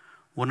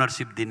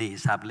ओनरसिप दिने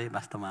हिसाबले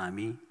वास्तवमा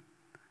हामी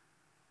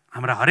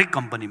हाम्रा हरेक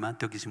कम्पनीमा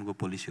त्यो किसिमको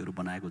पोलिसीहरू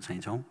बनाएको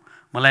चाहिँ छौँ।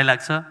 मलाई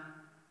लाग्छ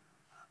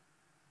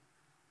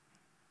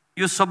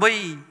यो सबै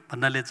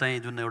भन्नाले चाहिँ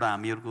जुन एउटा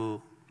हामीहरूको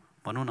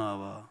भनौँ न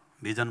अब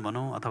भिजन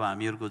भनौँ अथवा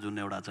हामीहरूको जुन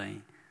एउटा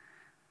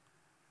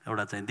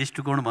चाहिँ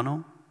दृष्टिकोण भनौँ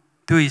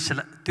त्यो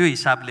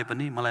हिसाबले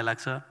पनि मलाई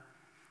लाग्छ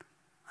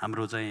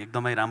हाम्रो चाहिँ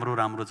एकदमै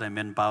राम्रो चाहिँ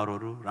मेन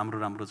पावरहरू,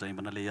 राम्रो चाहिँ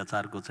भन्नाले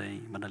एचआरको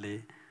चाहिँ भन्नाले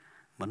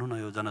भनौँ न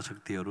यो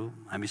जनशक्तिहरू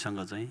हामीसँग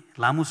चाहिँ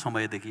लामो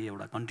समयदेखि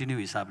एउटा कन्टिन्यू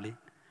हिसाबले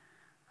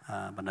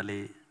भन्नाले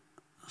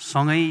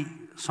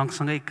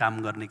सँगसँगै काम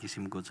गर्ने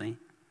किसिमको चाहिँ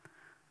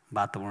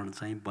वातावरण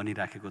चाहिँ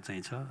बनिराखेको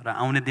चाहिँ छ। र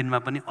आउने दिनमा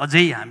पनि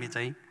अझै हामी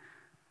चाहिँ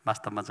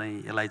वास्तवमा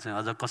चाहिँ यसलाई चाहिँ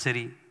अझ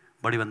कसरी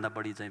बढीभन्दा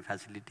बढी चाहिँ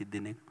फेसिलिटी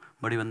दिने,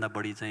 बढीभन्दा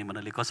बढी चाहिँ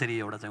भन्नाले कसरी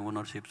एउटा चाहिँ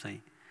ओनरसिप चाहिँ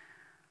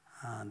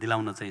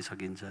दिलाउन चाहिँ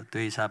सकिन्छ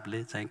त्यो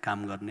हिसाबले चाहिँ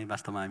काम गर्ने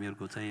वास्तवमा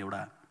हामीहरूको चाहिँ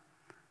एउटा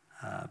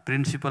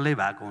प्रिन्सिपलै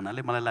भएको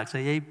हुनाले मलाई लाग्छ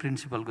यही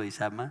प्रिन्सिपलको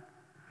हिसाबमा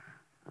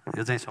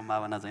यो चाहिँ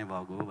सम्भावना चाहिँ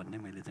भएको हो भन्ने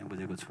मैले चाहिँ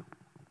बुझेको छु।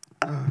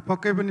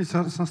 पक्कै पनि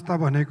सर, संस्था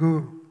भनेको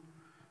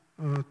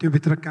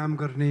त्योभित्र काम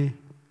गर्ने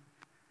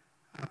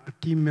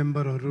टिम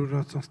मेम्बरहरू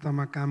र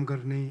संस्थामा काम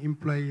गर्ने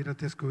इम्प्लोइ र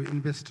त्यसको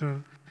इन्भेस्टर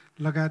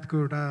लगायतको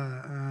एउटा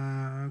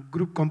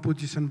ग्रुप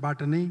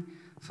कम्पोजिसनबाट नै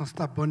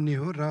संस्था बन्ने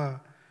हो र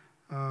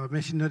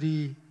मेसिनरी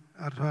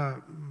अथवा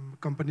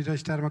कम्पनी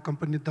रजिस्ट्रारमा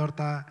कम्पनी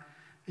दर्ता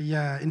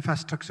या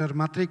इन्फ्रास्ट्रक्चर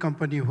मात्रै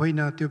कम्पनी होइन,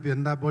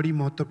 त्योभन्दा बढी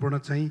महत्त्वपूर्ण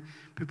चाहिँ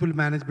पिपुल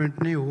म्यानेजमेन्ट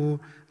नै हो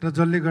र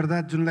जसले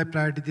गर्दा जुनलाई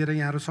प्रायोरिटी दिएर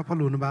यहाँहरू सफल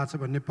हुनुभएको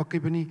छ भन्ने पक्कै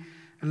पनि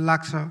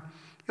लाग्छ।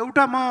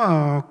 एउटा म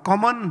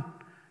कमन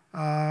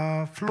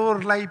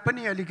फ्लोरलाई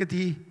पनि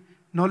अलिकति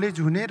नलेज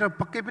हुने र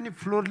पक्कै पनि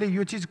फ्लोरले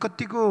यो चिज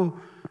कतिको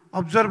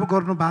अब्जर्भ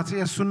गर्नु भएको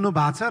छ या सुन्नु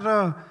भएको छ र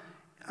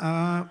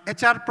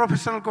एचआर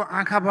प्रोफेसनलको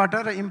आँखाबाट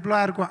र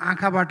इम्प्लोयरको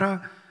आँखाबाट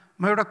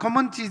म एउटा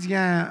कमन चिज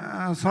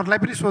यहाँ सरलाई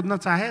पनि सोध्न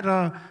चाहेँ र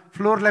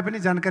फ्लोरलाई पनि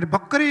जानकारी।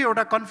 भर्खरै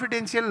एउटा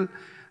कन्फिडेन्सियल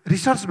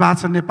रिसर्च भएको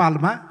छ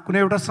नेपालमा, कुनै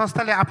एउटा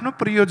संस्थाले आफ्नो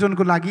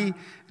प्रयोजनको लागि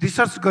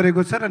रिसर्च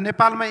गरेको छ र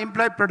नेपालमा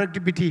इम्प्लोइ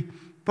प्रोडक्टिभिटी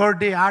पर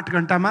डे 8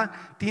 घन्टामा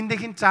 3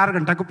 देखि 4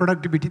 घन्टाको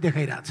प्रोडक्टिभिटी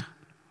देखाइरहेछ।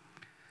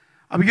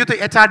 अब यो त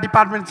एचआर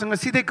डिपार्टमेन्टसँग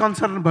सिधै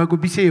कन्सर्न भएको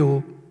विषय हो।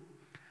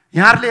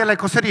 यहाँहरूले यसलाई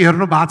कसरी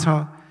हेर्नु भएको छ,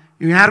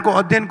 यो यहाँहरूको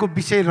अध्ययनको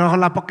विषय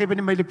रहला, पक्कै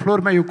पनि मैले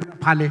फ्लोरमा यो कुरा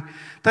फालेँ।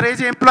 तर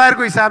एज ए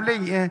इम्प्लोयरको हिसाबले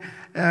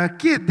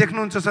के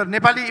देख्नुहुन्छ सर?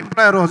 नेपाली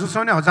इम्प्लोयर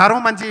हजुरसँग हजारौँ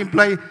मान्छे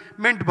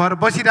इम्प्लोइमेन्ट भएर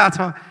बसिरहेछ,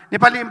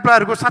 नेपाली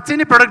इम्प्लोयरको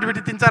साँच्चै नै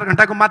प्रोडक्टिभिटी 3-4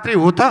 घन्टाको मात्रै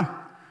हो त?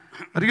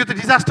 र यो त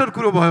डिजास्टर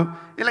कुरो भयो।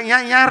 यसलाई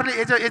यहाँहरूले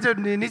एज अ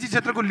निजी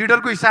क्षेत्रको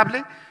लिडरको हिसाबले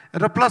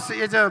र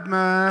प्लस एज अ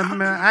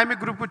आइएमए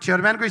ग्रुपको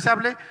चेयरम्यानको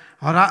हिसाबले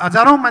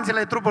हजारौँ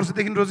मान्छेलाई यत्रो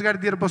वर्षदेखि रोजगारी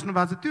दिएर बस्नु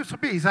भएको छ, त्यो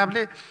सबै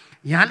हिसाबले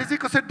यहाँले चाहिँ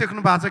कसरी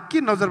देख्नु भएको छ, के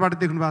नजरबाट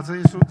देख्नु भएको छ,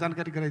 यसो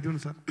जानकारी गराइदिनु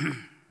सर।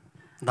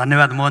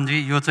 धन्यवाद मोहनजी।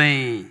 यो चाहिँ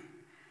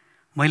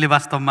मैले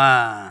वास्तवमा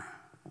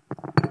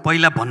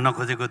पहिला भन्न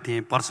खोजेको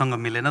थिएँ, प्रसङ्ग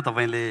मिलेन,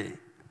 तपाईँले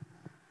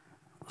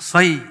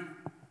सही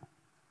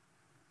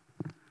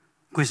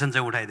क्वेसन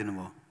चाहिँ उठाइदिनु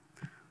भयो।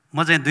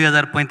 म चाहिँ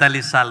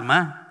 2045 सालमा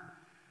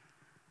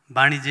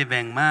वाणिज्य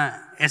ब्याङ्कमा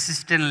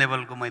एसिस्टेन्ट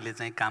लेभलको मैले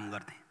चाहिँ काम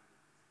गर्थेँ।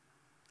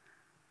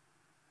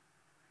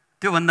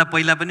 त्योभन्दा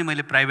पहिला पनि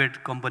मैले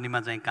प्राइभेट कम्पनीमा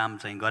चाहिँ काम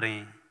चाहिँ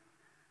गरेँ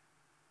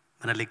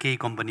भन्नाले केही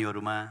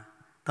कम्पनीहरूमा।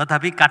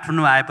 तथापि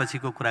काठमाडौँ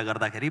आएपछिको कुरा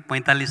गर्दाखेरि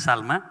 45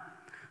 सालमा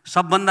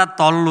सबभन्दा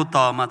तल्लो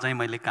तहमा चाहिँ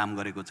मैले काम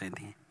गरेको चाहिँ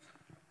थिएँ।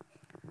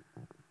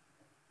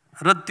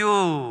 र त्यो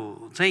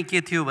चाहिँ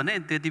के थियो भने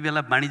त्यति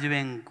बेला वाणिज्य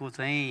ब्याङ्कको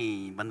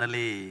चाहिँ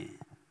भन्नाले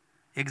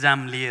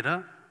एक्जाम लिएर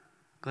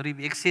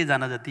करिब 100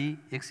 जना जति,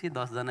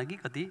 110 जना कि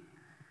कति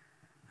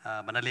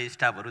भन्नाले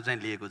स्टाफहरू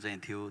चाहिँ लिएको चाहिँ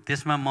थियो।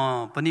 त्यसमा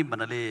म पनि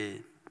भन्नाले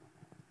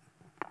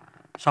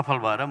सफल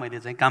भएर मैले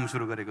चाहिँ काम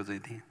सुरु गरेको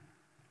चाहिँ थिएँ।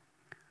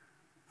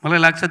 मलाई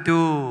लाग्छ त्यो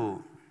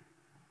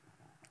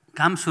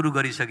काम सुरु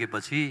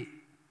गरिसकेपछि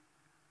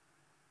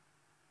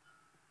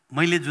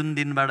मैले जुन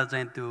दिनबाट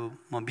चाहिँ त्यो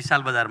म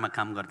विशाल बजारमा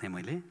काम गर्थेँ,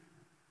 मैले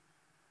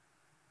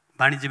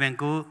वाणिज्य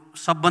ब्याङ्कको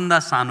सबभन्दा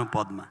सानो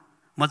पदमा,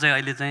 म चाहिँ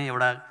अहिले चाहिँ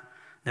एउटा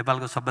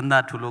नेपालको सबभन्दा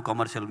ठुलो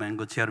कमर्सियल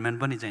ब्याङ्कको चेयरम्यान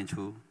पनि चाहिँ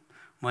छु।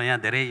 म यहाँ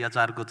धेरै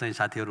एचआरको चाहिँ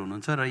साथीहरू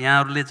हुनुहुन्छ र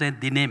यहाँहरूले चाहिँ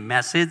दिने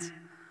म्यासेज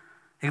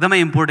एकदमै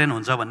इम्पोर्टेन्ट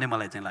हुन्छ भन्ने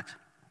मलाई चाहिँ लाग्छ।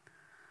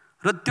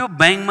 र त्यो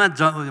ब्याङ्कमा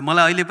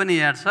मलाई अहिले पनि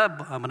याद छ,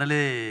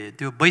 भन्नाले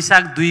त्यो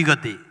वैशाख 2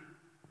 गते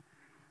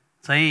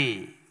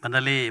चाहिँ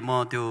भन्नाले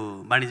म त्यो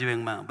वाणिज्य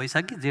ब्याङ्कमा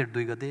वैशाख कि जेठ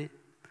 2 गते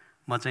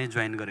म चाहिँ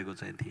जोइन गरेको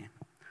चाहिँ थिएँ।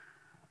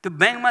 त्यो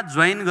ब्याङ्कमा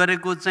जोइन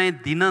गरेको चाहिँ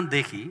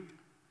दिनदेखि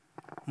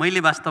मैले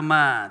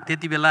वास्तवमा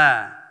त्यति बेला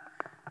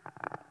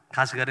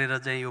खास गरेर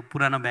चाहिँ यो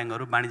पुरानो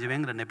ब्याङ्कहरू वाणिज्य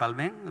ब्याङ्क र नेपाल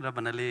ब्याङ्क र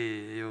भन्नाले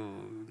यो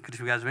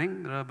कृषि विकास ब्याङ्क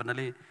र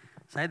भन्नाले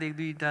सायद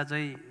 1-2टा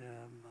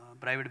चाहिँ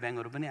प्राइभेट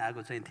ब्याङ्कहरू पनि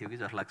आएको चाहिँ थियो कि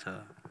जस्तो लाग्छ।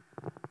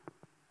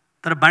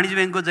 तर वाणिज्य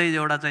ब्याङ्कको चाहिँ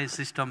एउटा चाहिँ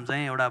सिस्टम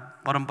चाहिँ एउटा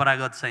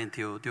परम्परागत चाहिँ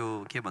थियो, त्यो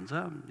के भन्छ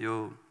यो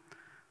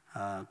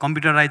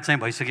कम्प्युटराइज चाहिँ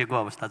भइसकेको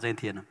अवस्था चाहिँ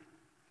थिएन।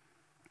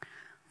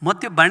 म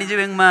त्यो वाणिज्य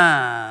ब्याङ्कमा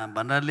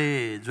भन्नाले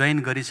जोइन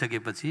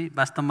गरिसकेपछि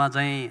वास्तवमा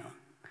चाहिँ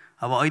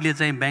अब अहिले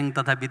चाहिँ ब्याङ्क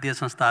तथा वित्तीय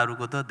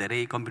संस्थाहरूको त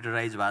धेरै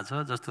कम्प्युटराइज भएको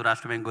छ, जस्तो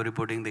राष्ट्र ब्याङ्कको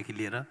रिपोर्टिङदेखि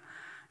लिएर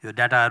यो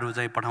डाटाहरू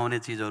चाहिँ पठाउने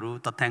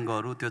चिजहरू,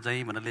 तथ्याङ्कहरू त्यो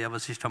चाहिँ भन्नाले अब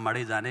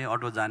सिस्टमबाटै जाने,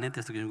 अटो जाने,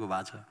 त्यस्तो किसिमको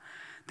भएको छ।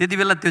 त्यति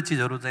बेला त्यो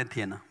चिजहरू चाहिँ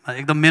थिएन,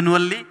 एकदम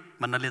मेनुअल्ली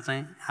भन्नाले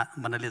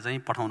चाहिँ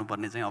पठाउनु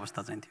पर्ने चाहिँ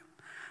अवस्था चाहिँ थियो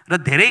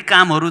र धेरै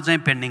कामहरू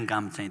चाहिँ पेन्डिङ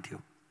काम चाहिँ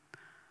थियो।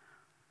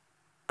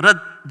 र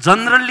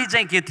जनरली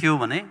चाहिँ के थियो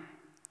भने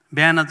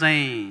बिहान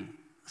चाहिँ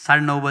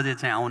 9:30 बजे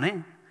चाहिँ आउने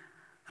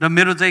र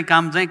मेरो चाहिँ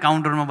काम चाहिँ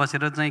काउन्टरमा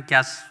बसेर चाहिँ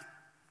क्यास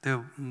त्यो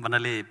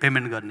भन्नाले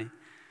पेमेन्ट गर्ने,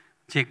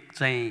 चेक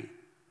चाहिँ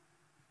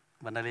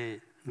भन्नाले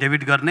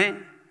डेबिट गर्ने,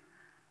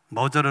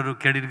 भाउचरहरू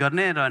क्रेडिट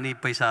गर्ने र अनि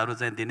पैसाहरू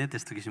चाहिँ दिने,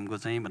 त्यस्तो किसिमको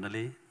चाहिँ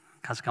भन्नाले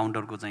खास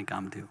काउन्टरको चाहिँ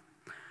काम थियो।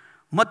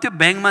 म त्यो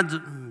ब्याङ्कमा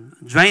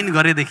जोइन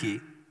गरेदेखि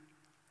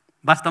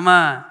वास्तवमा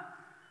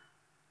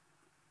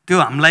त्यो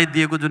हामीलाई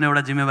दिएको जुन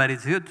एउटा जिम्मेवारी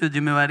थियो, त्यो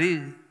जिम्मेवारी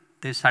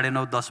त्यही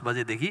 9:30-10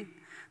 बजेदेखि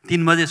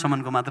 3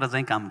 बजेसम्मको मात्र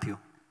चाहिँ काम थियो।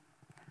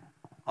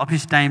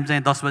 अफिस टाइम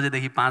चाहिँ 10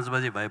 बजेदेखि 5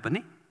 बजे भए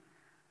पनि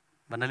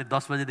भन्नाले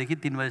 10 बजेदेखि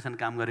 3 बजेसम्म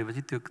काम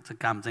गरेपछि त्यो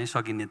काम चाहिँ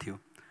सकिने थियो।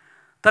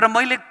 तर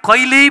मैले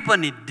कहिल्यै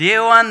पनि डे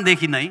 1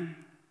 देखि नै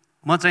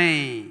म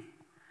चाहिँ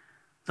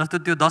जस्तो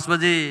त्यो 10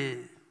 बजे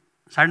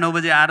 9:30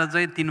 बजे आएर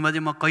चाहिँ 3 बजे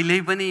म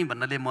कहिल्यै पनि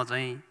भन्नाले म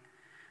चाहिँ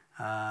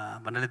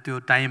भन्नाले त्यो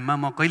टाइममा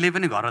म कहिल्यै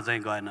पनि घर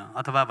चाहिँ गएन,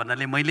 अथवा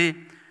भन्नाले मैले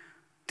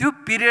त्यो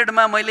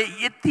पिरियडमा मैले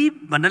यति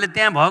भन्नाले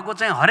त्यहाँ भएको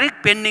चाहिँ हरेक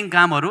पेन्डिङ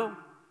कामहरू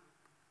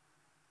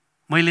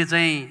मैले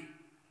चाहिँ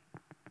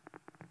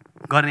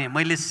गर्ने,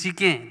 मैले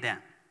सिकेँ त्यहाँ।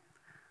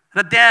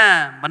 र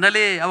त्यहाँ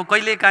भन्नाले अब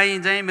कहिले काहीँ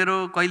चाहिँ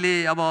मेरो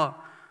कहिले अब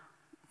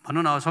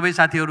भनौँ न सबै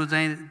साथीहरू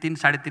चाहिँ 3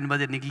 साढे 3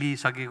 बजे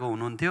निक्लिसकेको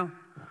हुनुहुन्थ्यो।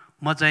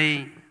 म चाहिँ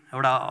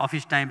एउटा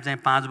अफिस टाइम चाहिँ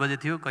 5 बजे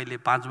थियो, कहिले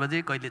 5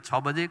 बजे, कहिले 6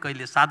 बजे,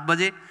 कहिले 7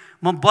 बजे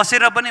म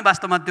बसेर पनि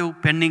वास्तवमा त्यो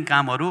पेन्डिङ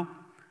कामहरू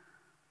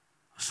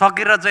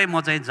सकेर चाहिँ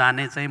म चाहिँ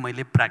जाने चाहिँ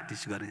मैले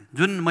प्र्याक्टिस गरेँ।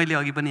 जुन मैले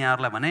अघि पनि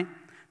यहाँहरूलाई भने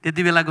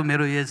त्यति बेलाको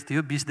मेरो एज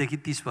थियो 20 देखि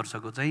 30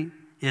 वर्षको चाहिँ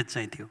एज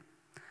चाहिँ थियो।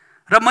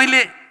 र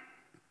मैले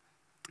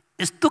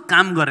यस्तो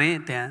काम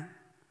गरेँ त्यहाँ,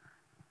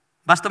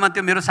 वास्तवमा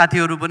त्यो मेरो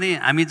साथीहरू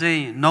पनि हामी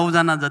चाहिँ 9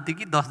 जना जति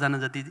कि 10 जना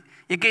जति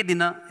एकै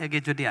दिन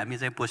एकैचोटि हामी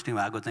चाहिँ पोस्टिङ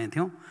भएको चाहिँ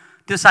थियौँ।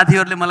 त्यो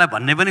साथीहरूले मलाई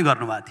भन्ने पनि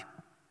गर्नुभएको थियो।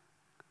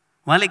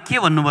 उहाँले के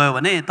भन्नुभयो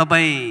भने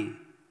तपाईँ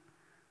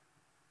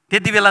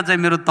त्यति बेला चाहिँ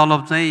मेरो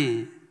तलब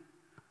चाहिँ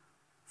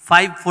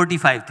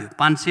 545 थियो,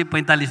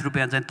 545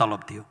 रुपियाँ चाहिँ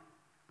तलब थियो।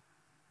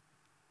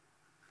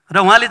 र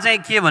उहाँले चाहिँ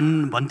के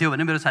भन्थ्यो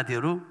भने मेरो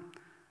साथीहरू,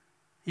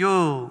 यो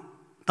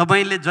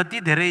तपाईँले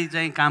जति धेरै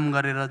चाहिँ काम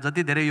गरेर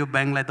जति धेरै यो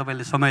ब्याङ्कलाई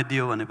तपाईँले समय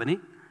दियो भने पनि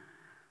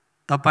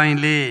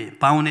तपाईँले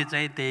पाउने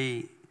चाहिँ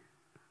त्यही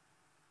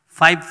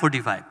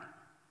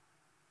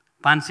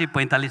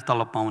 545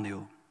 तलब पाउने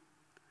हो,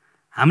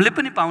 हामीले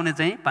पनि पाउने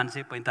चाहिँ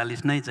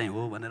 545 नै चाहिँ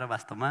हो भनेर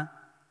वास्तवमा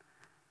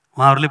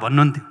उहाँहरूले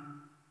भन्नुहुन्थ्यो।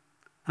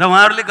 र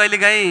उहाँहरूले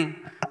कहिलेकाहीँ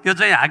यो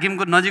चाहिँ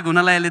हाकिमको नजिक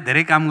हुनलाई अहिले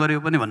धेरै काम गर्यो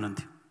पनि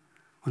भन्नुहुन्थ्यो।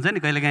 हुन्छ नि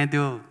कहिलेकाहीँ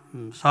त्यो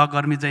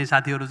सहकर्मी चाहिँ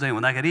साथीहरू चाहिँ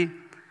हुँदाखेरि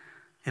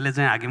यसले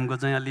चाहिँ हाकिमको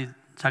चाहिँ अलि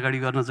चाकडी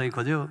गर्न चाहिँ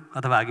खोज्यो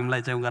अथवा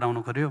हाकिमलाई चाहिँ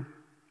गराउनु खोज्यो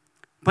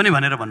पनि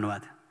भनेर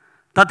भन्नुभएको थियो।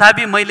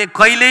 तथापि मैले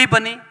कहिल्यै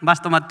पनि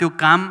वास्तवमा त्यो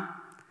काम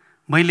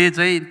मैले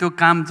चाहिँ त्यो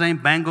काम चाहिँ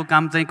ब्याङ्कको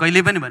काम चाहिँ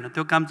कहिल्यै पनि भएन।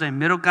 त्यो काम चाहिँ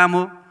मेरो काम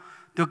हो,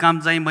 त्यो काम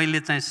चाहिँ मैले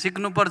चाहिँ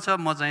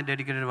सिक्नुपर्छ, म चाहिँ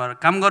डेडिकेटेड भएर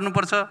काम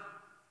गर्नुपर्छ।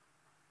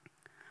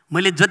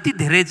 मैले जति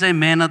धेरै चाहिँ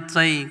मेहनत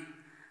चाहिँ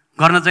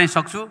गर्न चाहिँ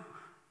सक्छु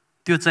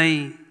त्यो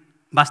चाहिँ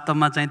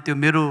वास्तवमा चाहिँ त्यो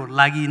मेरो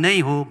लागि नै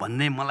हो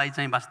भन्ने मलाई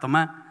चाहिँ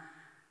वास्तवमा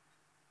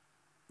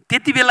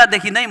त्यति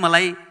बेलादेखि नै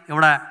मलाई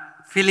एउटा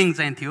फिलिङ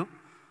चाहिँ थियो।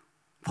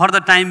 फर द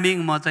टाइम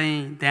बिङ म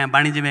चाहिँ त्यहाँ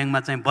वाणिज्य ब्याङ्कमा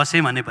चाहिँ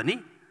बसेँ भने पनि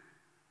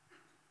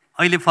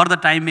अहिले फर द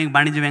टाइम बिङ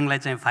वाणिज्य ब्याङ्कलाई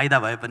चाहिँ फाइदा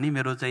भए पनि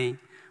मेरो चाहिँ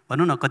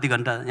भनौँ न कति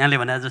घन्टा यहाँले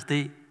भने जस्तै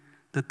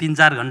त्यो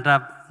 3-4 घन्टा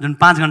जुन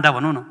 5 घन्टा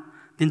भनौँ न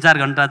 3-4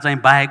 घन्टा चाहिँ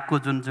बाहेकको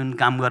जुन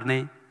काम गर्ने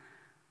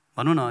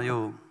भनौँ न यो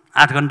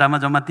 8 घन्टामा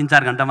जम्मा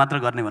 3-4 घन्टा मात्र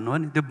गर्ने भन्नुभयो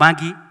नि, त्यो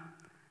बाँकी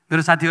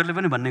मेरो साथीहरूले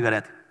पनि भन्ने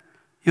गरेको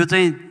थियो यो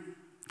चाहिँ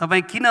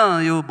तपाईँ किन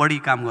यो बढी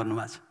काम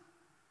गर्नुभएको छ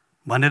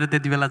भनेर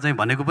त्यति बेला चाहिँ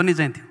भनेको पनि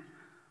चाहिँ थियो।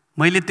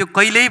 मैले त्यो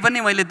कहिल्यै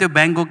पनि मैले त्यो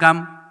ब्याङ्कको काम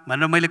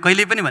भनेर मैले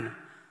कहिल्यै पनि भने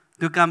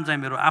त्यो काम चाहिँ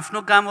मेरो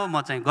आफ्नो काम हो,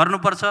 म चाहिँ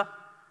गर्नुपर्छ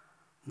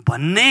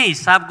भन्ने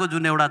हिसाबको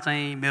जुन एउटा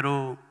चाहिँ मेरो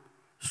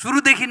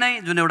सुरुदेखि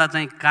नै जुन एउटा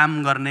चाहिँ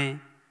काम गर्ने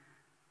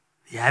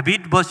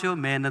ह्याबिट बस्यो,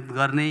 मेहनत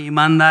गर्ने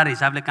इमान्दार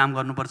हिसाबले काम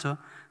गर्नुपर्छ,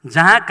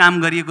 जहाँ काम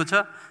गरिएको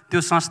छ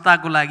त्यो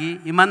संस्थाको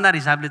लागि इमान्दार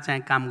हिसाबले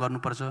चाहिँ काम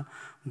गर्नुपर्छ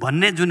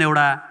भन्ने जुन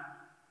एउटा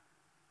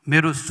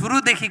मेरो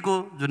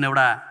सुरुदेखिको जुन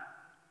एउटा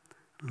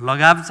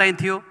लगाव चाहिँ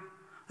थियो।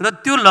 र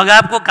त्यो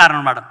लगावको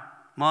कारणबाट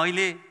म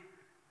अहिले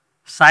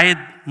सायद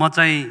म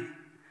चाहिँ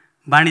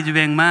वाणिज्य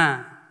ब्याङ्कमा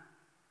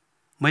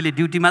मैले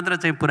ड्युटी मात्र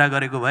चाहिँ पुरा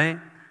गरेको भए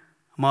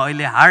म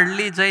अहिले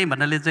हार्डली चाहिँ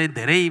भन्नाले चाहिँ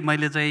धेरै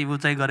मैले चाहिँ ऊ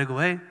चाहिँ गरेको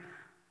भए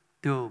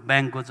त्यो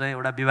ब्याङ्कको चाहिँ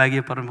एउटा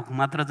विभागीय प्रमुख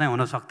मात्र चाहिँ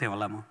हुन सक्थेँ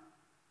होला म।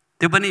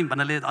 त्यो पनि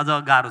भन्नाले अझ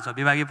गाह्रो छ,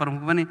 विभागीय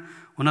प्रमुख पनि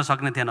हुन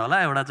सक्ने थिएन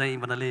होला, एउटा चाहिँ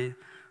भन्नाले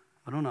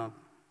भनौँ न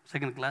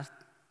second class,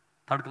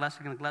 third class,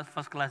 second class,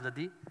 first class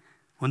जति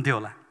हुन्थ्यो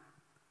होला।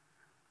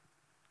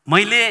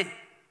 मैले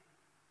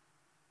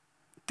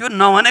त्यो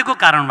नभनेको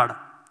कारणबाट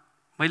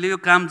मैले यो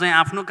काम चाहिँ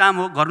आफ्नो काम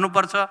हो,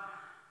 गर्नुपर्छ,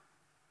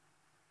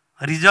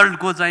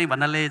 रिजल्टको चाहिँ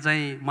भन्नाले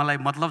चाहिँ मलाई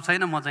मतलब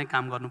छैन, म चाहिँ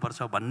काम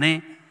गर्नुपर्छ भन्ने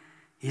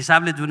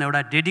हिसाबले जुन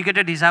एउटा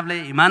डेडिकेटेड हिसाबले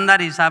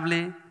इमान्दार हिसाबले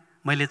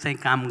मैले चाहिँ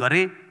काम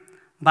गरेँ।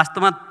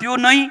 वास्तवमा त्यो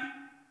नै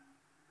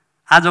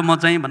आज म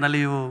चाहिँ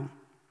भन्नाले यो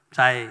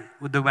चाहे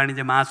उद्योग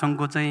वाणिज्य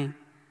महासङ्घको चाहिँ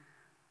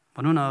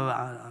भनौँ न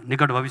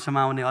निकट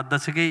भविष्यमा आउने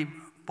अध्यक्षकै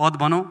पद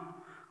भनौँ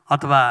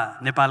अथवा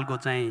नेपालको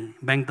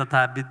चाहिँ ब्याङ्क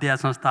तथा विद्या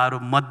संस्थाहरू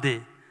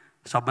मध्ये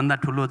सबभन्दा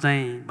ठुलो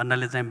चाहिँ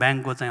भन्नाले चाहिँ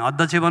ब्याङ्कको चाहिँ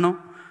अध्यक्ष भनौँ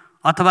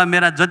अथवा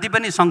मेरा जति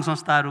पनि सङ्घ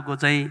संस्थाहरूको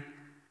चाहिँ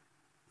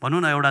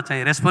भनौँ न एउटा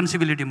चाहिँ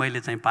रेस्पोन्सिबिलिटी मैले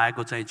चाहिँ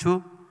पाएको चाहिँ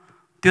छु,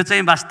 त्यो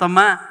चाहिँ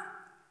वास्तवमा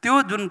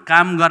त्यो जुन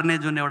काम गर्ने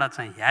जुन एउटा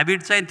चाहिँ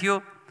ह्याबिट चाहिँ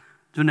थियो,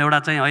 जुन एउटा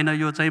चाहिँ होइन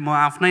यो चाहिँ म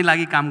आफ्नै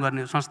लागि काम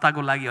गर्ने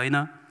संस्थाको लागि होइन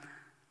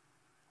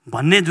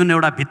भन्ने जुन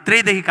एउटा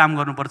भित्रैदेखि काम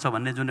गर्नुपर्छ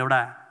भन्ने जुन एउटा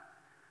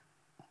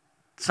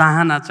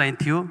चाहना चाहिँ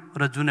थियो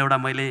र जुन एउटा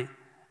मैले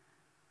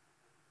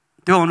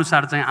त्यो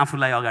अनुसार चाहिँ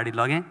आफूलाई अगाडि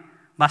लगेँ।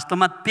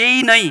 वास्तवमा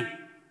त्यही नै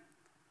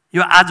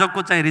यो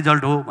आजको चाहिँ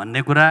रिजल्ट हो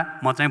भन्ने कुरा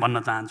म चाहिँ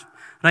भन्न चाहन्छु।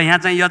 र यहाँ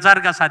चाहिँ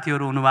एचआरका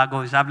साथीहरू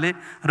हुनुभएको हिसाबले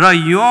र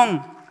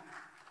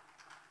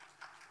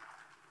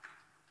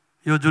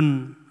यो जुन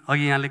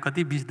अघि यहाँले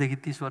कति 20 देखि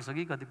 30 वर्ष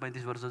कि कति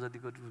 35 वर्ष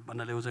जतिको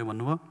भन्नाले ऊ चाहिँ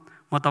भन्नुभयो,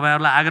 म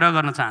तपाईँहरूलाई आग्रह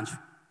गर्न चाहन्छु,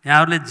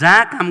 यहाँहरूले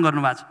जहाँ काम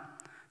गर्नुभएको छ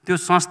त्यो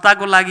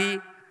संस्थाको लागि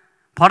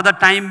फर द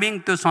टाइम बिङ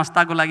त्यो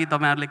संस्थाको लागि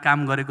तपाईँहरूले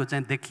काम गरेको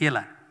चाहिँ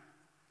देखिएला,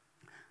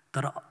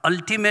 तर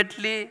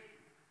अल्टिमेटली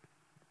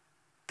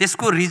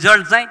त्यसको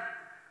रिजल्ट चाहिँ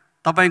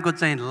तपाईको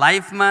चाहिँ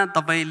लाइफमा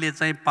तपाईले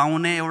चाहिँ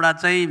पाउने एउटा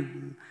चाहिँ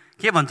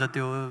के भन्छ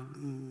त्यो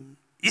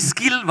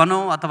स्किल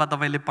भनौँ अथवा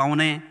तपाईले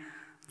पाउने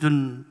जुन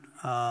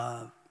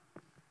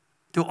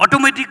त्यो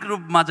अटोमेटिक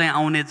रूपमा चाहिँ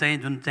आउने चाहिँ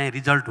जुन चाहिँ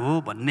रिजल्ट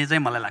हो भन्ने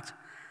चाहिँ मलाई लाग्छ।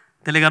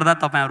 त्यसले गर्दा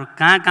तपाईहरु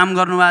कहाँ काम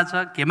गर्नुभएको छ,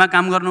 केमा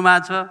काम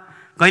गर्नुभएको छ,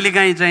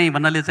 कहिलेकाहीँ चाहिँ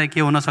भन्नाले चाहिँ के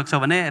हुन सक्छ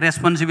भने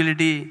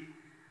रेस्पोन्सिबिलिटी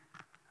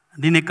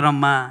दिने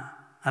क्रममा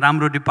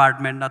राम्रो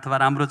डिपार्टमेन्ट अथवा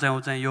राम्रो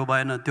चाहिँ यो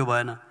भएन त्यो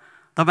भएन,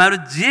 तपाईहरु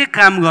जे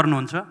काम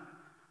गर्नुहुन्छ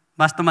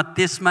वास्तवमा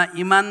त्यसमा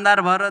इमानदार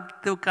भएर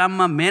त्यो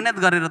काममा मेहनत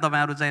गरेर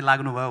तपाईहरु चाहिँ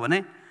लाग्नुभयो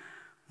भने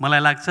मलाई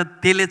लाग्छ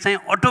त्यसले चाहिँ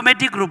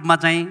अटोमेटिक रूपमा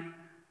चाहिँ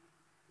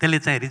त्यसले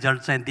चाहिँ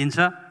रिजल्ट चाहिँ दिन्छ।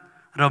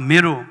 र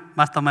मेरो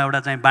वास्तवमा एउटा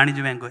चाहिँ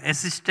वाणिज्य ब्याङ्कको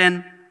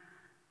एसिस्टेन्ट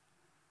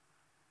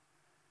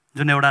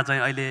जुन एउटा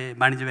चाहिँ अहिले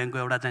वाणिज्य ब्याङ्कको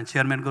एउटा चाहिँ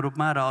चेयरम्यानको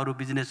रूपमा र अरू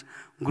बिजनेस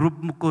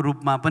ग्रुपको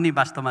रूपमा पनि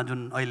वास्तवमा जुन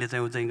अहिले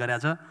चाहिँ ऊ चाहिँ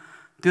गरेछ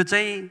त्यो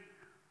चाहिँ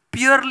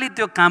प्योरली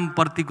त्यो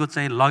कामप्रतिको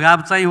चाहिँ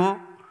लगाव चाहिँ हो।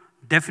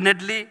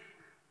 डेफिनेटली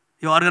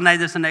यो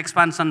अर्गनाइजेसन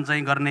एक्सपान्सन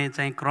चाहिँ गर्ने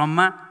चाहिँ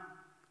क्रममा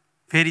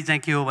फेरि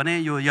चाहिँ के हो भने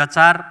यो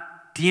एचआर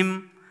टिम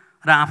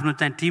र आफ्नो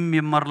चाहिँ टिम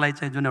मेम्बरलाई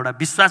चाहिँ जुन एउटा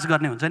विश्वास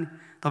गर्ने हुन्छ नि,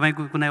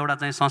 तपाईको कुनै एउटा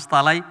चाहिँ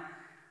संस्थालाई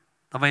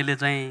तपाईले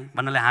चाहिँ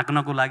भन्नाले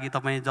हाँक्नको लागि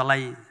तपाईँ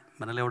जसलाई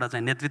भन्नाले एउटा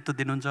चाहिँ नेतृत्व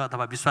दिनुहुन्छ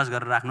अथवा विश्वास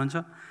गरेर राख्नुहुन्छ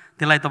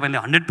त्यसलाई तपाईले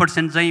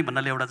 100% चाहिँ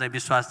भन्नाले एउटा चाहिँ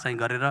विश्वास चाहिँ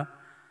गरेर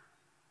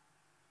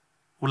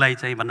उसलाई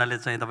चाहिँ भन्नाले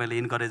चाहिँ तपाईले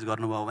इन्करेज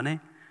गर्नुभयो भने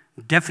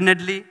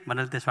डेफिनेटली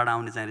भन्नाले त्यसबाट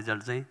आउने चाहिँ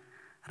रिजल्ट चाहिँ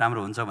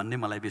राम्रो हुन्छ भन्ने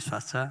मलाई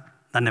विश्वास छ।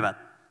 धन्यवाद।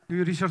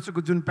 यो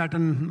रिसर्चको जुन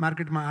प्याटर्न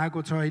मार्केटमा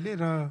आएको छ अहिले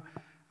र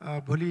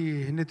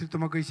भोलि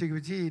नेतृत्वमा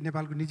गइसकेपछि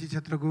नेपालको निजी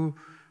क्षेत्रको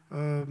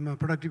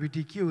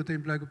प्रोडक्टिभिटी के हो त,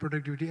 इम्प्लोइको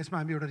प्रोडक्टिभिटी, यसमा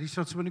हामी एउटा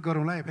रिसर्च पनि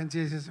गरौँला।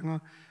 एफएनसिएसँग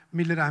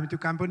मिलेर हामी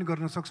त्यो काम पनि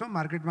गर्न सक्छौँ।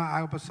 मार्केटमा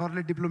आएपछि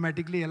सरले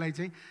डिप्लोमेटिकली यसलाई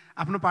चाहिँ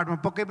आफ्नो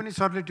पार्टमा पक्कै पनि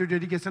सरले त्यो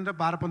डेडिकेसन र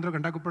 12-15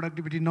 घन्टाको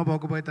प्रोडक्टिभिटी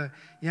नभएको भए त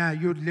यहाँ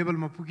यो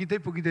लेभलमा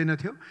पुगिँदैन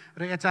थियो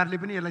र एचआरले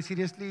पनि यसलाई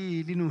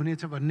सिरियसली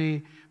लिनुहुनेछ भन्ने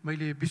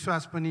मैले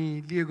विश्वास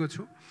पनि लिएको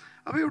छु।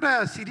 अब एउटा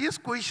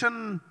सिरियस क्वेसन,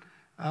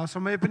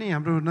 समय पनि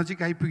हाम्रो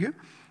नजिक आइपुग्यो।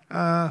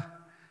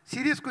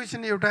 सिरियस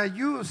क्वेसन एउटा,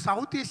 यो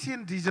south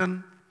Asian reason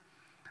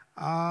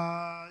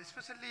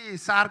specially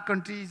shark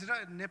countries र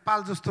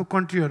नेपाल जस्तो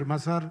कन्ट्रीहरूमा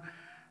सर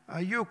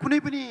यो कुनै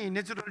पनि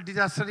नेचुरल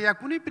डिजास्टर या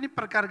कुनै पनि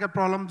प्रकारका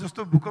प्रब्लम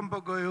जस्तो भूकम्प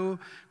गयो,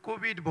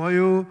 कोभिड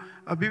भयो,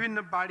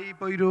 विभिन्न बाढी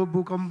पहिरो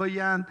भूकम्प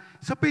यान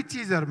सबै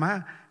चिजहरूमा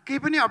केही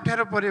पनि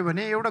अप्ठ्यारो पर्यो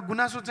भने एउटा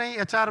गुनासो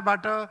चाहिँ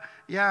एचआरबाट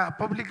या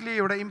पब्लिकली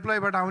एउटा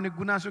इम्प्लोइबाट आउने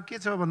गुनासो के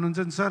छ भन्नुहुन्छ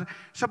नि सर,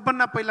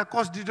 सबभन्दा पहिला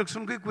कस्ट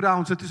डिडक्सनकै कुरा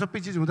आउँछ। त्यो सबै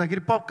चिज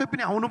हुँदाखेरि पक्कै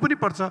पनि आउनु पनि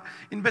पर्छ।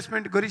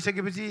 इन्भेस्टमेन्ट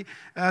गरिसकेपछि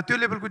त्यो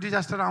लेभलको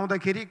डिजास्टर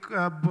आउँदाखेरि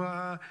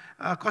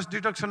कस्ट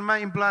डिडक्सनमा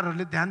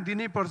इम्प्लोयरहरूले ध्यान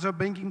दिनै पर्छ।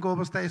 ब्याङ्किङको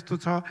अवस्था यस्तो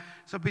छ,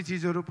 सबै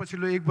चिजहरू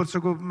पछिल्लो 1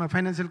 वर्षको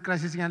फाइनेन्सियल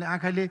क्राइसिस यहाँले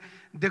आँखाले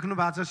देख्नु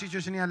भएको छ,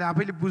 सिचुएसन यहाँले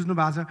आफैले बुझ्नु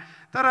भएको छ।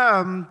 तर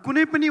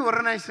कुनै पनि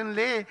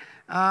अर्गनाइजेसनले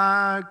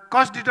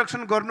कस्ट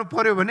डिडक्सन गर्नु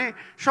पर्यो भने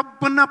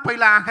सबभन्दा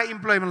पहिला आँखा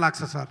इम्प्लोइमा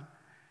लाग्छ सर।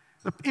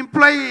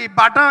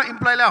 इम्प्लोइबाट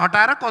इम्प्लोइलाई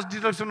हटाएर कस्ट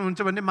डिडक्सन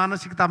हुन्छ भन्ने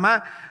मानसिकतामा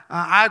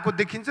आएको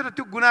देखिन्छ र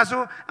त्यो गुनासो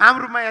आम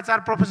रूपमा एचआर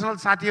प्रोफेसनल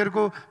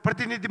साथीहरूको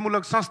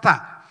प्रतिनिधिमूलक संस्था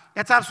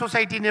एचआर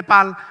सोसाइटी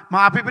नेपाल, म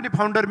आफै पनि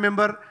फाउन्डर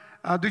मेम्बर,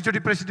 2 चोटि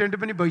प्रेसिडेन्ट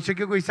पनि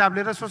भइसकेको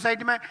हिसाबले र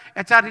सोसाइटीमा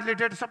एचआर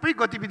रिलेटेड सबै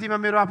गतिविधिमा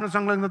मेरो आफ्नो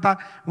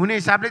संलग्नता हुने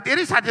हिसाबले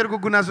धेरै साथीहरूको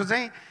गुनासो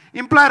चाहिँ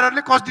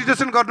इम्प्लोयरहरूले कस्ट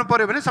डिडक्सन गर्नु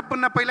पर्यो भने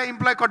सबभन्दा पहिला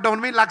इम्प्लोइ कट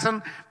डाउनमै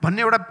लाग्छन्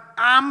भन्ने एउटा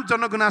आम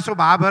जनगुनासो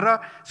भाव भएर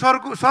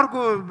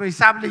सरको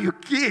हिसाबले यो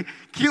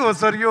के हो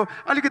सर? यो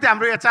अलिकति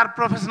हाम्रो एचआर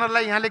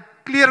प्रोफेसनललाई यहाँले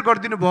क्लियर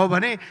गरिदिनु भयो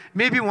भने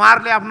मेबी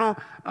उहाँहरूले आफ्नो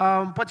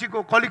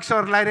पछिको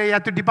कलिग्सहरूलाई र या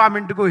त्यो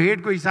डिपार्टमेन्टको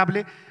हेडको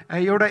हिसाबले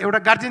एउटा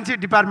गार्जेनसिप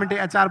डिपार्टमेन्ट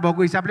एचआर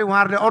भएको हिसाबले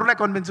उहाँहरूले अरूलाई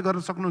कन्भिन्स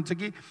गर्न सक्नुहुन्छ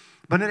कि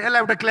भनेर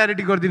यसलाई एउटा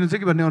क्ल्यारिटी गरिदिनुहुन्छ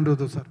कि भन्ने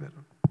अनुरोध हो सर मेरो।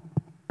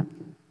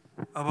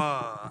 अब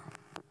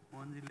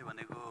मोहनजीले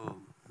भनेको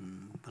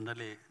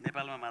भन्नाले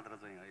नेपालमा मात्र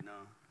चाहिँ होइन,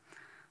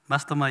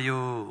 वास्तवमा यो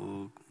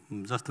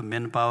जस्तो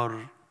मेन पावर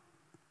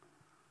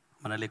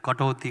भन्नाले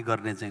कटौती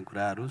गर्ने चाहिँ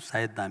कुराहरू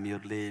सायद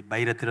हामीहरूले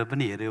बाहिरतिर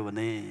पनि हेऱ्यो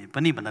भने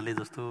पनि भन्नाले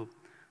जस्तो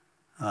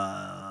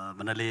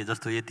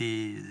यति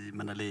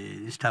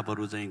भन्नाले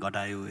स्टाफहरू चाहिँ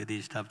घटायो,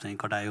 यति स्टाफ चाहिँ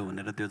घटायो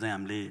भनेर त्यो चाहिँ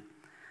हामीले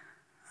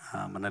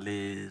भन्नाले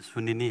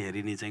सुनिने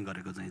हेरिने चाहिँ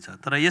गरेको चाहिँ छ।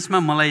 तर यसमा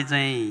मलाई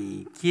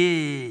चाहिँ के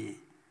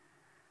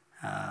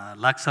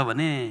लाग्छ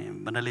भने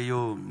भन्नाले यो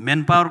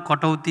मेन पावर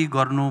कटौती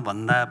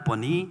गर्नुभन्दा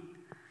पनि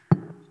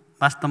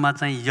वास्तवमा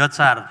चाहिँ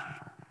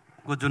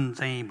एचआरको जुन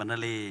चाहिँ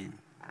भन्नाले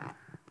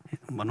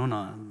भनौँ न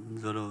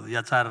जो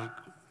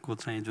एचआरको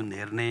चाहिँ जुन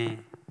हेर्ने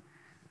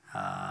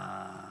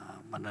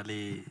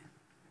भन्नाले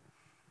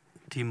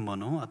टिम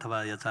भनौँ अथवा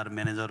एचआर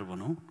म्यानेजर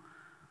भनौँ,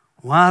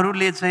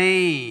 उहाँहरूले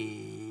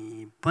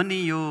चाहिँ पनि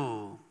यो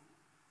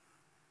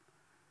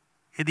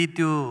यदि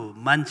त्यो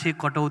मान्छे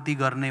कटौती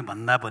गर्ने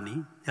भन्दा पनि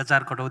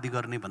एचआर कटौती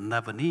गर्ने भन्दा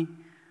पनि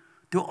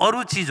त्यो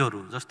अरू चिजहरू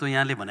जस्तो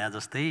यहाँले भने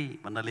जस्तै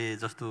भन्नाले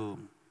जस्तो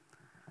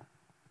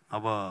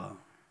अब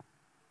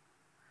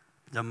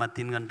जम्मा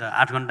 3 घण्टा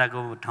 8 घण्टाको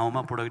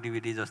ठाउँमा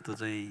प्रोडक्टिभिटी जस्तो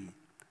चाहिँ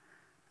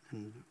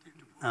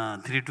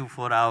 3 to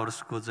 4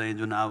 आवर्सको चाहिँ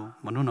जुन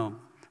भनौँ न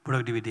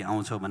प्रोडक्टिभिटी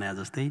आउँछ भने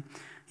जस्तै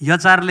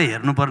एचआरले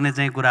हेर्नुपर्ने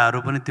चाहिँ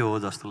कुराहरू पनि त्यो हो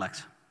जस्तो लाग्छ।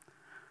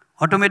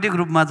 अटोमेटिक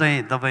रूपमा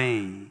चाहिँ तपाईँ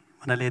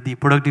भन्नाले यदि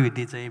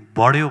प्रोडक्टिभिटी चाहिँ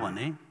बढ्यो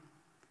भने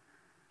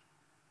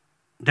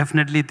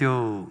डेफिनेटली त्यो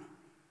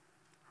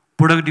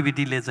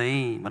प्रोडक्टिभिटीले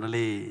चाहिँ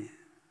भन्नाले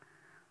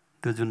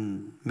त्यो जुन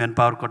मेन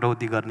पावर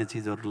कटौती गर्ने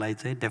चिजहरूलाई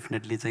चाहिँ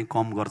डेफिनेटली चाहिँ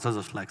कम गर्छ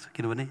जस्तो लाग्छ।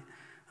 किनभने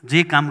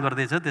जे काम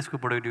गर्दैछ त्यसको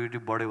प्रोडक्टिभिटी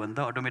बढ्यो भने त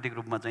अटोमेटिक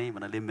रूपमा चाहिँ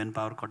भन्नाले मेन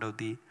पावर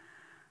कटौती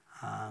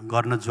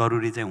गर्न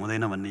जरुरी चाहिँ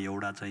हुँदैन भन्ने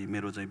एउटा चाहिँ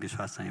मेरो चाहिँ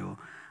विश्वास चाहिँ हो।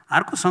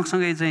 अर्को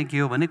सँगसँगै चाहिँ के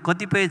हो भने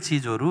कतिपय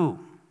चिजहरू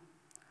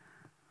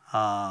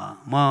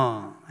म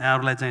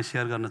यहाँहरूलाई चाहिँ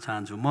सेयर गर्न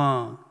चाहन्छु।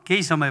 म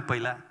केही समय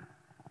पहिला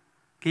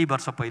केही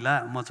वर्ष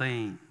पहिला म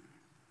चाहिँ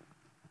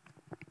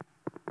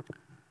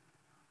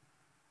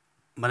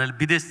भन्नाले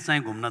विदेश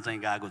चाहिँ घुम्न चाहिँ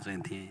गएको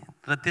चाहिँ थिएँ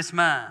र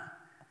त्यसमा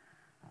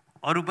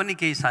अरू पनि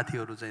केही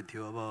साथीहरू चाहिँ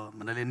थियो। अब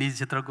भन्नाले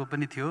निजी क्षेत्रको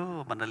पनि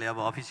थियो, भन्नाले अब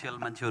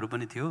अफिसियल मान्छेहरू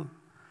पनि थियो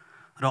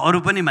र अरू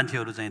पनि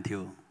मान्छेहरू चाहिँ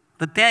थियो।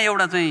 र त्यहाँ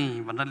एउटा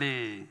चाहिँ भन्नाले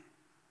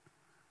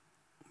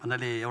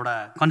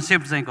एउटा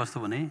कन्सेप्ट चाहिँ कस्तो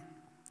भने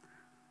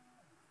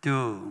त्यो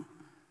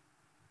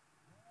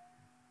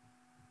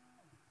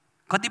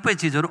कतिपय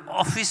चिजहरू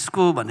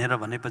अफिसको भनेर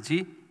भनेपछि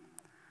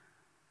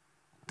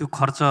त्यो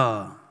खर्च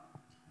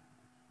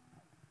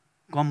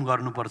कम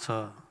गर्नुपर्छ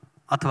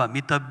अथवा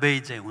मितव्यय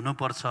चाहिँ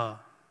हुनुपर्छ,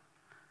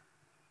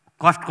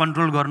 कस्ट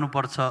कन्ट्रोल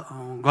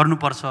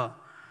गर्नुपर्छ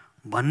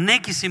भन्ने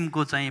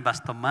किसिमको चाहिँ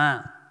वास्तवमा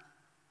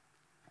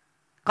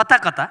कता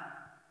कता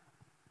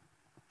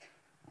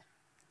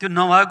त्यो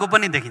नभएको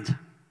पनि देखिन्छ।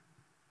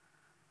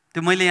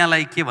 त्यो मैले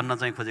यहाँलाई के भन्न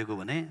चाहिँ खोजेको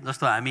भने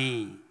जस्तो हामी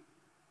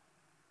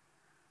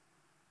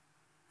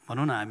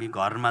भनौँ न हामी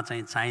घरमा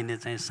चाहिँ चाहिने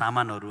चाहिँ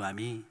सामानहरू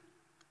हामी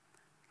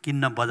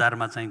किन्न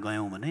बजारमा चाहिँ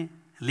गयौँ भने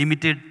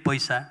लिमिटेड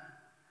पैसा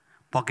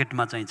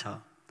पकेटमा चाहिँ छ।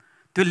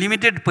 त्यो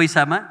लिमिटेड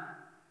पैसामा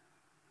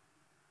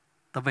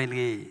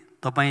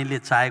तपाईँले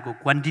चाहेको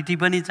क्वान्टिटी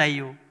पनि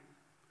चाहियो,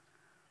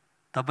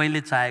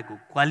 तपाईँले चाहेको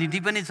क्वालिटी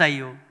पनि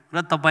चाहियो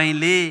र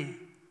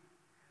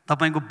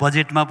तपाईँको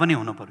बजेटमा पनि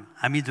हुनु पर्यो।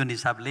 हामी जुन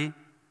हिसाबले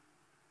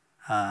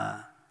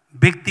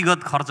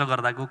व्यक्तिगत खर्च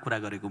गर्दाको कुरा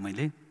गरेको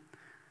मैले,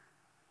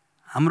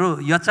 हाम्रो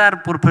एचआर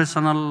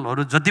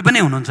प्रोफेसनलहरू जति पनि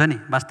हुनुहुन्छ नि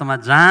वास्तवमा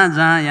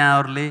जहाँ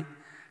यहाँहरूले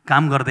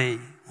काम गर्दै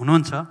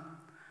हुनुहुन्छ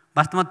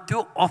वास्तवमा त्यो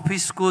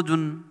अफिसको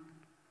जुन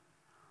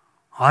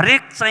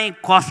हरेक चाहिँ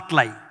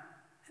कस्टलाई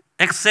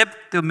एक्सेप्ट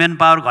त्यो मेन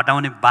पावर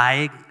घटाउने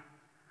बाहेक,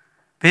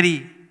 फेरि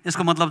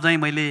यसको मतलब चाहिँ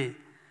मैले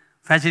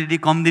फ्यासिलिटी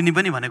कम दिने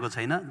पनि भनेको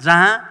छैन,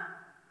 जहाँ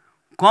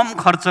कम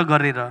खर्च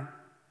गरेर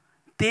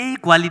त्यही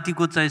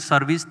क्वालिटीको चाहिँ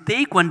सर्भिस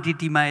त्यही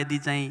क्वान्टिटीमा यदि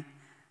चाहिँ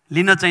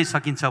लिन चाहिँ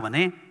सकिन्छ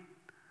भने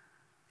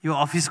यो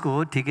अफिसको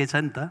हो, ठिकै छ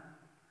नि त।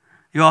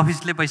 यो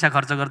अफिसले पैसा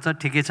खर्च गर्छ,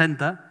 ठिकै छ नि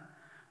त।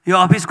 यो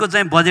अफिसको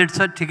चाहिँ बजेट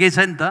छ, ठिकै छ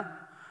नि त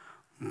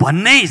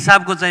भन्ने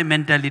हिसाबको चाहिँ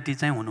मेन्टालिटी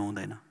चाहिँ हुनु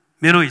हुँदैन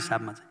मेरो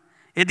हिसाबमा चाहिँ।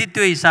 यदि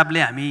त्यो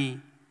हिसाबले हामी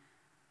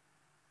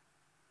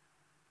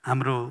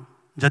हाम्रो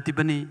जति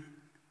पनि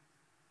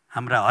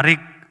हाम्रा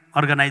हरेक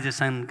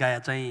अर्गनाइजेसनका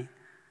चाहिँ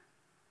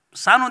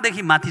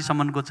सानोदेखि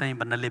माथिसम्मको चाहिँ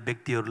भन्नाले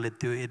व्यक्तिहरूले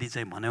त्यो यदि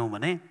चाहिँ भन्यौँ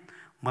भने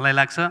मलाई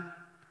लाग्छ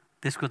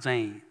त्यसको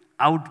चाहिँ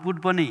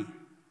आउटपुट पनि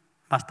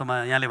वास्तवमा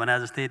यहाँले भने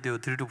जस्तै त्यो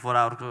 3 to 4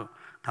 आवरको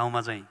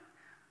ठाउँमा चाहिँ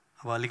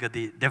अब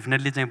अलिकति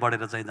डेफिनेटली चाहिँ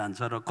बढेर चाहिँ जान्छ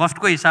र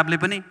कस्टको हिसाबले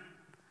पनि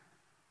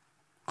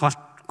कस्ट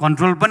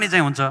कन्ट्रोल पनि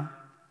चाहिँ हुन्छ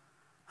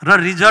र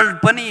रिजल्ट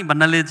पनि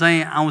भन्नाले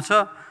चाहिँ आउँछ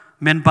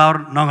मेन पावर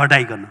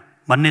नघटाइकन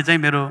भन्ने चाहिँ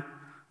मेरो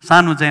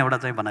सानो चाहिँ एउटा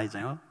चाहिँ भनाइ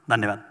चाहिँ हो।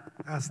 धन्यवाद।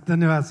 हस्,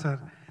 धन्यवाद सर।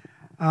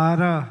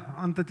 र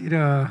अन्ततिर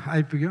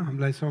आइपुग्यो,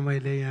 हामीलाई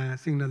समयले यहाँ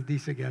सिग्नल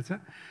दिइसकेको छ।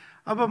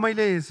 अब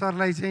मैले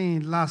सरलाई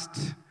चाहिँ लास्ट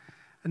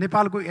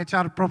नेपालको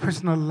एचआर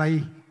प्रोफेसनललाई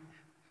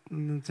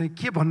चाहिँ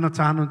के भन्न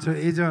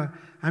चाहनुहुन्छ?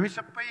 हामी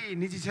सबै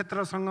निजी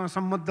क्षेत्रसँग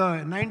सम्बद्ध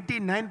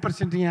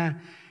 99% यहाँ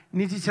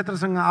निजी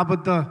क्षेत्रसँग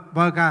आबद्ध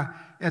भएका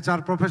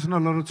एचआर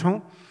प्रोफेसनलहरू छौँ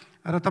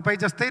र तपाईँ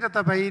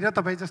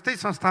जस्तै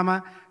संस्थामा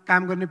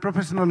काम गर्ने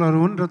प्रोफेसनलहरू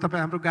हुन् र तपाईँ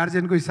हाम्रो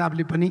गार्जियनको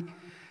हिसाबले पनि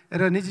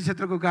र निजी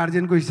क्षेत्रको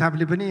गार्जियनको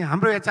हिसाबले पनि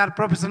हाम्रो एचआर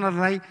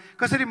प्रोफेसनललाई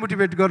कसरी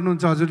मोटिभेट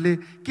गर्नुहुन्छ? हजुरले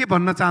के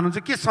भन्न चाहनुहुन्छ,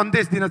 के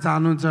सन्देश दिन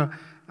चाहनुहुन्छ?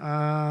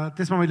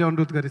 त्यसमा मैले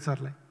अनुरोध गरेँ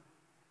सरलाई।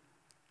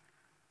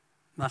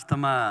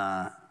 वास्तवमा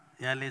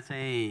यहाँले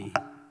चाहिँ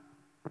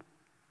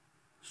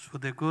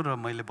सोधेको र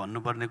मैले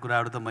भन्नुपर्ने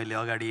कुराहरू त मैले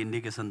अगाडि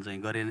इन्डिकेसन चाहिँ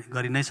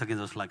गरि नै सकेँ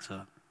जस्तो लाग्छ।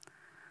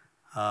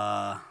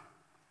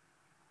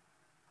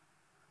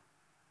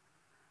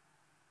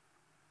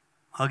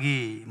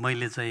 अघि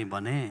मैले चाहिँ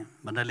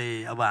भन्नाले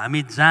अब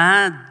हामी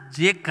जहाँ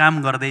जे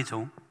काम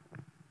गर्दैछौँ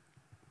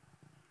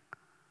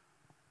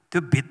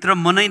त्यो भित्र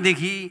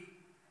मनैदेखि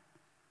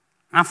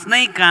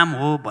आफ्नै काम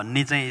हो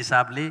भन्ने चाहिँ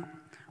हिसाबले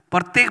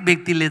प्रत्येक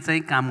व्यक्तिले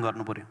चाहिँ काम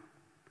गर्नु पर्यो।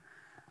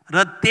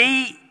 र त्यही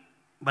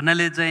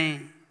भन्नाले चाहिँ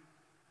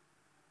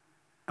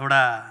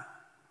एउटा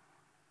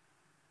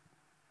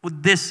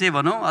उद्देश्य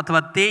भनौँ अथवा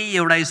त्यही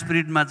एउटा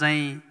स्पिरिटमा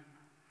चाहिँ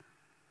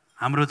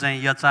हाम्रो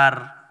चाहिँ एचआर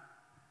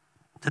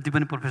जति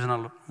पनि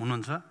प्रोफेसनल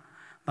हुनुहुन्छ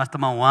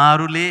वास्तवमा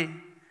उहाँहरूले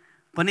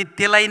पनि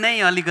त्यसलाई नै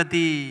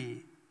अलिकति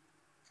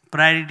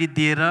प्रायोरिटी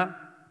दिएर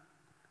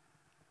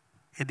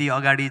यदि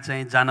अगाडि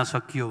चाहिँ जान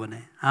सकियो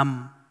भने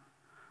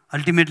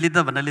अल्टिमेटली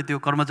त भन्नाले त्यो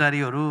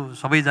कर्मचारीहरू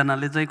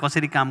सबैजनाले चाहिँ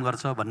कसरी काम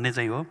गर्छ भन्ने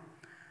चाहिँ हो।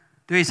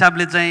 त्यो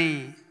हिसाबले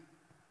चाहिँ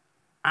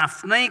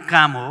आफ्नै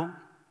काम हो,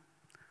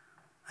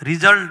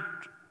 रिजल्ट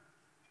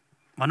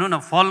भनौँ न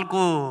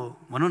फलको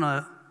भनौँ न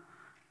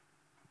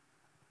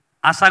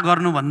आशा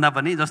गर्नुभन्दा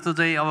पनि जस्तो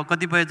चाहिँ अब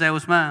कतिपय चाहिँ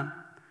उसमा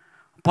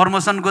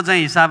प्रमोसनको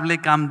चाहिँ हिसाबले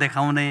काम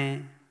देखाउने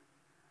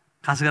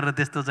खास गरेर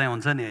त्यस्तो चाहिँ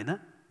हुन्छ नि होइन।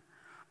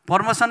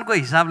 प्रमोसनको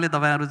हिसाबले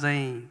तपाईँहरू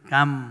चाहिँ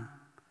काम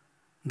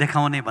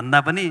देखाउने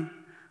भन्दा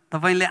पनि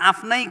तपाईँले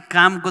आफ्नै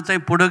कामको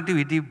चाहिँ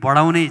प्रोडक्टिभिटी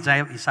बढाउने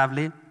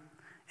हिसाबले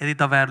यदि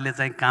तपाईँहरूले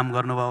चाहिँ काम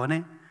गर्नुभयो भने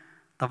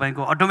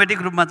तपाईँको अटोमेटिक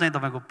रूपमा चाहिँ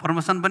तपाईँको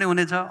प्रमोसन पनि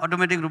हुनेछ,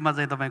 अटोमेटिक रूपमा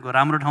चाहिँ तपाईँको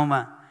राम्रो ठाउँमा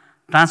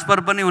ट्रान्सफर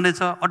पनि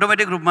हुनेछ,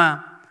 अटोमेटिक रूपमा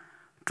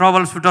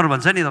ट्रबल सुटर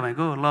भन्छ नि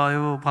तपाईँको, ल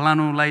यो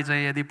फलानुलाई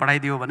चाहिँ यदि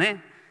पठाइदियो भने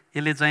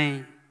यसले चाहिँ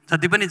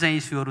जति पनि चाहिँ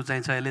इस्युहरू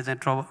चाहिँ छ यसले चाहिँ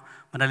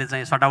भन्नाले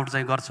चाहिँ सर्ट आउट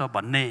चाहिँ गर्छ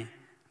भन्ने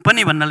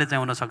पनि भन्नाले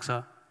चाहिँ हुनसक्छ।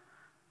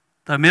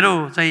 तर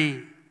मेरो चाहिँ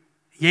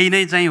यही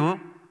नै चाहिँ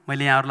हो।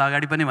 मैले यहाँहरूलाई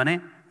अगाडि पनि भने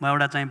म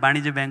एउटा चाहिँ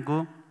वाणिज्य ब्याङ्कको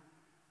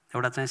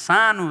एउटा चाहिँ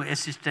सानो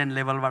एसिस्टेन्ट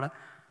लेभलबाट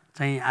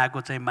चाहिँ आएको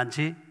चाहिँ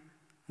मान्छे,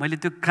 मैले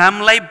त्यो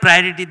कामलाई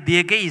प्रायोरिटी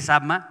दिएकै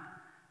हिसाबमा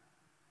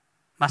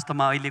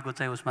वास्तवमा अहिलेको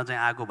चाहिँ उसमा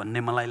चाहिँ आएको भन्ने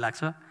मलाई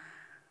लाग्छ।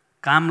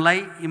 कामलाई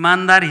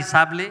इमान्दार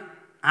हिसाबले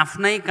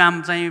आफ्नै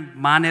काम चाहिँ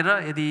मानेर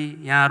यदि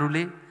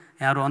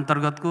यहाँहरू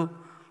अन्तर्गतको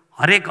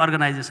हरेक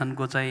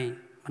अर्गनाइजेसनको चाहिँ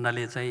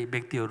भन्नाले चाहिँ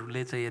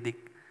व्यक्तिहरूले चाहिँ यदि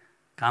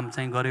काम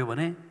चाहिँ गर्यो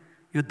भने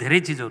यो धेरै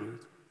चिजहरू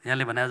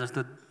यहाँले भने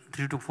जस्तो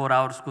 3 to 4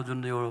 आवर्सको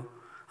जुन यो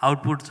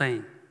आउटपुट चाहिँ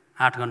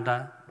 8 घन्टा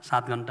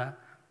 7 घन्टा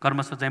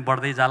क्रमशः चाहिँ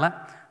बढ्दै जाला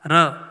र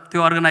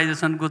त्यो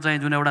अर्गनाइजेसनको चाहिँ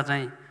जुन एउटा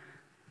चाहिँ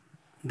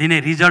दिने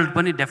रिजल्ट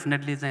पनि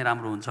डेफिनेटली चाहिँ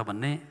राम्रो हुन्छ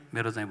भन्ने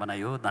मेरो चाहिँ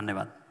भनाइ हो।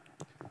 धन्यवाद।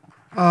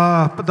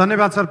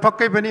 धन्यवाद सर।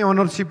 पक्कै पनि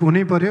ओनरसिप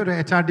हुनै पर्यो र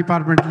एचआर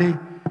डिपार्टमेन्टले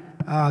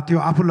त्यो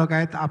आफू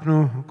लगायत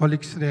आफ्नो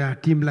कलिग्स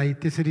र टिमलाई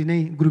त्यसरी नै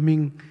ग्रुमिङ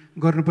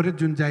गर्नु पर्यो,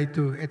 जुन चाहिँ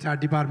त्यो एचआर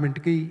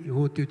डिपार्टमेन्टकै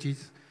हो त्यो चिज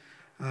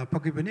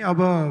पक्कै पनि। अब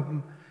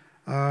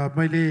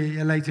मैले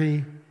यसलाई चाहिँ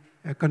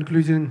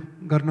कन्क्लुजन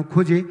गर्न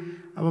खोजेँ।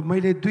 अब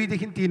मैले 2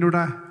 देखि 3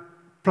 वटा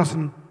प्रश्न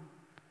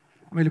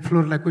मैले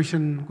फ्लोरलाई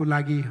क्वेसनको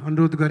लागि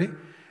अनुरोध गरेँ।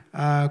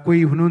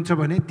 कोही हुनुहुन्छ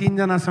भने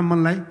 3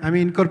 जनासम्मलाई हामी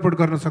इन्कर्पोरेट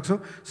गर्न सक्छौँ।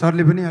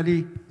 सरले पनि अलि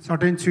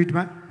सर्ट एन्ड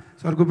स्विटमा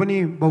सरको पनि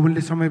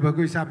बहुमूल्य समय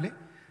भएको हिसाबले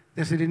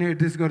त्यसरी नै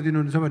एड्रेस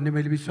गरिदिनुहुन्छ भन्ने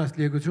मैले विश्वास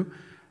लिएको छु।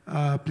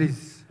 प्लिज।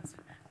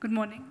 Good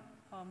morning.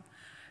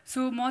 सो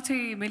म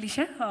चाहिँ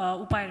मेलिसा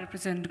उपाय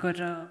रिप्रेजेन्ट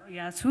गरेर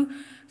यहाँ छु।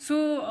 सो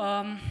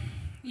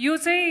यो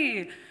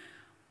चाहिँ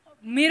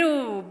मेरो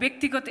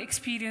व्यक्तिगत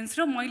एक्सपिरियन्स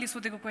र मैले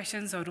सोधेको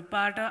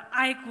क्वेसन्सहरूबाट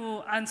आएको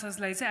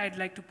आन्सर्सलाई चाहिँ I'd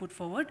like to put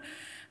forward.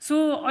 So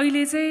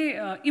अहिले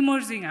चाहिँ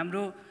इमर्जिङ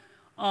हाम्रो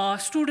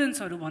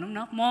स्टुडेन्ट्सहरू भनौँ न,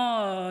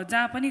 म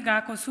जहाँ पनि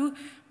गएको छु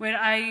वेयर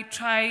आई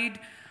ट्राइड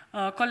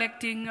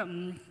कलेक्टिङ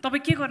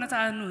तपाईँ के गर्न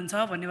चाहनुहुन्छ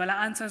भन्नेवाला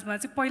आन्सर्समा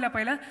चाहिँ पहिला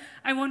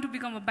I want to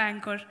become a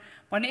banker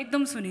भन्ने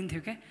एकदम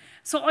सुनिन्थ्यो क्या।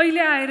 सो अहिले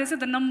आएर चाहिँ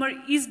द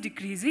नम्बर इज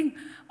डिक्रिजिङ।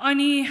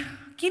 अनि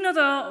किन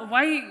त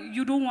why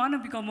you don't want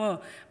become a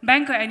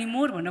banker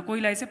anymore भनेर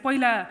कोहीलाई चाहिँ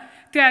पहिला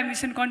त्यो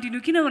एम्बिसन कन्टिन्यू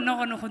किन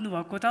नगर्नु खोज्नु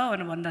भएको त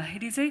भनेर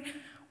भन्दाखेरि चाहिँ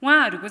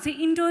उहाँहरूको चाहिँ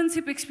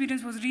internship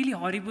experience was really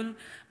horrible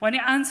भन्ने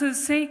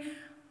आन्सर्स चाहिँ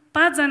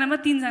 5 जनामा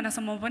 3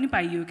 जनासम्म पनि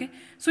पाइयो क्या।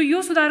 सो यो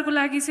सुधारको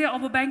लागि चाहिँ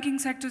अब ब्याङ्किङ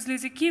सेक्टर्सले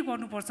चाहिँ के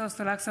गर्नुपर्छ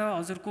जस्तो लाग्छ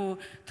हजुरको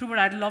थ्रुबाट?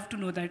 I'd love to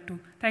know that to.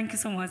 Thank you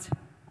so much.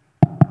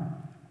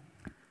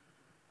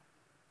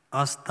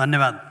 हस्,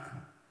 धन्यवाद।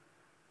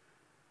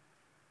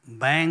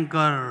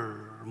 ब्याङ्कर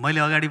मैले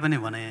अगाडि पनि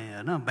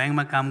भने होइन,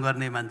 ब्याङ्कमा काम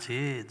गर्ने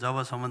मान्छे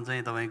जबसम्म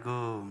चाहिँ तपाईँको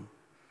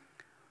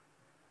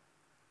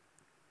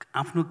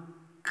आफ्नो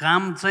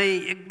काम चाहिँ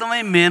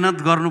एकदमै मेहनत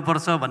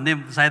गर्नुपर्छ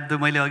भन्ने सायद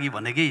मैले अघि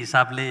भनेकै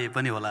हिसाबले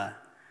पनि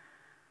होला।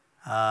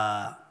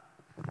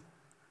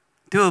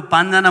 त्यो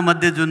 5 जना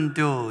मध्ये जुन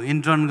त्यो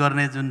इन्टर्न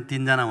गर्ने जुन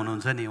 3 जना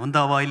हुनुहुन्छ नि, हुन त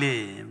अब अहिले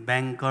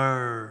ब्याङ्कर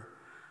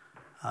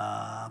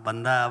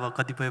भन्दा अब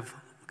कतिपय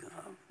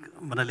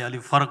भन्नाले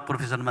अलिक फरक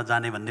प्रोफेसनमा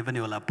जाने भन्ने पनि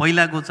होला।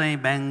 पहिलाको चाहिँ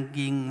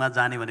ब्याङ्किङमा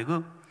जाने भनेको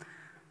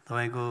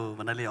तपाईँको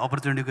भन्नाले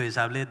अपर्च्युनिटीको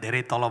हिसाबले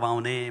धेरै तलब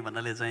आउने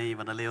भन्नाले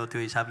त्यो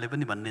हिसाबले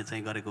पनि भन्ने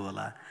चाहिँ गरेको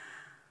होला।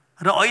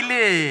 र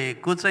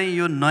अहिलेको चाहिँ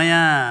यो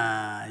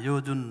नयाँ यो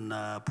जुन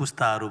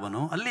पुस्ताहरू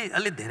भनौँ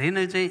अलि धेरै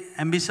नै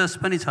चाहिँ एम्बिसियस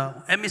पनि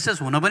छ,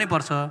 एम्बिसियस हुन पनि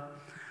पर्छ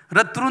र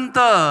तुरुन्त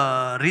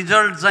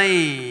रिजल्ट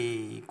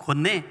चाहिँ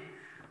खोज्ने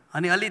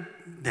अनि अलि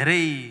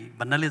धेरै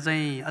भन्नाले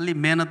चाहिँ अलि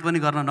मेहनत पनि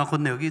गर्न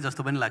नखोज्ने हो कि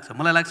जस्तो पनि लाग्छ।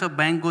 मलाई लाग्छ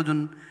ब्याङ्कको जुन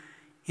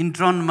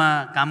इन्टर्नमा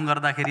काम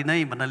गर्दाखेरि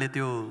नै भन्नाले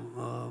त्यो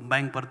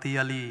ब्याङ्कप्रति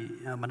अलि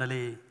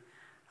भन्नाले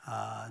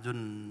जुन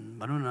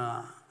भनौँ न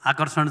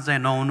आकर्षण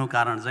चाहिँ नहुनु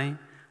कारण चाहिँ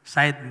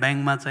सायद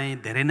ब्याङ्कमा चाहिँ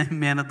धेरै नै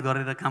मेहनत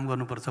गरेर काम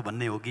गर्नुपर्छ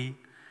भन्ने हो कि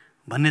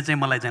भन्ने चाहिँ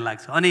मलाई चाहिँ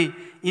लाग्छ। अनि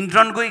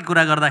इन्टर्नकै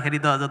कुरा गर्दाखेरि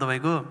त अझ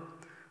तपाईँको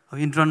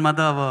इन्टर्नमा त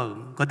अब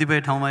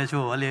कतिपय ठाउँमा यसो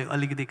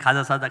अलिकति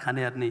खाजासाजा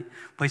खाने हेर्ने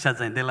पैसा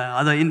चाहिँ त्यसलाई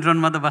अझ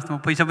इन्टर्नमा त वास्तवमा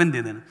पैसा पनि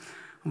दिँदैन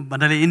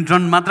भन्नाले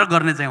इन्टर्न मात्र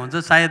गर्ने चाहिँ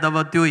हुन्छ। सायद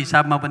अब त्यो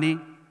हिसाबमा पनि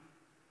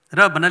र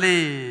भन्नाले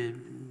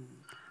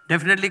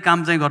डेफिनेटली काम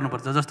चाहिँ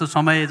गर्नुपर्छ। जस्तो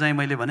समय चाहिँ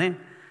मैले भने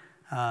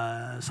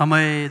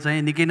समय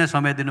चाहिँ निकै नै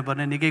समय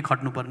दिनुपर्ने, निकै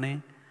खट्नुपर्ने,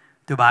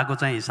 त्यो भएको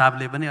चाहिँ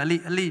हिसाबले पनि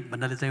अलि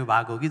भन्नाले चाहिँ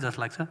भएको हो कि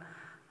जस्तो लाग्छ।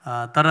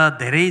 तर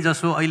धेरै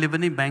जसो अहिले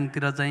पनि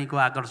ब्याङ्कतिर चाहिँ को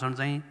आकर्षण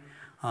चाहिँ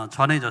छ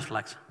नै जस्तो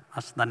लाग्छ।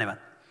 हस्, धन्यवाद।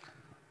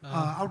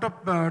 आउट अफ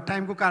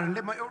टाइमको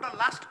कारणले म एउटा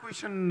लास्ट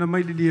क्वेसन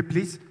मैले लिएँ,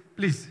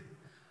 प्लिज।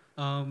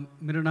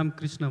 मेरो नाम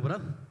कृष्ण बरा,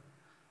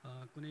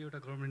 कुनै एउटा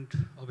गभर्मेन्ट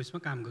अफिसमा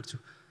काम गर्छु।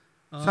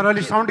 सर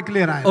अलि साउन्ड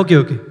क्लियर आयो। ओके,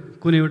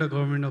 कुनै एउटा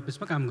गभर्मेन्ट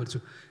अफिसमा काम गर्छु।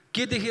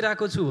 के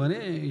देखिरहेको छु भने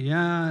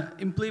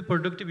यहाँ इम्प्लोइ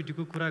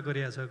प्रोडक्टिभिटीको कुरा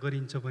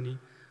गरिन्छ पनि,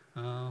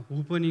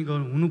 ऊ पनि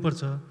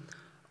हुनुपर्छ।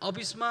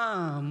 अफिसमा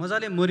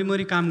मजाले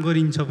मरिमरि काम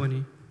गरिन्छ पनि।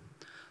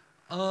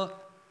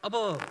 अब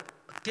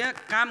त्यहाँ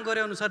काम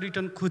गरे अनुसार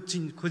रिटर्न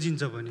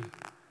खोजिन्छ पनि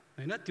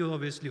होइन, त्यो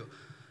अभियसली हो।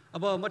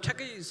 अब म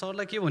ठ्याक्कै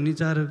सरलाई के भन्ने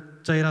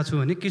चाहिरहेको छु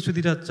भने, के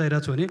सुधिरहेको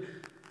चाहिरहेको छु भने,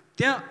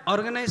 त्यहाँ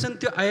अर्गनाइजेसन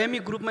त्यो आइएमई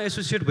ग्रुपमा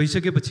एसोसिएट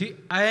भइसकेपछि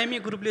आइएमई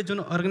ग्रुपले जुन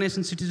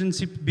अर्गनाइजेसन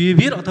सिटिजनसिप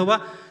बिहेभियर अथवा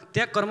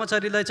त्यहाँ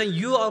कर्मचारीलाई चाहिँ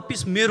यो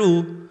अफिस मेरो हो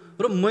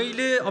र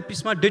मैले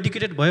अफिसमा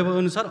डेडिकेटेड भयो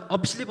अनुसार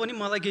अफिसले पनि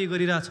मलाई केही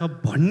गरिरहेछ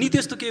भन्ने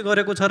त्यस्तो के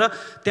गरेको छ र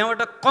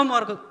त्यहाँबाट कम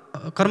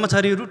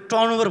कर्मचारीहरू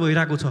टर्नओभर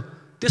भइरहेको छ,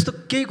 त्यस्तो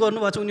केही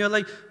गर्नुभएको छ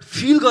उनीहरूलाई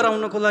फिल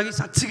गराउनको लागि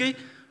साँच्चीकै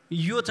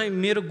यो चाहिँ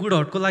मेरो गुड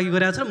हर्टको लागि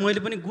गरिरहेको छ र मैले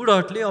पनि गुड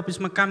हर्टले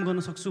अफिसमा काम गर्न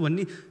सक्छु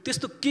भन्ने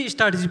त्यस्तो के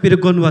स्ट्राटेजी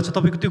प्रयोग गर्नुभएको छ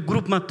तपाईँको? त्यो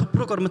ग्रुपमा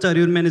थुप्रो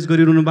कर्मचारीहरू म्यानेज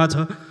गरिरहनु भएको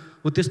छ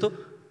हो, त्यस्तो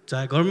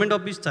चाहे गभर्मेन्ट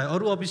अफिस चाहे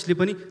अरू अफिसले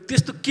पनि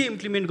त्यस्तो के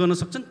इम्प्लिमेन्ट गर्न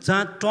सक्छन्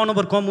जहाँ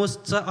टर्नओभर कम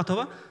होस्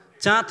अथवा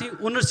जहाँ चाहिँ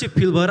ओनरसिप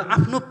फिल भएर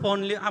आफ्नो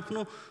पनले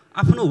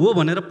आफ्नो हो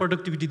भनेर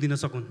प्रोडक्टिभिटी दिन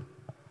सकुन्।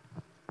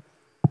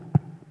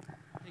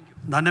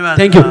 धन्यवाद।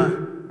 Thank you.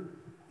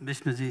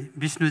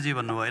 विष्णुजी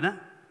भन्नुभयो होइन,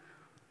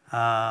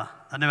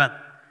 धन्यवाद।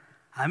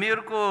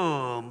 हामीहरूको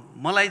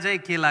मलाई चाहिँ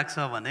के लाग्छ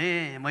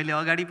भने मैले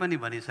अगाडि पनि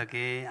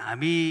भनिसकेँ,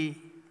 हामी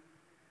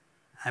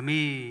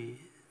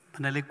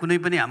भन्नाले कुनै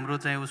पनि हाम्रो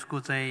चाहिँ उसको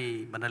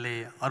चाहिँ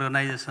भन्नाले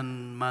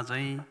अर्गनाइजेसनमा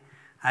चाहिँ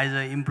एज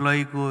अ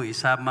इम्प्लोइको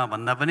हिसाबमा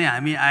भन्दा पनि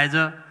हामी एज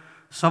अ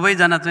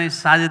सबैजना चाहिँ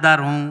साझेदार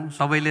हौँ,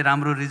 सबैले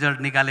राम्रो रिजल्ट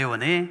निकाल्यो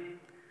भने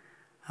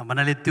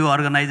भन्नाले त्यो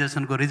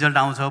अर्गनाइजेसनको रिजल्ट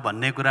आउँछ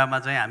भन्ने कुरामा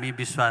चाहिँ हामी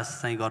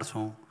विश्वास चाहिँ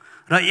गर्छौँ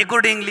र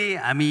एकर्डिङली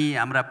हामी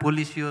हाम्रा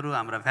पोलिसीहरू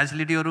हाम्रा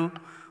फेसिलिटीहरू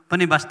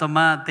पनि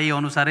वास्तवमा त्यही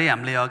अनुसारै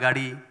हामीले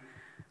अगाडि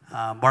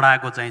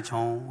बढाएको चाहिँ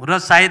छौँ र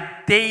सायद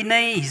त्यही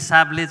नै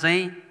हिसाबले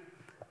चाहिँ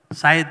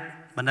सायद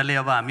भन्नाले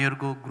अब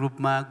हामीहरूको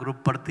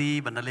ग्रुपप्रति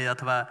भन्नाले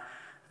अथवा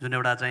जुन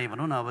एउटा चाहिँ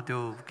भनौँ न अब त्यो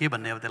के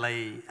भन्ने अब त्यसलाई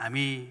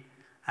हामी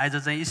एज अ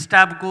चाहिँ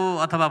स्टाफको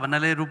अथवा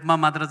भन्नाले रूपमा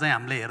मात्र चाहिँ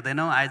हामीले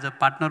हेर्दैनौँ, एज अ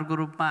पार्टनरको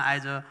रूपमा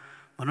एज अ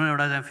भनौँ न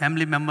एउटा चाहिँ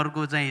फ्यामिली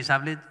मेम्बरको चाहिँ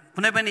हिसाबले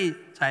कुनै पनि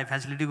चाहे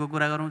फेसिलिटीको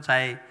कुरा गरौँ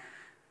चाहे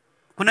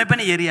कुनै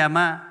पनि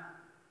एरियामा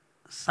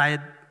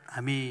सायद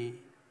हामी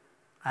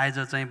एज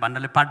अ चाहिँ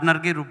भन्नाले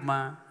पार्टनरकै रूपमा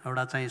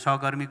एउटा चाहिँ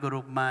सहकर्मीको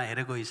रूपमा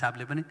हेरेको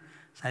हिसाबले पनि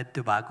सायद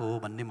त्यो भएको हो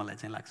भन्ने मलाई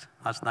चाहिँ लाग्छ।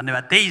 हस्,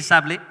 धन्यवाद। त्यही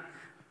हिसाबले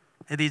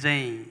यदि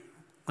चाहिँ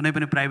कुनै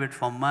पनि प्राइभेट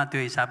फर्ममा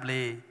त्यो हिसाबले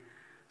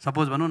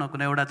सपोज भनौँ न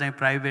कुनै एउटा चाहिँ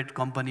प्राइभेट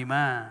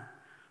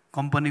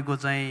कम्पनीको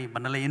चाहिँ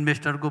भन्नाले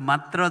इन्भेस्टरको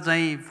मात्र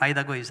चाहिँ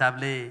फाइदाको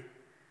हिसाबले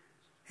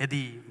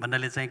यदि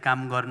भन्नाले चाहिँ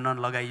काम गर्न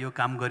लगाइयो,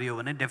 काम गरियो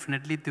भने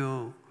डेफिनेटली त्यो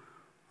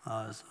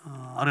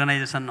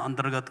अर्गनाइजेसन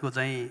अन्तर्गतको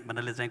चाहिँ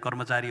भन्नाले चाहिँ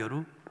कर्मचारीहरू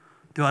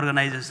त्यो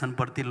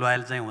अर्गनाइजेसनप्रति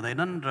लोयल चाहिँ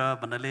हुँदैनन् र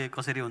भन्नाले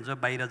कसरी हुन्छ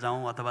बाहिर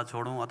जाउँ अथवा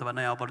छोडौँ अथवा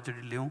नयाँ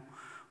अपर्च्युनिटी लिउँ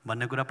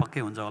भन्ने कुरा पक्कै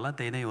हुन्छ होला,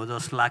 त्यही नै हो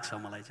जस्तो लाग्छ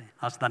मलाई चाहिँ।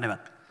 हस्,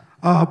 धन्यवाद।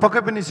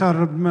 पक्कै पनि सर,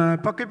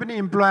 पक्कै पनि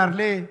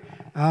इम्प्लोयरले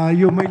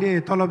यो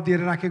मैले तलब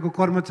दिएर राखेको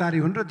कर्मचारी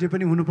हुन् र जे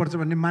पनि हुनुपर्छ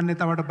भन्ने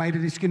मान्यताबाट बाहिर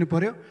निस्किनु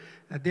पर्यो।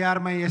 दे आर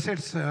माई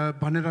एसेट्स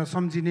भनेर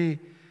सम्झिने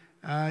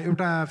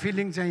एउटा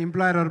फिलिङ चाहिँ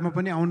इम्प्लोयरहरूमा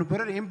पनि आउनु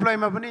पर्यो र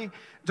इम्प्लोइमा पनि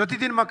जति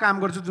दिन म काम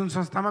गर्छु जुन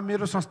संस्थामा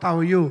मेरो संस्था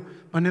हो यो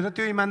भनेर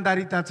त्यो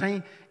इमान्दारिता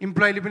चाहिँ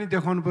इम्प्लोइले पनि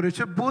देखाउनु पर्यो।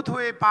 सो बोथ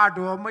वे पार्ट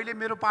हो। मैले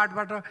मेरो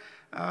पार्टबाट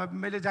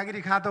मैले जागिरी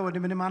खाता हो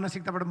भने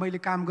मानसिकताबाट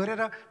मैले काम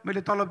गरेर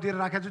मैले तलब दिएर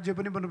राखेको छु, जे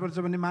पनि बन्नुपर्छ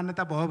भन्ने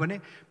मान्यता भयो भने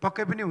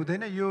पक्कै पनि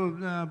हुँदैन। यो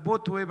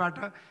बोथ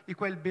वेबाट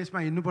इक्वल बेसमा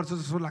हिँड्नुपर्छ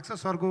जस्तो लाग्छ।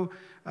 सरको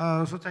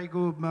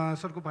सोचाइको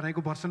सरको भनाइको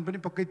भर्सन पनि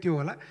पक्कै त्यो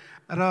होला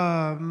र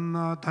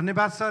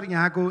धन्यवाद सर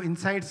यहाँको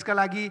इन्साइट्सका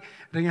लागि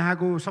र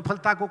यहाँको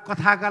सफलताको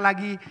कथाका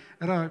लागि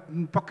र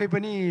पक्कै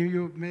पनि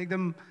यो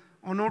एकदम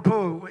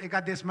अनौठो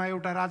एकादेशमा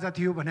एउटा राजा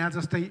थियो भने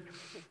जस्तै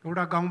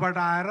एउटा गाउँबाट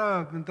आएर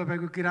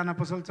तपाईँको किराना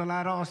पसल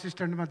चलाएर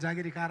असिस्टेन्टमा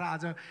जागिरी खाएर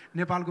आज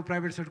नेपालको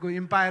प्राइभेट सेक्टरको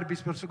इम्पायर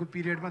 20 वर्षको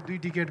पिरियडमा 2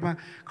 डिकेडमा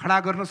खडा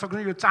गर्न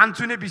सक्ने यो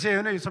चान्चुने विषय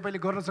होइन, यो सबैले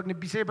गर्न सक्ने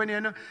विषय पनि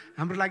होइन।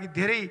 हाम्रो लागि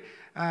धेरै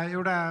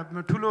एउटा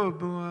ठुलो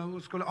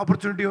उसको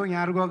अपर्च्युनिटी हो।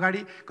 यहाँहरूको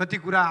अगाडि कति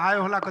कुरा आयो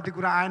होला, कति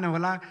कुरा आएन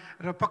होला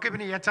र पक्कै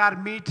पनि एचआर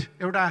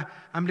मिट एउटा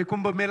हामीले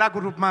कुम्भ मेलाको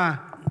रूपमा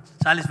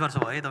 40 वर्ष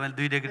भयो है तपाईँले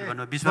 2 डेकेड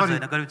भन्नु 20 वर्ष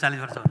होइन करिब 40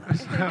 वर्ष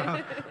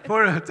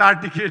भन्नु 4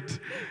 डेकेड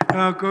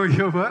को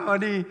यो भयो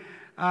अनि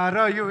र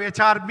यो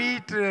एचआर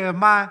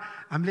मिटमा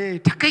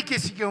हामीले ठ्याक्कै के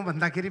सिक्यौँ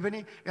भन्दाखेरि पनि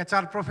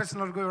एचआर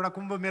प्रोफेसनलको एउटा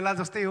कुम्भ मेला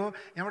जस्तै हो।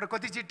 यहाँबाट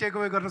कति चिज टेक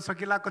अवे गर्न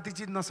सकिएला, कति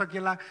चिज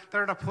नसकिएला,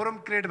 तर एउटा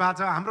फोरम क्रिएट भएको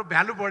छ, हाम्रो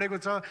भ्यालु बढेको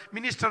छ,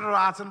 मिनिस्टरहरू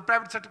आछन्,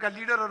 प्राइभेट सेक्टरका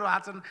लिडरहरू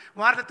आछन्,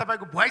 उहाँहरूले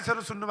तपाईँको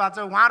भोइसहरू सुन्नु भएको छ,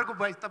 उहाँहरूको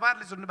भोइस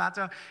तपाईँहरूले सुन्नु भएको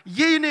छ।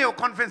 यही नै हो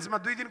कन्फरेन्समा,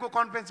 2 दिनको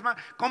कन्फरेन्समा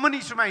कमन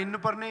इस्युमा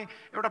हिँड्नुपर्ने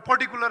एउटा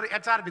पर्टिकुलर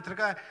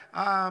एचआरभित्रका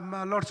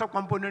लट्स अफ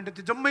कम्पोनेन्ट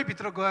त्यो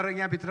जम्मैभित्र गएर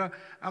यहाँभित्र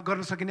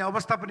गर्न सकिने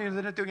अवस्था पनि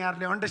हुँदैन। त्यो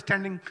यहाँहरूले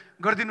अन्डरस्ट्यान्डिङ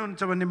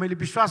गरिदिनुहुन्छ भन्ने मैले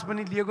विश्वास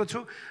पनि लिएको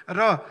छु र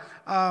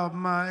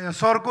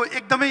सरको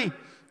एकदमै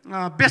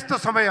व्यस्त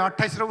समय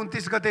 28 र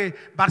 29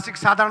 गते वार्षिक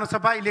साधारण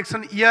सभा,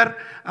 इलेक्सन इयर,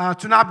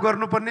 चुनाव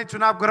गर्नुपर्ने,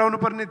 चुनाव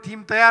गराउनुपर्ने,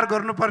 थिम तयार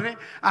गर्नुपर्ने,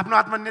 आफ्नो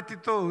हातमा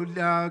नेतृत्व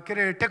के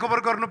अरे टेकओभर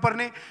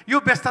गर्नुपर्ने, यो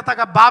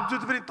व्यस्तताका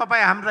बावजुद पनि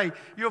तपाईँ हामीलाई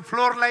यो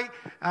फ्लोरलाई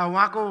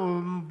उहाँको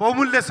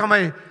बहुमूल्य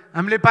समय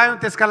हामीले पायौँ।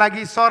 त्यसका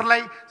लागि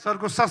सरलाई,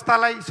 सरको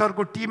संस्थालाई,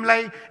 सरको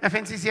टिमलाई,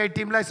 एफएनसीसीआई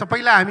टिमलाई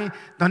सबैलाई हामी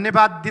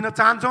धन्यवाद दिन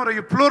चाहन्छौँ र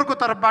यो फ्लोरको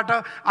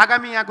तर्फबाट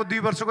आगामी यहाँको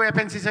 2 वर्षको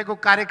एफएनसीसीआईको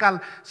कार्यकाल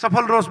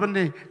सफल रहोस्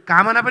भन्ने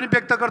कामना पनि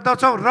व्यक्त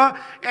गर्दछौँ र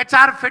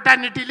एचआर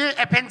फेटर्निटीले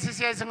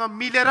एफएनसीसीआईसँग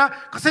मिलेर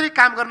कसरी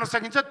काम गर्न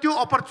सकिन्छ त्यो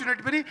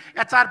अपर्च्युनिटी पनि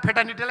एचआर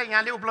फेटर्निटीलाई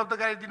यहाँले उपलब्ध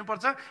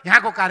गराइदिनुपर्छ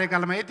यहाँको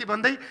कार्यकालमा। यति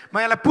भन्दै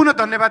म यहाँलाई पुनः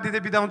धन्यवाद दिँदै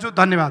बिदा हुन्छु।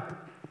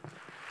 धन्यवाद।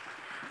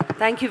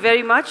 Thank you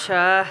very much,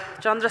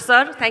 Chandra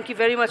sir. Thank you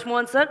very much,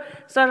 Mohan sir.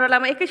 Sir,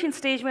 I'm ekaisin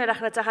stage mein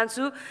rakhna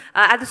chahanchu.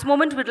 At this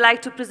moment, we'd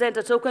like to present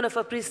a token of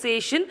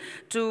appreciation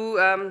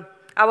to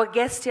our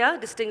guest here,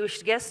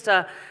 distinguished guest.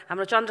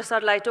 Hamro Chandra sir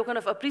lai token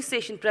of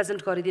appreciation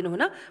present garidinu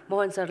huna.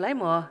 Mohan sir lai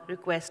ma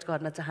request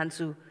garna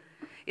chahanchu.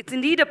 It's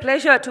indeed a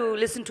pleasure to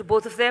listen to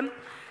both of them.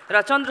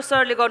 र चन्द्र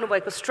सरले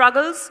गर्नुभएको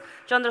struggles,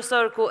 चन्द्र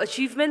सरको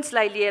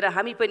अचिभमेन्ट्सलाई लिएर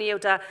हामी पनि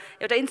एउटा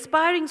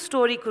inspiring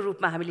स्टोरीको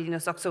रूपमा हामीले लिन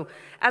सक्छौँ।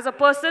 एज अ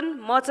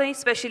पर्सन म चाहिँ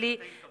specially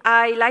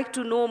I like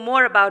to know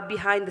more about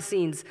behind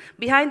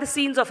the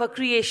since of a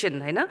creation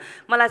होइन।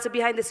 मलाई चाहिँ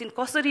बिहाइन्ड द सिन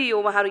कसरी यो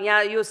उहाँहरू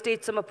यहाँ यो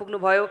स्टेजसम्म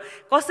पुग्नुभयो,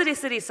 कसरी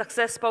यसरी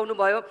सक्सेस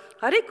पाउनुभयो,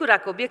 हरेक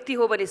कुराको व्यक्ति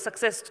हो भने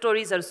सक्सेस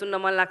स्टोरिजहरू सुन्न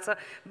मन लाग्छ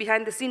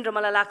बिहाइन्ड द सिन र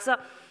मलाई लाग्छ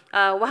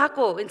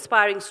उहाँको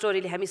इन्स्पायरिङ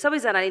स्टोरीले हामी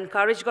सबैजनालाई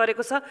इन्करेज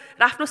गरेको छ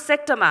र आफ्नो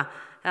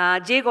सेक्टरमा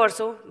जे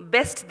गर्छौँ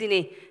बेस्ट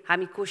दिने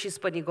हामी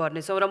कोसिस पनि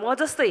गर्नेछौँ र म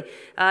जस्तै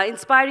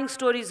इन्स्पायरिङ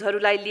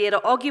स्टोरिजहरूलाई लिएर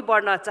अघि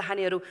बढ्न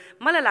चाहनेहरू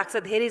मलाई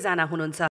लाग्छ धेरैजना हुनुहुन्छ।